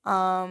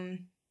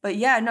 But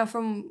yeah, no,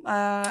 from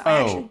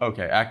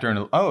Okay. Actor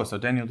in so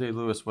Daniel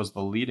Day-Lewis was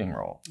the leading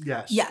role.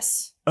 Yes.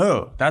 Yes.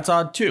 Oh, that's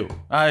odd too.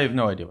 I have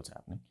no idea what's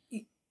happening.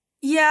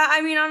 Yeah,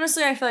 I mean,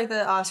 honestly, I feel like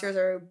the Oscars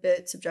are a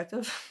bit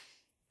subjective,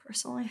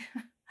 personally.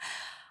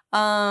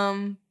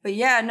 But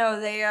yeah, no,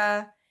 they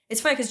it's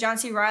funny because John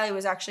C. Reilly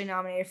was actually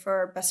nominated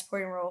for Best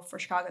Supporting Role for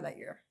Chicago that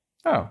year.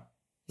 Oh,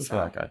 Good for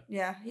that guy.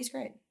 Yeah, he's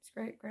great. He's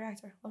great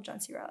actor. Love John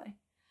C. Reilly.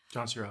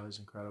 John C. Reilly's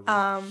incredible.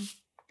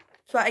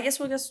 But I guess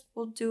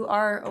we'll do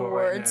our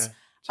awards.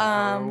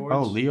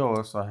 Oh, Leo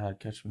also had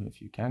Catch Me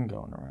If You Can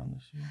going around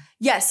this year.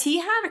 Yes, he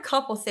had a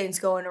couple things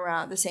going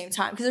around at the same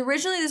time. Because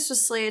originally this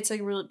was slated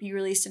to be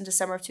released in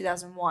December of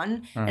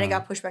 2001, and it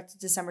got pushed back to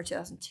December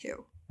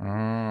 2002.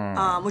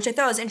 Which I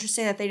thought was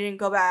interesting that they didn't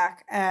go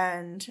back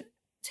and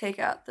take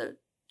out the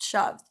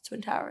shot of the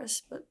Twin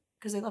Towers, but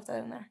because they left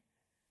that in there.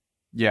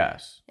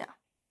 Yes. Yeah.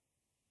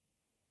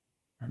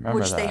 I remember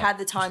Which that. they had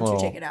the time to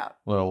take it out.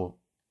 Little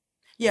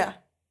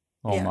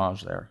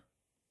homage there.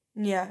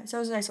 Yeah, so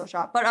it was a nice little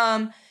shot. But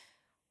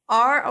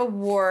our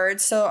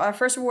awards, so our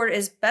first award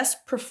is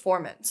Best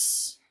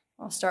Performance.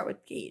 I'll start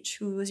with Gage.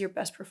 Who was your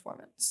best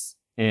performance?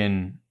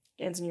 In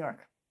Gangs of New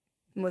York.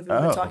 The movie we've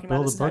been talking Bill about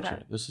the this entire Butcher.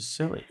 time. This is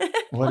silly.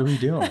 What are we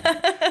doing?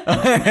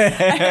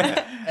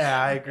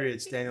 Yeah, I agree.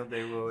 It's Daniel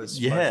Day-Lewis.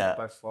 Yeah.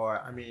 By far.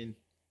 I mean,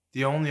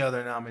 the only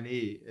other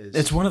nominee is...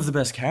 It's one of the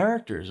best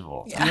characters of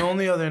all time. The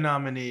only other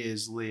nominee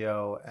is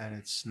Leo, and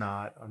it's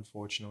not,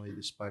 unfortunately,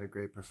 despite a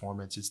great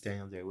performance, it's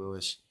Daniel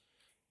Day-Lewis.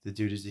 The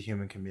dude is the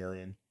human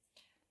chameleon.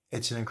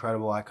 It's an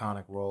incredible,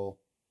 iconic role,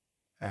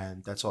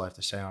 and that's all I have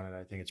to say on it.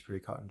 I think it's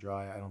pretty cut and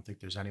dry. I don't think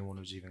there's anyone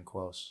who's even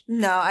close.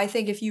 No, I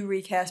think if you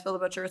recast Bill the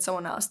Butcher with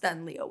someone else,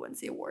 then Leo wins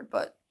the award.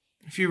 But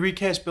if you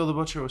recast Bill the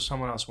Butcher with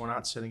someone else, we're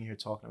not sitting here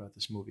talking about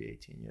this movie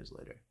 18 years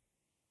later.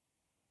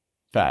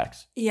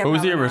 Facts. Yeah, Who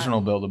was the probably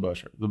original Bill the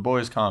Butcher? The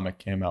Boys comic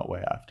came out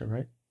way after,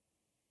 right?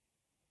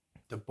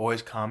 The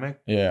Boys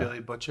comic, Yeah. Billy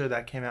Butcher,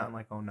 that came out in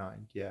like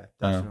 2009. Yeah,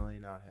 definitely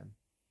not him.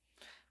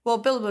 well,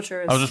 Bill the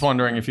Butcher is. I was just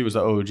wondering if he was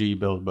the OG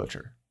Bill the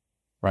Butcher.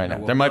 Right now,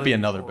 Well, there might be Billy-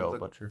 another well, Bill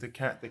Butcher. The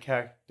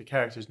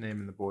character's name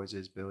in The Boys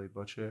is Billy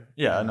Butcher.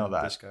 Yeah, I and know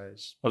that. This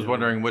guy's. I was Billy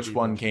wondering which D.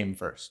 one Butcher. came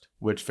first,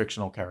 which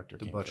fictional character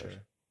The came Butcher. first.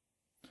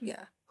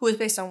 Yeah, who is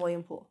based on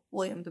William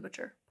the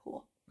Butcher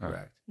Poole,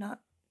 Correct. not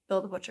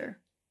Bill the Butcher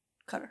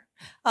Cutter.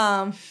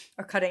 Or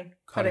cutting,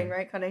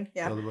 right? Cutting.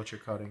 Yeah. Bill the Butcher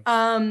cutting.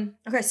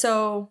 Okay,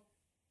 so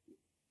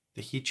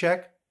The heat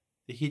check.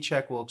 The heat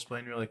check will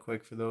explain really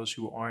quick for those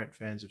who aren't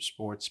fans of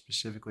sports,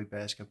 specifically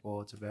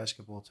basketball. It's a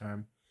basketball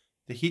term.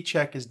 The heat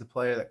check is the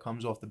player that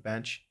comes off the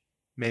bench,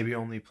 maybe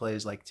only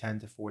plays like 10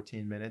 to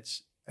 14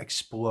 minutes,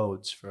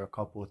 explodes for a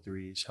couple of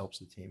threes, helps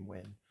the team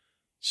win.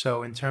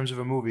 So in terms of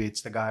a movie,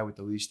 it's the guy with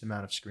the least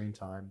amount of screen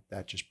time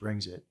that just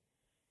brings it.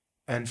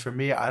 And for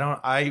me,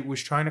 I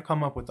was trying to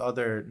come up with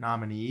other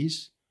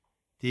nominees.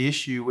 The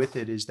issue with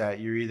it is that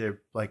you're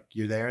either like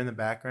you're there in the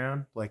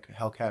background, like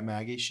Hellcat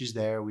Maggie, she's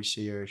there, we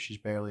see her, she's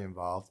barely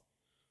involved,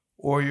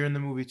 or you're in the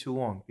movie too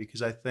long.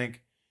 Because I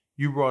think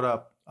you brought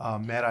up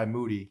Mad Eye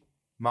Moody,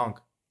 Monk,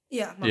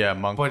 yeah, Yeah,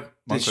 Monk. but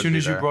Monk as would soon be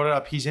as you there. brought it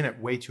up, he's in it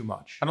way too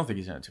much. I don't think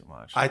he's in it too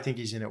much. I think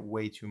he's in it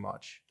way too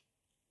much.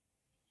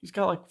 He's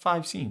got like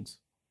 5 scenes.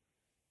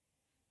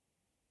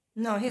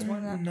 no, he's more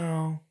than that.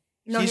 No,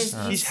 No,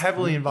 he's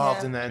heavily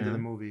involved yeah. in the end of the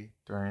Yeah. movie.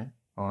 3,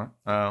 4.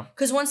 Oh,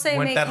 Because once they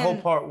When make that him, whole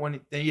part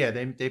when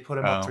they put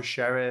him up Oh. for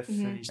sheriff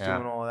Mhm. and he's Yeah.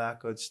 doing all of that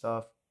good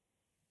stuff.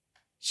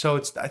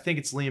 So I think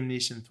it's Liam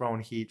Neeson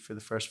throwing heat for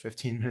the first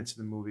 15 minutes of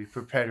the movie.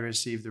 Prepare to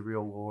receive the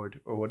real Lord,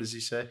 or what does he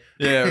say?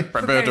 yeah.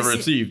 Prepare to to see-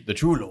 receive the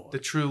true Lord. The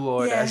true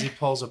Lord, Yeah. as he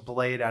pulls a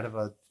blade out of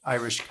a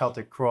Irish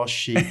Celtic cross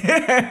sheet,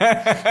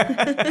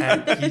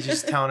 and he's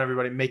just telling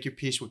everybody, "Make your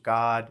peace with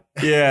God."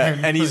 Yeah,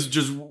 and he's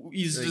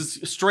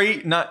just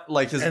straight, not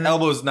like his And-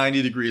 elbow's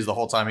 90 degrees the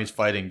whole time he's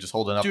fighting, just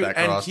holding up Dude, that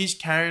and cross. he's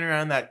carrying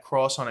around that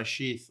cross on a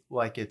sheath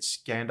like it's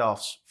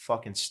Gandalf's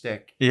fucking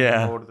stick.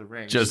 Yeah. in Lord of the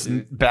Rings. Just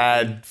dude.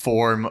 bad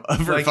form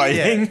for Like,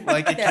 fighting. yeah,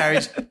 like it Yeah.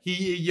 carries.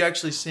 You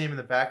actually see him in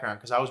the background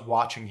because I was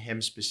watching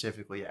him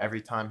specifically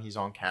every time he's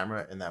on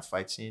camera in that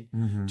fight scene.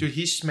 Mhm. Dude,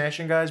 he's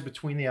smashing guys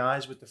between the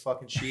eyes with the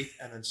fucking sheath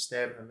and then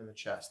stabbing them in the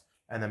chest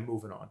and then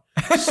moving on.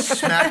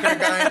 Smacking a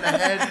guy in the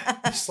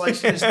head,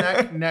 slicing his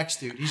neck. Next,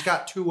 dude, he's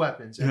got 2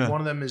 weapons and Yeah. one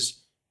of them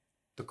is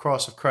the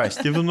cross of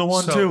Christ. Give him the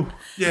 1, So- 2.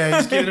 Yeah,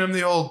 he's giving him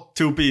the old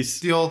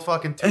 2-piece.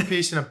 fucking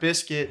 2-piece and a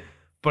biscuit,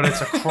 but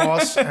it's a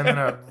cross and then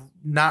a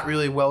not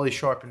really well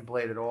sharpened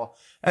blade at all.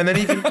 And then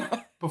even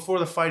before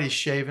the fight, he's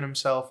shaving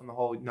himself and the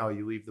whole. No,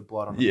 you leave the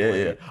blood on the Yeah,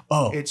 blade. yeah.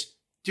 Oh, It's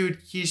dude,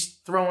 he's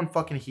throwing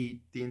fucking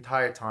heat the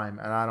entire time,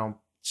 and I don't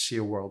see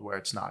a world where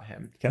it's not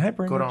him. can I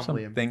bring Good up on some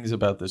Liam. things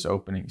about this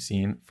opening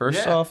scene?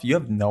 First Yeah. off, you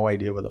have no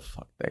idea where the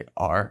fuck they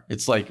are.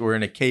 It's like we're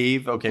in a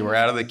cave. Okay, we're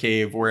out of the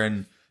cave. We're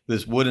in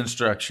this wooden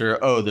structure.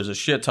 Oh, there's a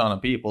shit ton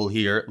of people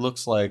here. It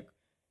looks like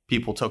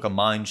people took a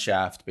mine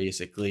shaft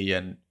basically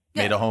and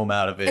made Yeah. a home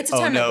out of it. It's a Oh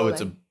tenement no,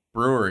 it's a building.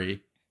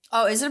 brewery.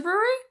 Oh, is it a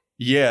brewery?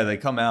 Yeah, they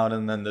come out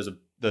and then there's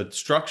the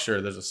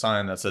structure. There's a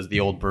sign that says the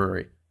old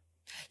brewery,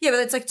 Yeah, but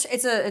it's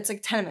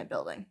like tenement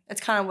building. It's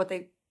kind of what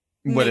they.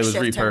 but it was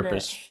makeshift tenement-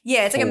 repurposed.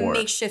 Yeah, it's like a for-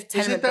 makeshift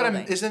tenement Isn't that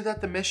building. isn't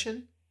that the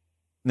mission?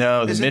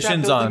 No, the Isn't that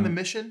mission's building on the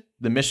mission.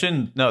 the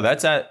mission. No,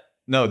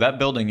 that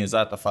building is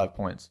at the 5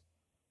 Points.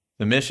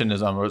 The mission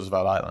is on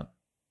Roosevelt Island.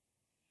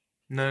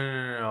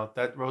 No.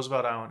 That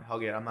Roosevelt Island,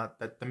 Hellgate. I'm not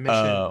that the mission.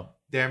 Oh,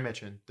 Their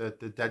mission, the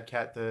dead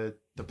cat, the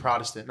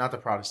Protestant, not the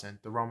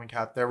Protestant, the Roman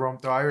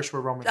Catholic. The Irish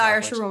were Roman The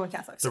Catholics. Irish were Roman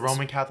Catholics. The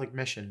Roman Catholic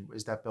mission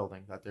is that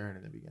building that they're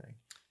in the beginning.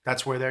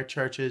 That's where their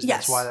church is. Yes.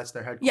 That's why that's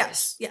their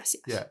headquarters. Yes.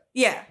 Yeah.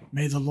 Yeah.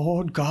 May the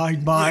Lord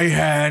guide my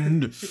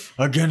hand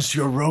against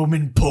your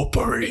Roman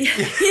popery.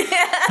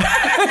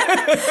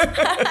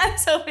 I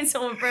was hoping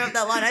someone would bring up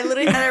that line. I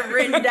literally had it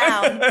written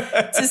down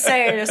to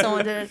say it if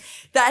someone didn't.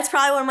 That's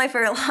probably one of my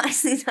favorite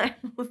lines in the entire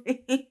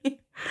movie.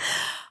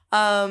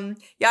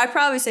 I'd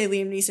probably say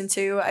Liam Neeson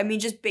too. I mean,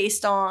 just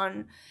based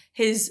on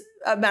his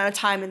amount of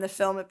time in the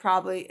film, it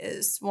probably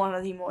is one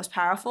of the most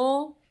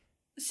powerful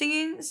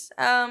scenes.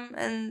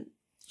 And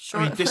I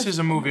mean, this is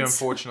a movie,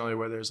 unfortunately,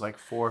 where there's like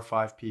 4 or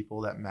 5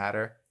 people that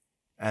matter,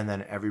 and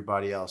then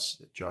everybody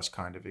else just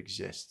kind of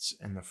exists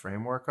in the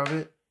framework of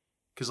it.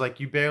 Because, like,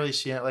 you barely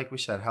see it. Like we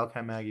said,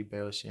 Hellcat Maggie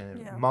barely see it.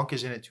 Yeah. Monk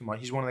is in it too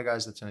much. He's one of the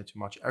guys that's in it too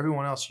much.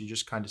 Everyone else you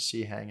just kind of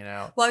see hanging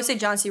out. Well, I would say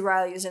John C.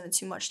 Reilly is in it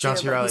too much too. John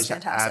C. but Reilly's he's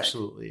fantastic.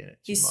 absolutely in it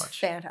too He's much.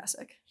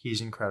 fantastic.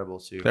 He's incredible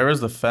too. There's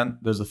the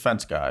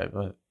fence guy,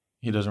 but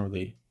he doesn't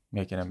really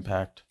make an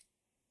impact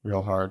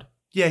real hard.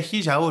 Yeah,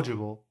 he's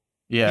eligible.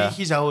 Yeah.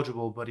 He's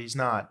eligible, but he's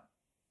not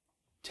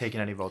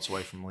taking any votes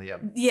away from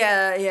Liam.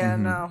 Yeah, Mhm.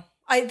 no.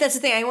 That's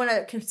the thing. Anyone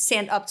that can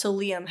stand up to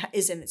Liam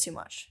is in it too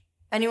much.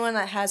 Anyone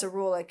that has a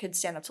rule that could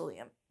stand up to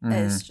Liam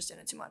is just in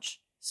it too much.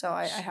 So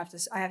I have to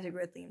agree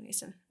with Liam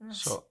Neeson.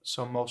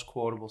 So most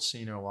quotable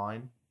scene or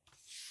line.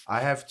 I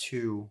have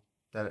 2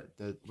 that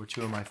were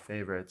 2 of my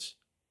favorites.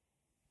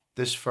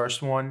 This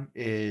first one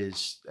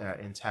is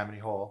in Tammany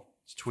Hall.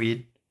 It's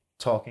Tweed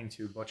talking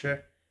to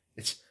Butcher.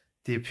 It's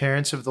the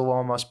appearance of the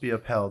law must be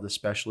upheld,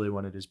 especially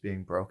when it is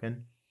being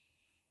broken.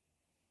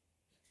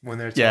 When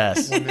they're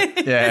Yes.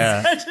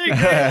 Yeah. Such a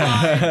great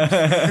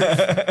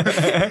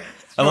line.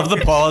 I love the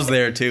pause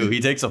there too. He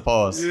takes a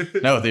pause.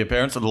 No, the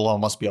appearance of the law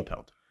must be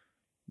upheld,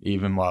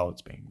 even while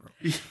it's being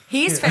broken.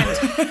 He's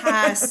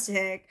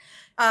fantastic.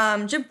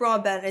 Jim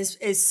Broadbent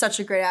is such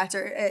a great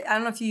actor. I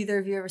don't know if either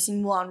of you ever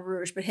seen Moulin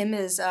Rouge, but him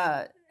as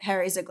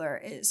Harry Ziegler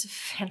is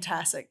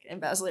fantastic in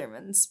Baz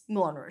Luhrmann's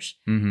Moulin Rouge.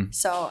 Mm-hmm.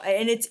 So,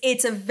 and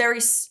it's a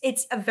very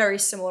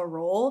similar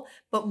role,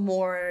 but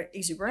more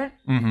exuberant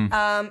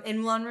Mm-hmm. in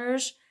Moulin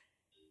Rouge.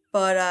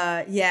 But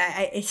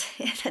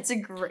that's a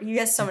great. You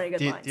has so many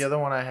good lines. The other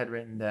one I had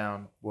written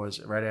down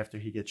was right after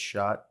he gets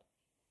shot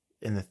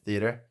in the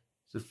theater.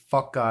 He said,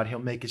 "Fuck God, he'll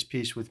make his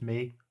peace with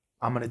me.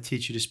 I'm gonna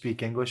teach you to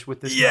speak English with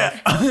this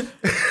knife." I'm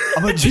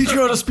gonna teach you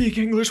how to speak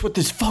English with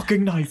this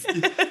fucking knife.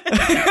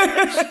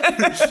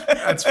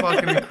 That's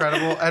fucking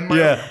incredible. And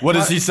what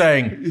is he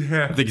saying?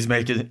 Yeah. I think he's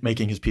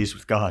making his peace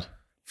with God.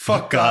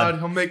 Fuck God,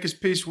 he'll make his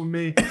peace with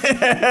me.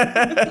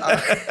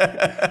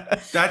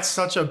 That's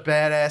such a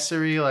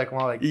badassery.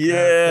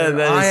 Yeah, that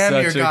is I am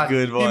such your a God.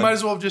 good one. He might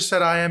as well have just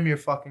said, "I am your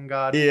fucking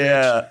God."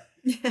 Yeah.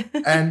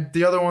 bitch. And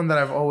the other one that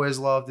I've always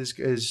loved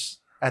is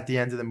at the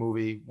end of the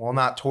movie. Well,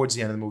 not towards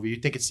the end of the movie. You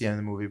think it's the end of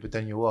the movie, but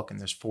then you look and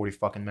there's 40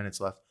 fucking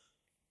minutes left.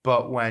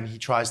 But when he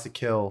tries to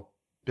kill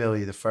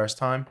Billy the first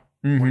time,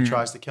 when he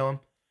tries to kill him,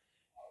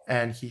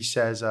 and he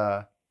says,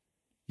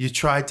 "You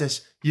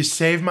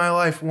saved my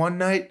life one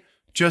night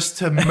just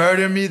to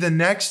murder me the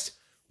next,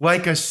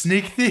 like a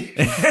sneak thief."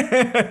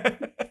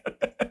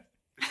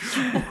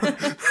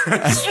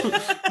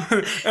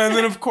 And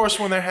then, of course,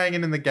 when they're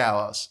hanging in the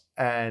gallows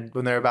and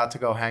when they're about to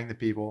go hang the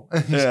people,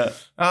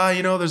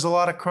 there's a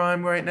lot of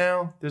crime right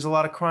now. There's a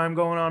lot of crime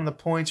going on in the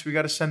points. We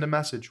got to send a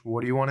message.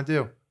 What do you want to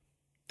do?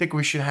 Think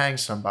we should hang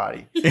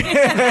somebody. Because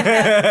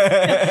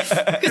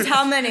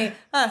how many?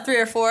 3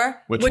 or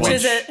 4? Which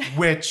is it?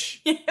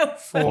 Which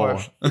 4.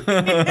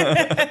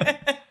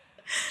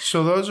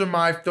 So those are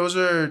my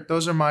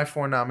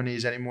 4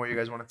 nominees. Any more you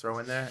guys want to throw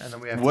in there? And then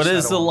we have What to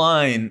is the settle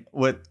on- line?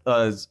 What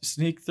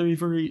sneak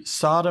thievery,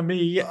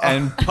 sodomy,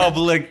 and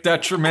public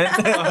detriment?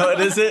 What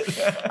is it?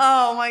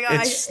 Oh my God.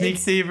 It's sneak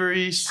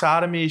thievery,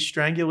 sodomy,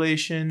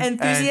 strangulation, and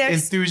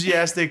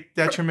enthusiastic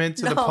detriment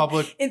to the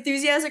public.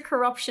 Enthusiastic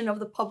corruption of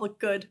the public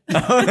good.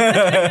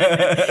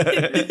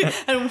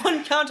 And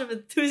 1 count of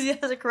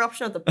enthusiastic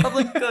corruption of the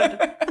public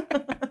good.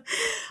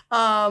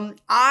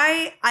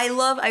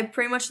 I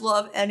pretty much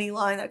love any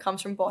line that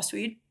comes from Boss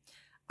Tweed.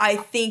 I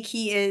think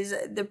he is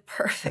the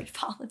perfect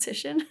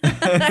politician.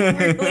 I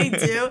really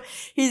do.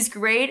 He's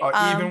great.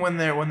 Even when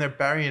they're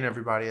burying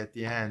everybody at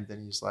the end,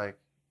 and he's like,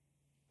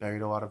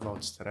 buried a lot of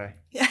votes today.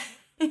 Yeah.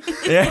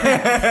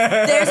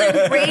 There's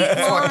a great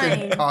Fucking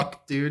line.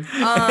 cock, dude.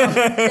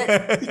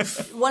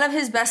 One of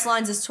his best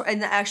lines is,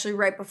 and actually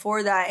right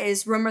before that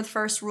is, remember the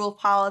first rule of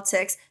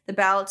politics: the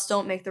ballots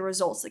don't make the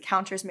results, the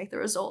counters make the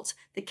results.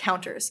 The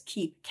counters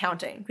keep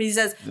counting. Because he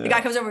says, the guy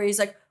comes over, he's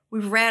like,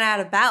 "We've ran out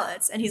of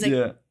ballots," and he's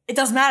like, "It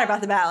doesn't matter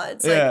about the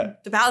ballots.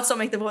 Like, the ballots don't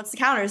make the votes, the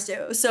counters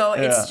do." So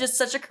it's just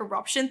such a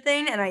corruption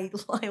thing, and I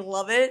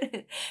love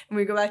it. And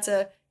we go back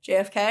to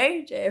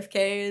JFK.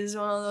 JFK is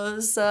one of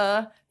those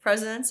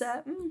presidents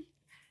that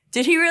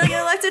did he really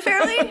get elected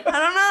fairly? I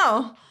don't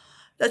know.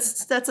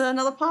 That's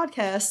another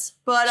podcast.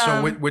 But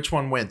So which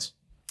one wins?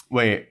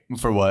 Wait,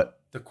 for what?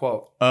 The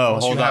quote. Oh,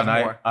 Unless hold you on.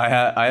 have more. I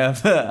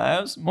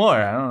have some more.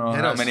 I don't know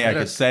Hit how us, many hit I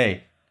could us.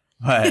 say,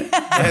 but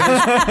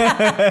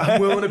I'm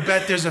willing to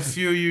bet there's a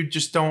few you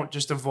just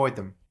avoid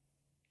them.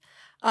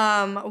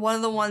 One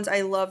of the ones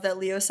I love that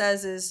Leo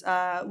says is,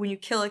 when you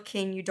kill a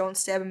king, you don't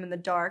stab him in the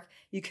dark.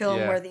 You kill him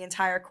Yeah. where the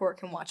entire court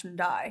can watch him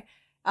die.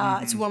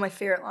 It's one of my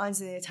favorite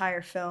lines in the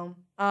entire film.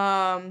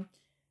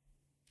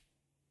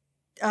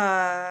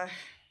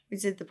 We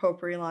did the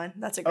potpourri line.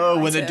 That's a great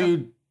line when the too.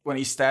 dude when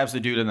he stabs the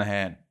dude in the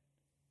hand,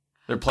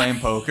 they're playing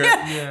poker.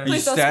 Yeah. You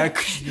Please don't stab.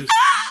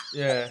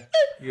 Yeah.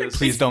 He goes,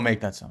 Please don't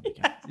make that sound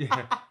again.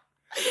 Yeah.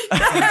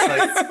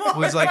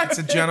 Was like, it's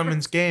a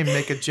gentleman's game.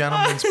 Make a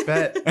gentleman's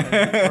bet. And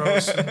he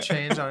throws some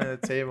change on the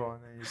table,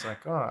 and then he's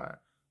like, "Oh,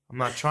 I'm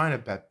not trying to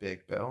bet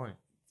big, Bill."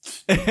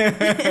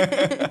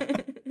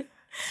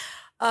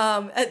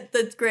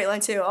 The great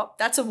line too. Oh,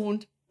 that's a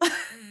wound.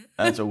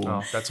 That's a wound.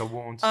 No, that's a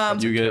wound. Um,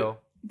 That's a You get- kill.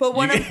 But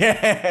one of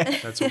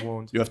That's a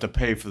wound. You have to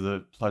pay for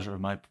the pleasure of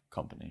my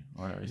company.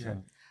 Or whatever he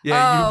said.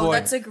 Yeah, oh, you boy.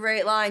 that's a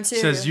great line too.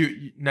 Says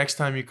you next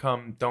time you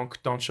come,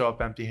 don't show up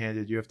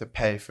empty-handed. You have to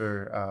pay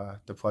for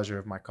the pleasure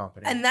of my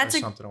company. And that's or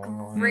a something along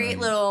the line. great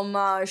little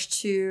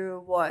homage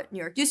to what New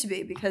York used to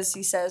be, because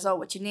he says, "Oh,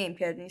 what's your name,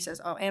 kid?" And he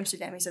says, "Oh,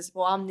 Amsterdam." He says,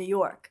 "Well, I'm New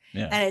York,"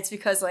 Yeah. and it's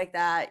because like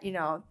that, you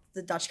know,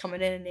 the Dutch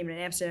coming in and naming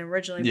it Amsterdam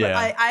originally. Yeah.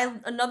 But I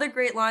another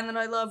great line that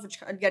I love, which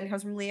again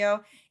comes from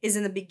Leo, is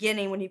in the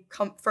beginning when he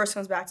first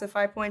comes back to the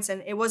 5 Points,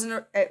 and it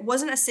wasn't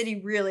a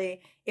city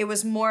really. It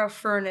was more a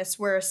furnace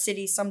where a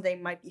city someday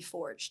might be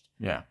forged.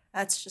 Yeah.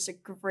 That's just a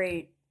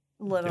great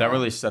little. That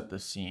really set the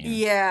scene.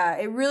 Yeah,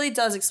 it really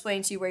does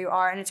explain to you where you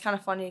are, and it's kind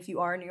of funny if you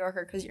are a New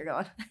Yorker because you're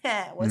going,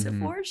 "Was it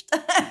forged?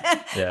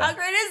 Yeah. How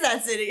great is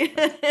that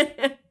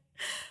city?"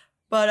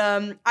 But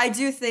I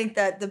do think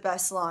that the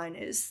best line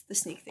is the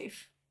sneak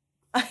thief.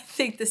 I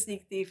think the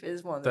sneak thief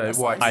is one of the best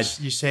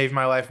lines. You saved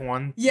my life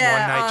one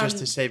night just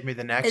to save me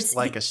the next,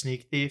 like a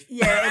sneak thief.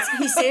 Yeah,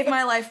 he saved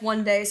my life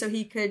one day so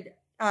he could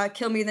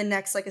kill me the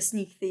next like a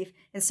sneak thief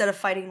instead of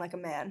fighting like a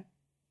man.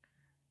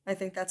 I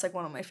think that's like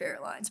one of my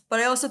favorite lines. But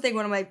I also think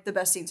one of the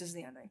best scenes is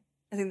the ending.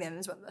 I think the ending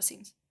is one of the best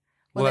scenes.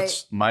 When Well,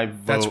 My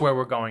that's vote. where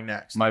we're going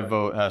next. My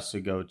vote has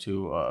to go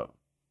to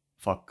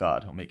fuck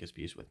God. He'll make his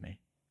peace with me.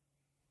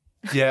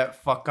 Yeah,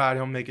 fuck God,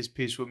 he'll make his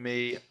peace with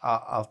me.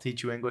 I'll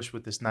teach you English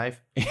with this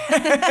knife.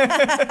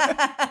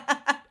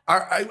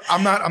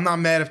 I'm not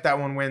mad if that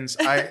one wins.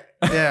 All right,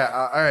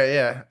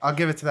 yeah, I'll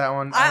give it to that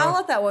one. I'll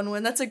let that one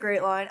win. That's a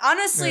great line.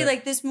 Honestly, Yeah.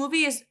 like this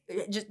movie is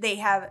just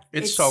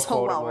it's so well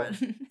quotable.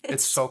 written.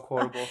 It's so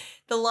quotable.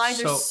 The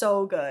lines are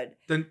so good.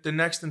 The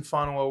next and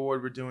final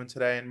award we're doing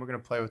today, and we're gonna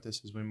play with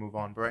this as we move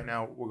on. But right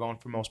now we're going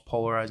for most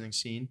polarizing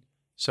scene.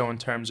 So in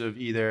terms of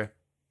either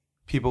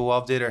people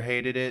loved it or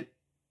hated it,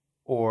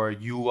 or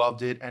you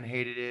loved it and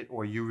hated it,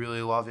 or you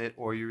really love it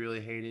or you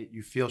really hate it,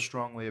 you feel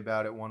strongly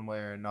about it one way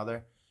or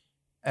another.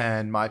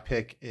 And my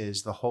pick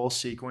is the whole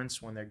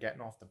sequence when they're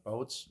getting off the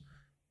boats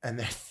and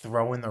they're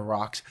throwing the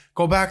rocks.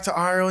 Go back to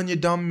Ireland, you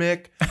dumb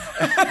Mick.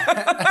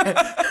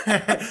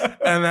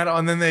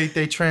 and then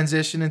they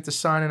transition into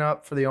signing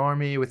up for the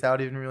army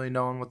without even really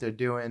knowing what they're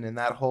doing, and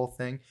that whole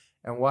thing.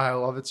 And why I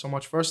love it so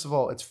much. First of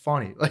all, it's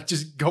funny. Like,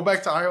 just go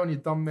back to Ireland, you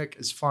dumb Mick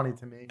is funny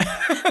to me.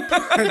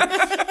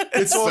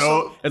 It's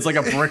also, it's like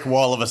a brick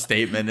wall of a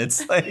statement.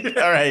 It's like,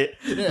 all right,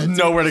 there's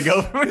nowhere to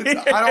go from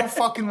here. I don't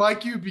fucking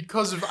like you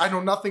because I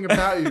know nothing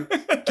about you.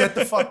 Get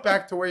the fuck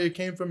back to where you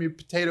came from, you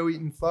potato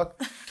eating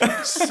fuck.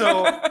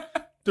 So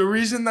the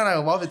reason that I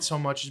love it so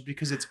much is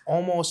because it's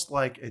almost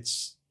like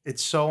it's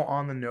so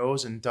on the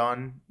nose and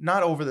done,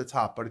 not over the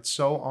top, but it's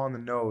so on the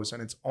nose,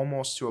 and it's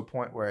almost to a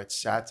point where it's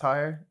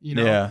satire, you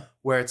know, Yeah.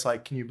 where it's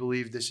like, can you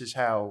believe this is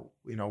how,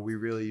 you know, we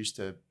really used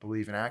to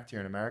believe and act here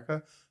in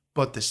America?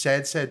 But the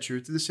sad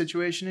truth of the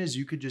situation is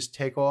you could just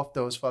take off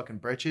those fucking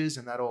britches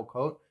and that old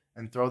coat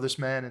and throw this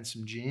man in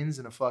some jeans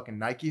and a fucking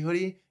Nike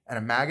hoodie and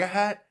a MAGA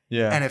hat,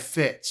 Yeah. and it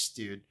fits,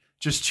 dude.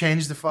 Just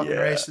change the fucking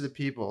race of the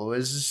people.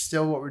 This is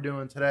still what we're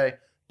doing today.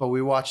 But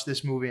we watch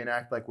this movie and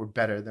act like we're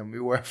better than we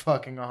were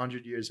fucking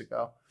 100 years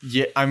ago.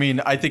 Yeah, I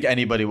mean, I think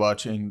anybody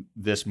watching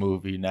this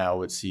movie now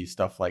would see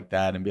stuff like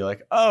that and be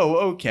like,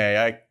 "Oh, okay,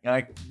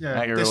 I can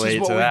This relate is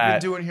what to we've that."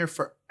 been doing here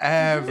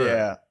forever.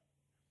 Yeah,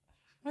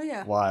 Oh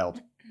yeah.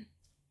 wild.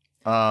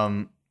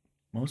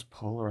 Most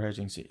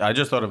polarizing scene. I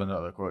just thought of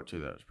another quote too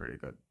that was pretty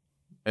good.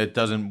 It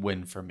doesn't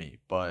win for me,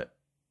 but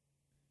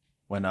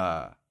when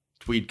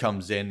Tweed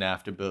comes in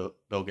after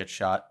Bill gets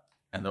shot,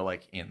 and they're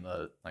like in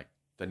the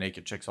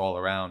naked chicks all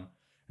around,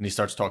 and he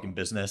starts talking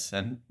business,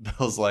 and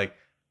Bill's like,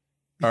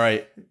 "All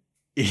right,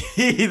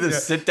 either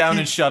sit down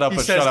and shut up, he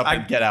or says, shut up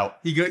and get out."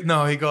 He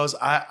goes,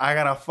 I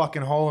got a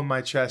fucking hole in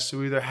my chest,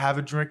 so either have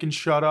a drink and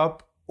shut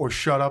up, or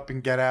shut up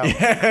and get out.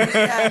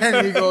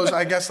 And he goes,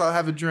 I guess I'll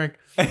have a drink.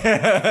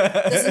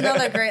 There's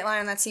another great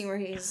line in that scene where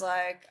he's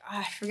like,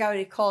 I forgot what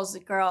he calls the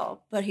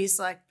girl, but he's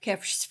like,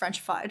 careful, she's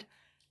Frenchified.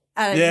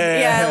 And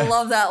I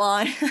love that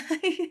line.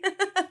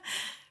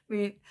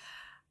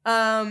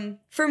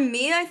 For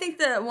me, I think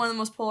that one of the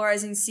most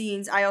polarizing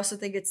scenes, I also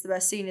think it's the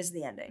best scene, is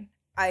the ending.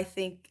 I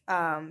think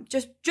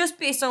just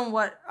based on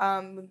what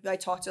I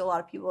talked to a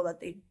lot of people that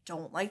they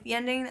don't like the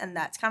ending, and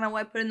that's kind of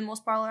why I put in the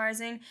most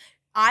polarizing.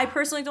 I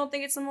personally don't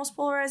think it's the most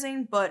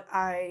polarizing, but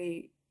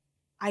I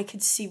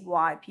could see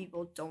why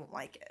people don't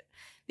like it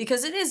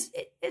because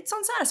it's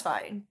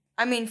unsatisfying.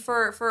 I mean,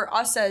 for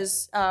us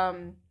as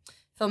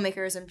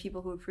filmmakers and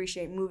people who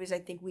appreciate movies, I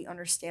think we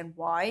understand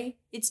why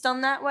it's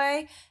done that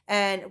way,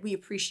 and we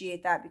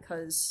appreciate that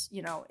because,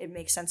 you know, it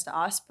makes sense to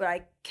us. But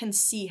I can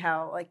see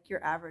how like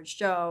your average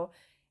Joe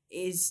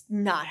is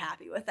not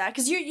happy with that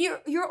because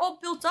you're all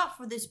built up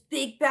for this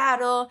big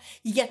battle.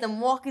 You get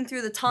them walking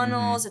through the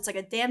tunnels. It's like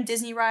a damn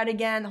Disney ride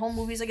again. The whole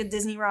movie's like a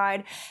Disney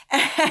ride,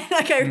 and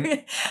like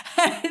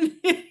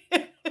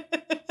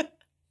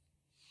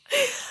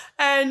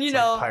and you It's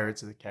know, like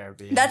Pirates of the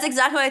Caribbean. that's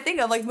exactly what I think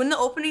of. Like when the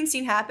opening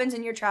scene happens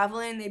and you're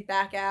traveling, they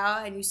back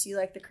out and you see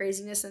like the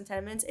craziness in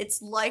 10 minutes.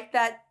 It's like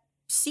that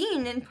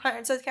scene in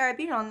Pirates of the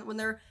Caribbean when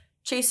they're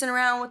chasing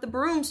around with the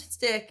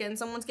broomstick and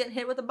someone's getting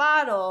hit with a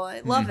bottle.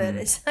 I love it.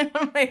 It's like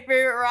one of my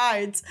favorite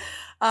rides.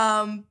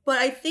 But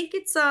I think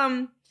it's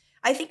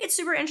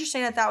super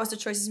interesting that was the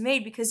choices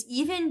made because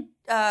even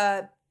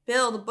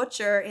Bill the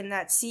Butcher in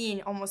that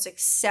scene almost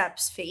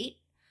accepts fate.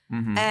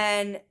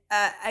 And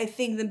I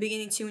think in the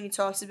beginning too, when he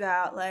talks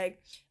about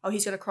like, oh,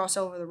 he's gonna cross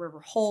over the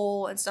river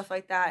Hole and stuff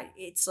like that,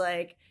 it's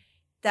like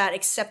that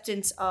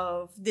acceptance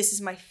of this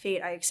is my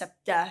fate. I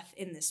accept death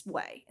in this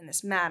way, in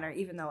this manner,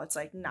 even though it's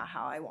like not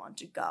how I want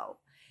to go.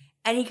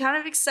 And he kind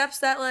of accepts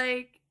that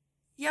like,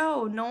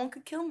 yo, no one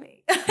could kill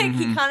me. Like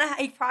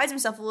he prides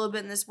himself a little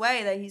bit in this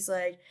way that he's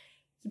like,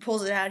 he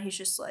pulls it out. And he's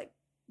just like,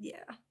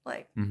 yeah,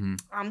 like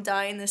I'm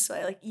dying this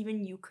way. Like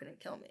even you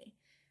couldn't kill me.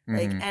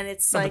 Like, and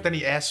it's like, but then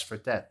he asks for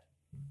death.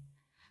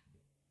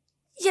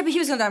 Yeah, but he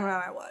was gonna die no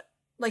matter what.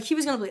 Like he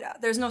was gonna bleed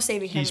out. There's no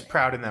saving him. He's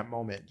proud in that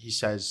moment. He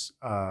says,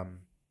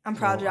 I'm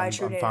proud to die a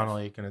true I'm native.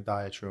 finally gonna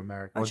die a true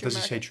American. Does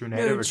he say true No,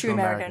 native or true true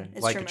American. American?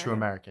 It's Like true a true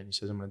American. American. He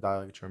says, I'm gonna die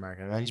like a true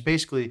American. And he's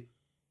basically,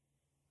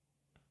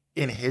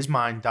 in his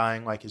mind,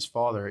 dying like his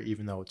father,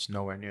 even though it's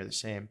nowhere near the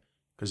same,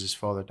 because his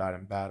father died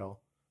in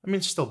battle. I mean,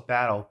 it's still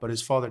battle, but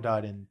his father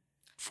died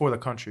for the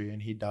country,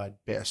 and he died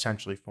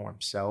essentially for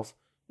himself.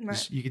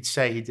 Right. You could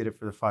say he did it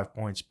for the 5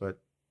 points, but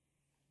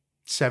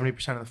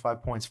 70% of the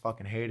 5 points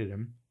fucking hated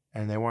him,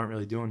 and they weren't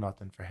really doing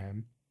nothing for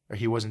him, or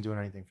he wasn't doing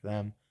anything for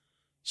them.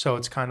 So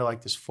it's kind of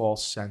like this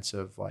false sense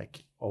of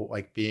like, oh,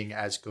 like being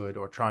as good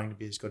or trying to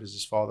be as good as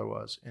his father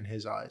was in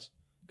his eyes.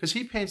 Because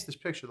he paints this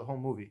picture the whole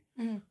movie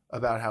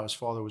about how his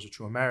father was a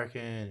true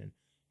American and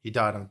he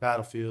died on the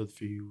battlefield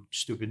for you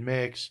stupid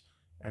micks,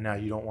 and now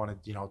you don't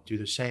want to, do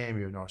the same,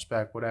 you have no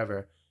respect,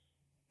 whatever.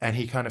 And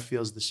he kind of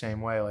feels the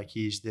same way, like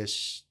he's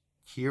this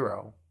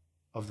hero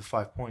of the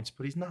 5 points,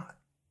 but he's not.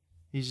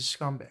 He's a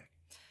scumbag.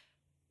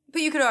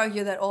 But you could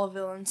argue that all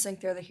villains think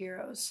they're the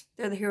heroes.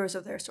 They're the heroes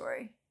of their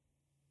story.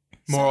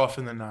 More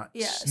often than not.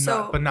 Yeah,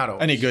 But not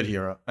always. Any good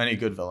hero, any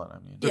good villain, I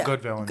mean. The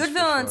good villains. Good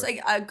villains,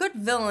 like a good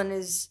villain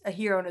is a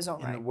hero in his own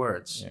In right. the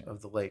words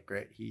of the late,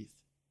 great Heath,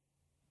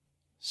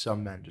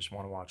 some men just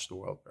want to watch the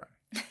world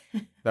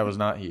burn. That was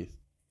not Heath.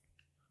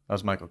 That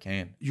was Michael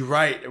Caine. You're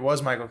right. It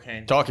was Michael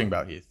Caine. Talking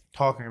about Heath.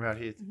 Talking about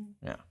Heath.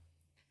 Yeah.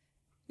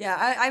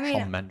 Yeah, I mean,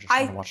 Some men just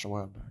want to watch the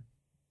world burn.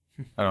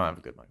 I don't have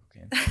a good Michael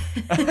Caine.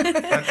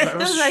 That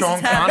was nice Sean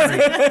attempt.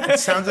 Connery. It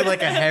sounded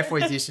like a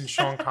halfway decent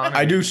Sean Connery.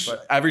 I do.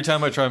 but Every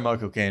time I try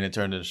Michael Caine, it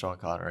turned into Sean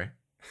Connery.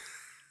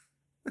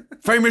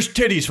 Famous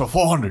titties for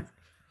 400.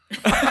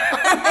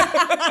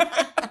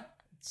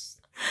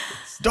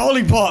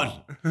 Dolly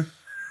Parton.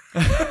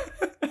 all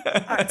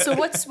right, so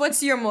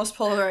what's your most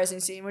polarizing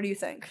scene? What do you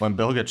think? When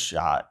Bill gets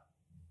shot.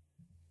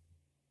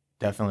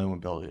 Definitely when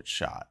Bill gets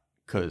shot.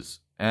 Because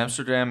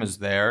Amsterdam is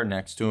there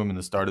next to him in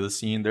the start of the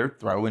scene. They're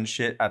throwing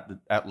shit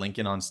at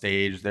Lincoln on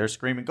stage. They're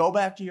screaming, "Go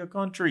back to your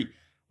country."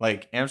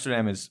 Like,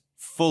 Amsterdam has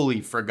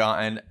fully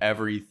forgotten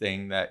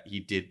everything that he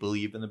did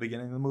believe in the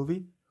beginning of the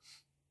movie.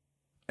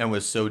 And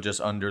was so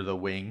just under the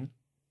wing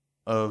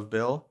of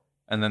Bill.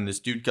 And then this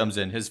dude comes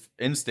in. His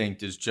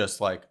instinct is just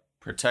like,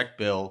 protect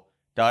Bill.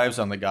 Dives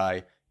on the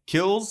guy.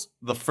 Kills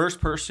the first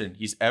person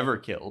he's ever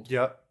killed.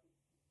 Yep.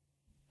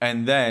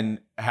 And then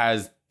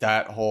has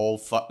that whole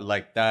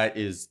that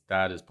is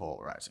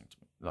polarizing to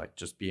me. Like,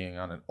 just being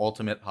on an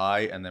ultimate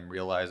high and then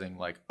realizing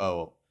like,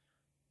 oh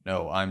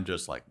no, I'm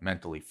just like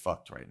mentally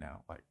fucked right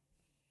now. Like,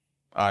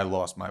 I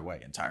lost my way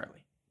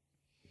entirely.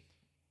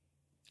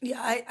 Yeah,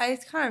 I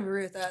kind of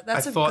agree with that.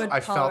 That's I a good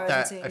felt polarizing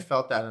that. scene. I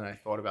felt that, and I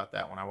thought about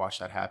that when I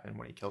watched that happen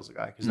when he kills the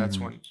guy, because that's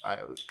when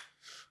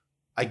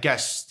I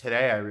guess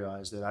today I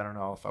realized it. I don't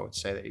know if I would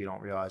say that you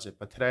don't realize it,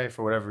 but today,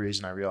 for whatever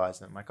reason, I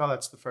realized it. I'm like, oh,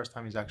 that's the first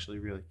time he's actually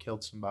really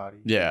killed somebody.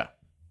 Yeah.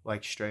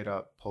 Like, straight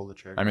up pull the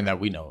trigger. I mean, that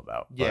we know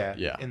about. But Yeah.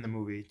 Yeah. In the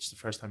movie, it's the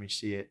first time you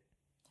see it.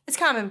 It's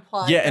kind of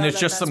implied. Yeah, and though, it's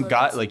that just that's some what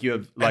guy, it is. like, you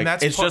have, like,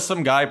 that's it's just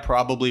some guy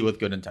probably with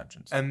good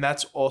intentions. And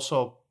that's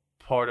also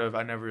part of,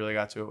 I never really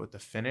got to it with the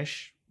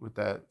finish, with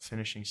that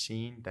finishing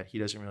scene, that he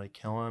doesn't really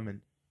kill him,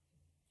 and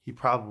he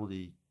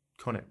probably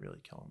couldn't really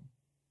kill him.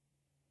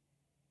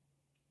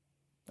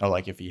 Oh,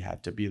 like if he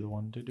had to be the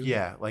one to do it?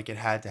 Yeah, like it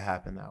had to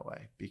happen that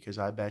way because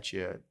I bet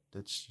you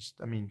that's just.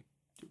 I mean,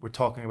 we're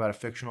talking about a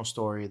fictional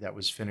story that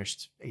was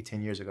finished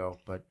 18 years ago,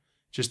 but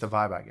just the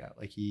vibe I got.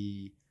 Like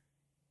he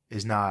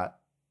is not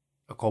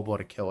a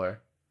cold-blooded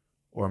killer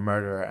or a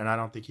murderer, and I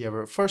don't think he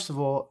ever. First of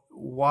all,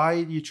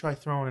 why do you try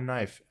throwing a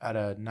knife at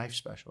a knife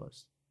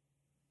specialist?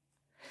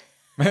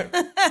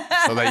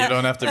 So that you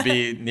don't have to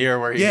be near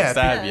where he can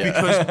stab you.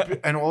 Because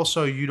and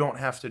also you don't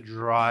have to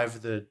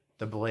drive the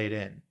blade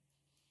in.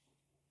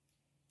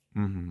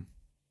 Mm-hmm.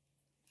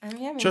 I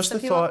mean, Just some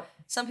a people, thought.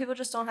 Some people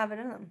just don't have it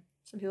in them.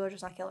 Some people are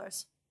just not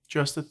killers.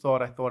 Just a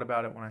thought. I thought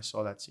about it when I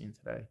saw that scene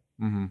today.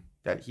 Mm-hmm.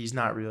 That he's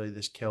not really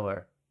this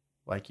killer,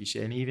 like you see,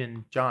 and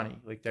even Johnny,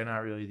 like they're not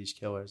really these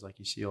killers, like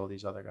you see all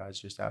these other guys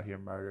just out here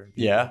murdering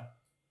people. Yeah.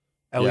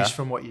 At Yeah. least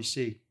from what you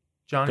see,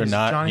 Johnny's They're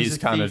not. Johnny's He's a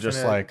kind of thief just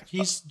and like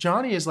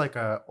Johnny is like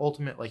a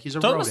ultimate, like he's a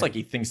it's almost rodent. like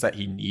he thinks that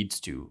he needs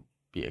to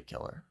be a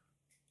killer.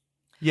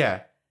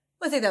 Yeah.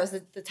 I think that was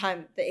the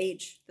time, the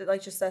age, that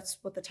like just that's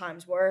what the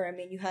times were. I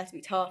mean, you had to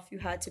be tough. You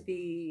had to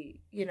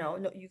be, no,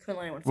 you couldn't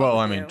let anyone. fuck Well,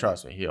 with I mean, you.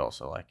 trust me, he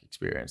also like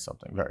experienced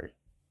something very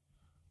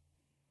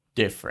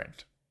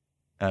different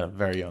at a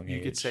very young age.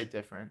 You could say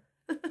different.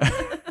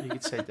 You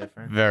could say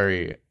different.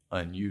 Very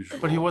unusual.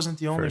 But he wasn't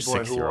the only for a boy who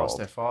lost 6-year-old.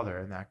 their father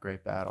in that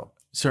great battle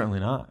Certainly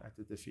not. at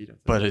the defeat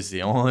of. But he's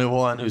the only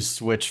one who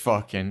switch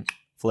fucking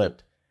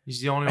flipped. He's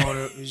the only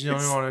one. He's the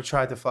only one who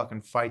tried to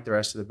fucking fight the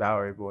rest of the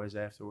Bowery boys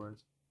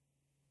afterwards.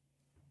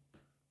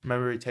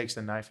 Remember, he takes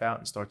the knife out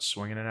and starts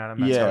swinging it at him.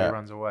 That's how Yeah. he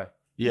runs away.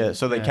 Yeah,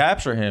 so they Yeah.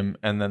 capture him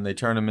and then they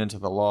turn him into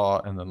the law,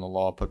 and then the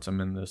law puts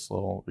him in this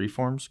little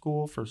reform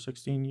school for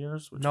 16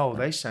 years. Which No,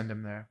 they send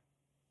him there.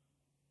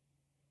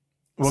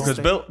 well, because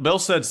Bill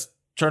said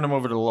turn him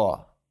over to the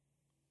law,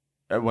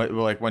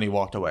 like when he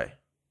walked away.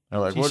 They're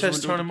like, He "What should says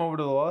we do turn with him over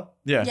to the law.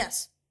 Yeah,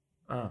 Yes.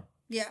 Oh,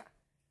 Yeah.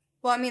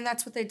 Well, I mean,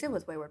 that's what they did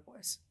with Wayward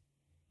Boys.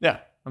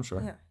 yeah, I'm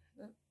sure. Yeah.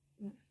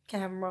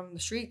 Can't have them run the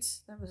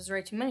streets. That was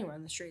way too many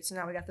running the streets. And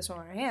now we got this one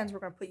on our hands. We're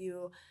going to put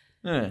you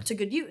Yeah. to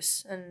good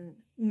use and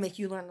make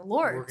you learn the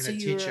Lord. we're gonna So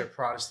teach you're- you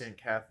Protestant,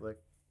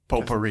 Catholic,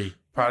 Potpourri.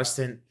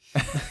 Protestant.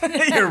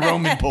 You're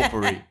Roman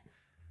potpourri.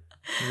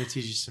 We're gonna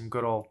teach you some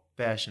good old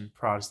fashioned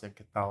Protestant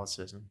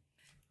Catholicism.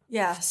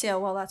 Yeah, see how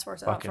well that's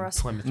worked out Fucking for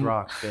us. Plymouth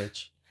Rock,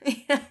 bitch.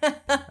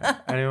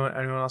 Anyone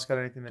else got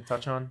anything to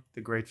touch on?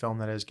 The great film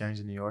that is Gangs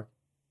of New York.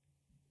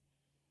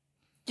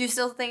 Do you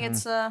still think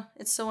it's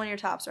still one of your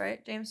tops,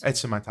 right, James?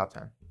 It's in my top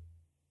 10.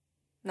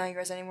 Not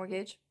yours anymore,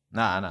 Gage?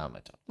 Nah, my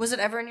top. Was it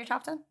ever in your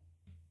top 10?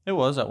 It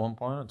was at one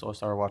point until I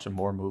started watching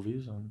more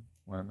movies and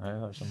when hey,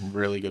 there's some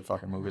really good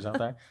fucking movies out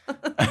there.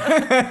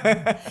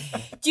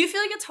 Do you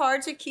feel like it's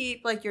hard to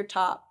keep like your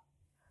top?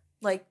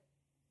 Like,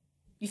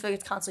 you feel like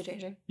it's constantly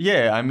changing?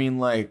 Yeah, I mean,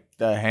 like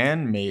The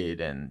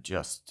Handmaid, and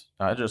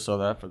I just saw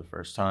that for the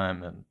first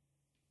time, and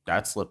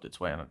that slipped its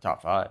way in the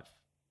top 5.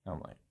 I'm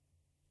like,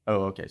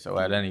 oh, okay. So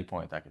at any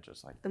point, that could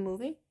just like The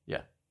movie?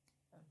 yeah,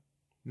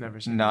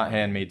 Never seen not that.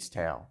 Handmaid's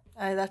Tale.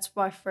 That's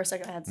why for a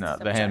second I had to No,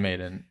 double The check.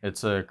 Handmaiden.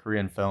 It's a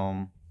Korean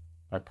film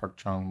by Park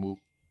Chung Wook.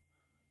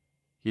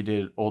 He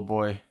did Old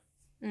Boy.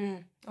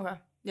 Okay.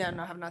 Yeah,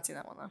 no, I have not seen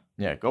that one though.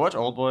 Yeah, go watch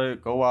Old Boy.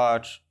 Go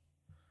watch.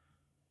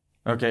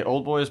 Okay,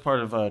 Old Boy is part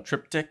of a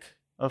triptych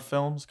of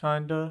films,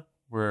 kinda,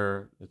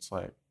 where it's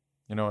like,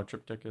 you know what a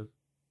triptych is?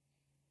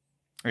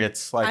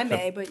 It's like I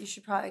may, but you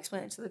should probably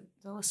explain it to the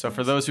listeners. So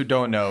for those who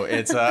don't know,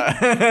 it's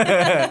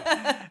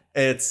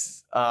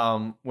it's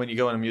when you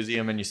go in a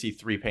museum and you see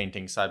 3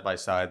 paintings side by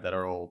side that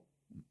are all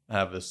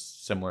have a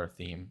similar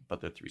theme,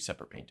 but they're 3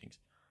 separate paintings.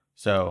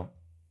 So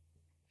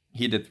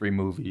he did 3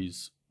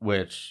 movies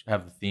which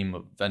have the theme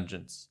of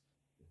vengeance,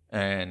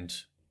 and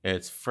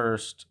it's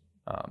first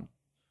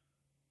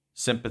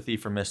Sympathy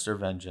for Mr.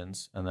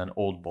 Vengeance, and then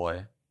Old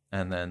Boy,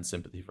 and then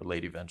Sympathy for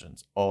Lady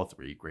Vengeance. All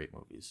 3 great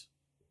movies.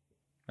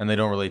 And they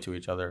don't relate to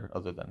each other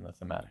than the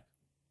thematic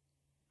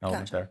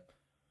element Gotcha.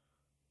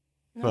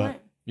 there. All But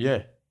right.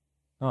 yeah.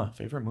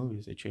 Favorite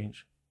movies, they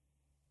change.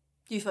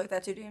 Do you feel like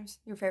that too, James?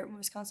 Your favorite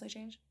movies constantly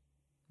change?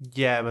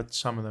 Yeah, but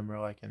some of them are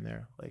like in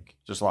there. Like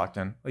Just locked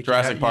in. Like,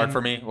 Jurassic you Park have-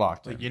 for me,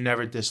 locked in. you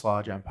never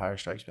dislodge Empire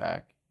Strikes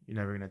Back. You're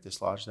never gonna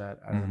dislodge that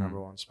out of the Mhm. number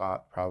 1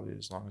 spot, probably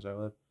as long as I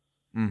live.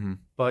 Mm-hmm.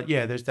 But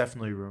yeah, there's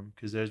definitely room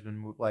because there's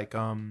been like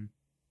trying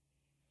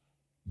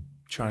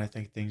to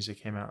think things that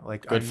came out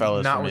like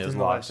Goodfellas not for me within is the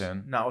locked last,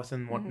 in. not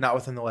within one, Mhm. not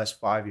within the last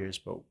 5 years,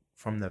 but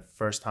from the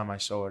first time I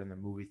saw it in the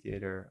movie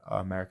theater,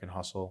 American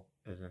Hustle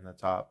is in the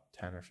top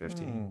 10 or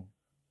 15,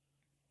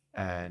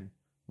 and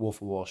Wolf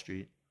of Wall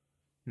Street.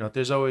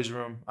 There's always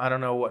room. I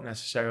don't know what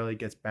necessarily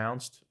gets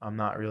bounced. I'm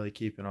not really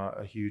keeping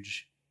a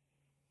huge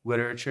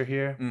literature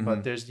here, but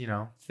Mhm. there's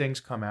things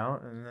come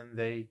out and then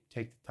they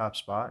take the top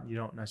spot, and you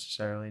don't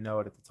necessarily know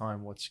it at the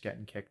time what's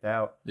getting kicked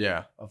out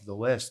Yeah. of the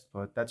list,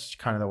 but that's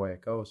kind of the way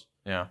it goes.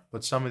 Yeah.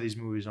 But some of these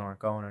movies aren't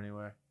going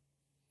anywhere.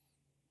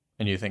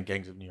 And you think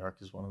Gangs of New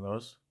York is one of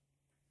those?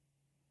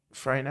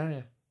 For right now,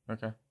 yeah.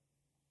 Okay.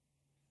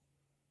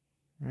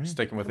 Mm.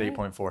 Sticking with Alright.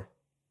 8.4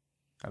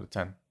 out of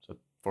 10. So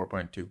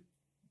 4.2.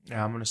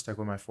 Yeah, I'm gonna stick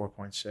with my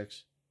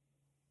 4.6.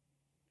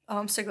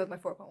 Stick with my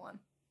 4.1.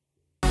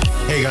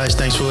 Hey guys,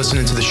 thanks for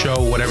listening to the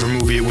show, whatever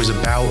movie it was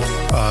about.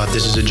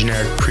 This is a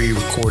generic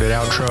pre-recorded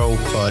outro,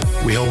 but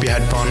we hope you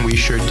had fun. We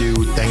sure do.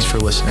 Thanks for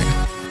listening.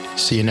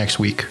 See you next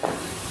week.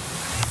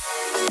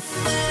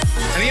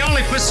 And the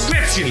only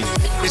prescription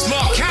is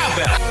more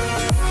cowbell.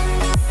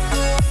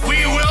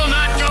 We will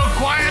not go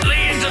quietly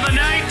into the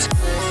night.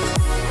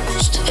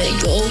 Stay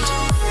gold,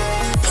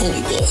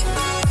 pony boy.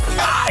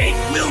 I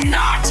will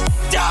not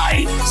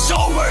die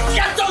sober.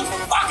 Get those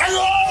fucking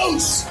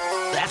loose.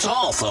 That's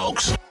all,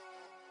 folks.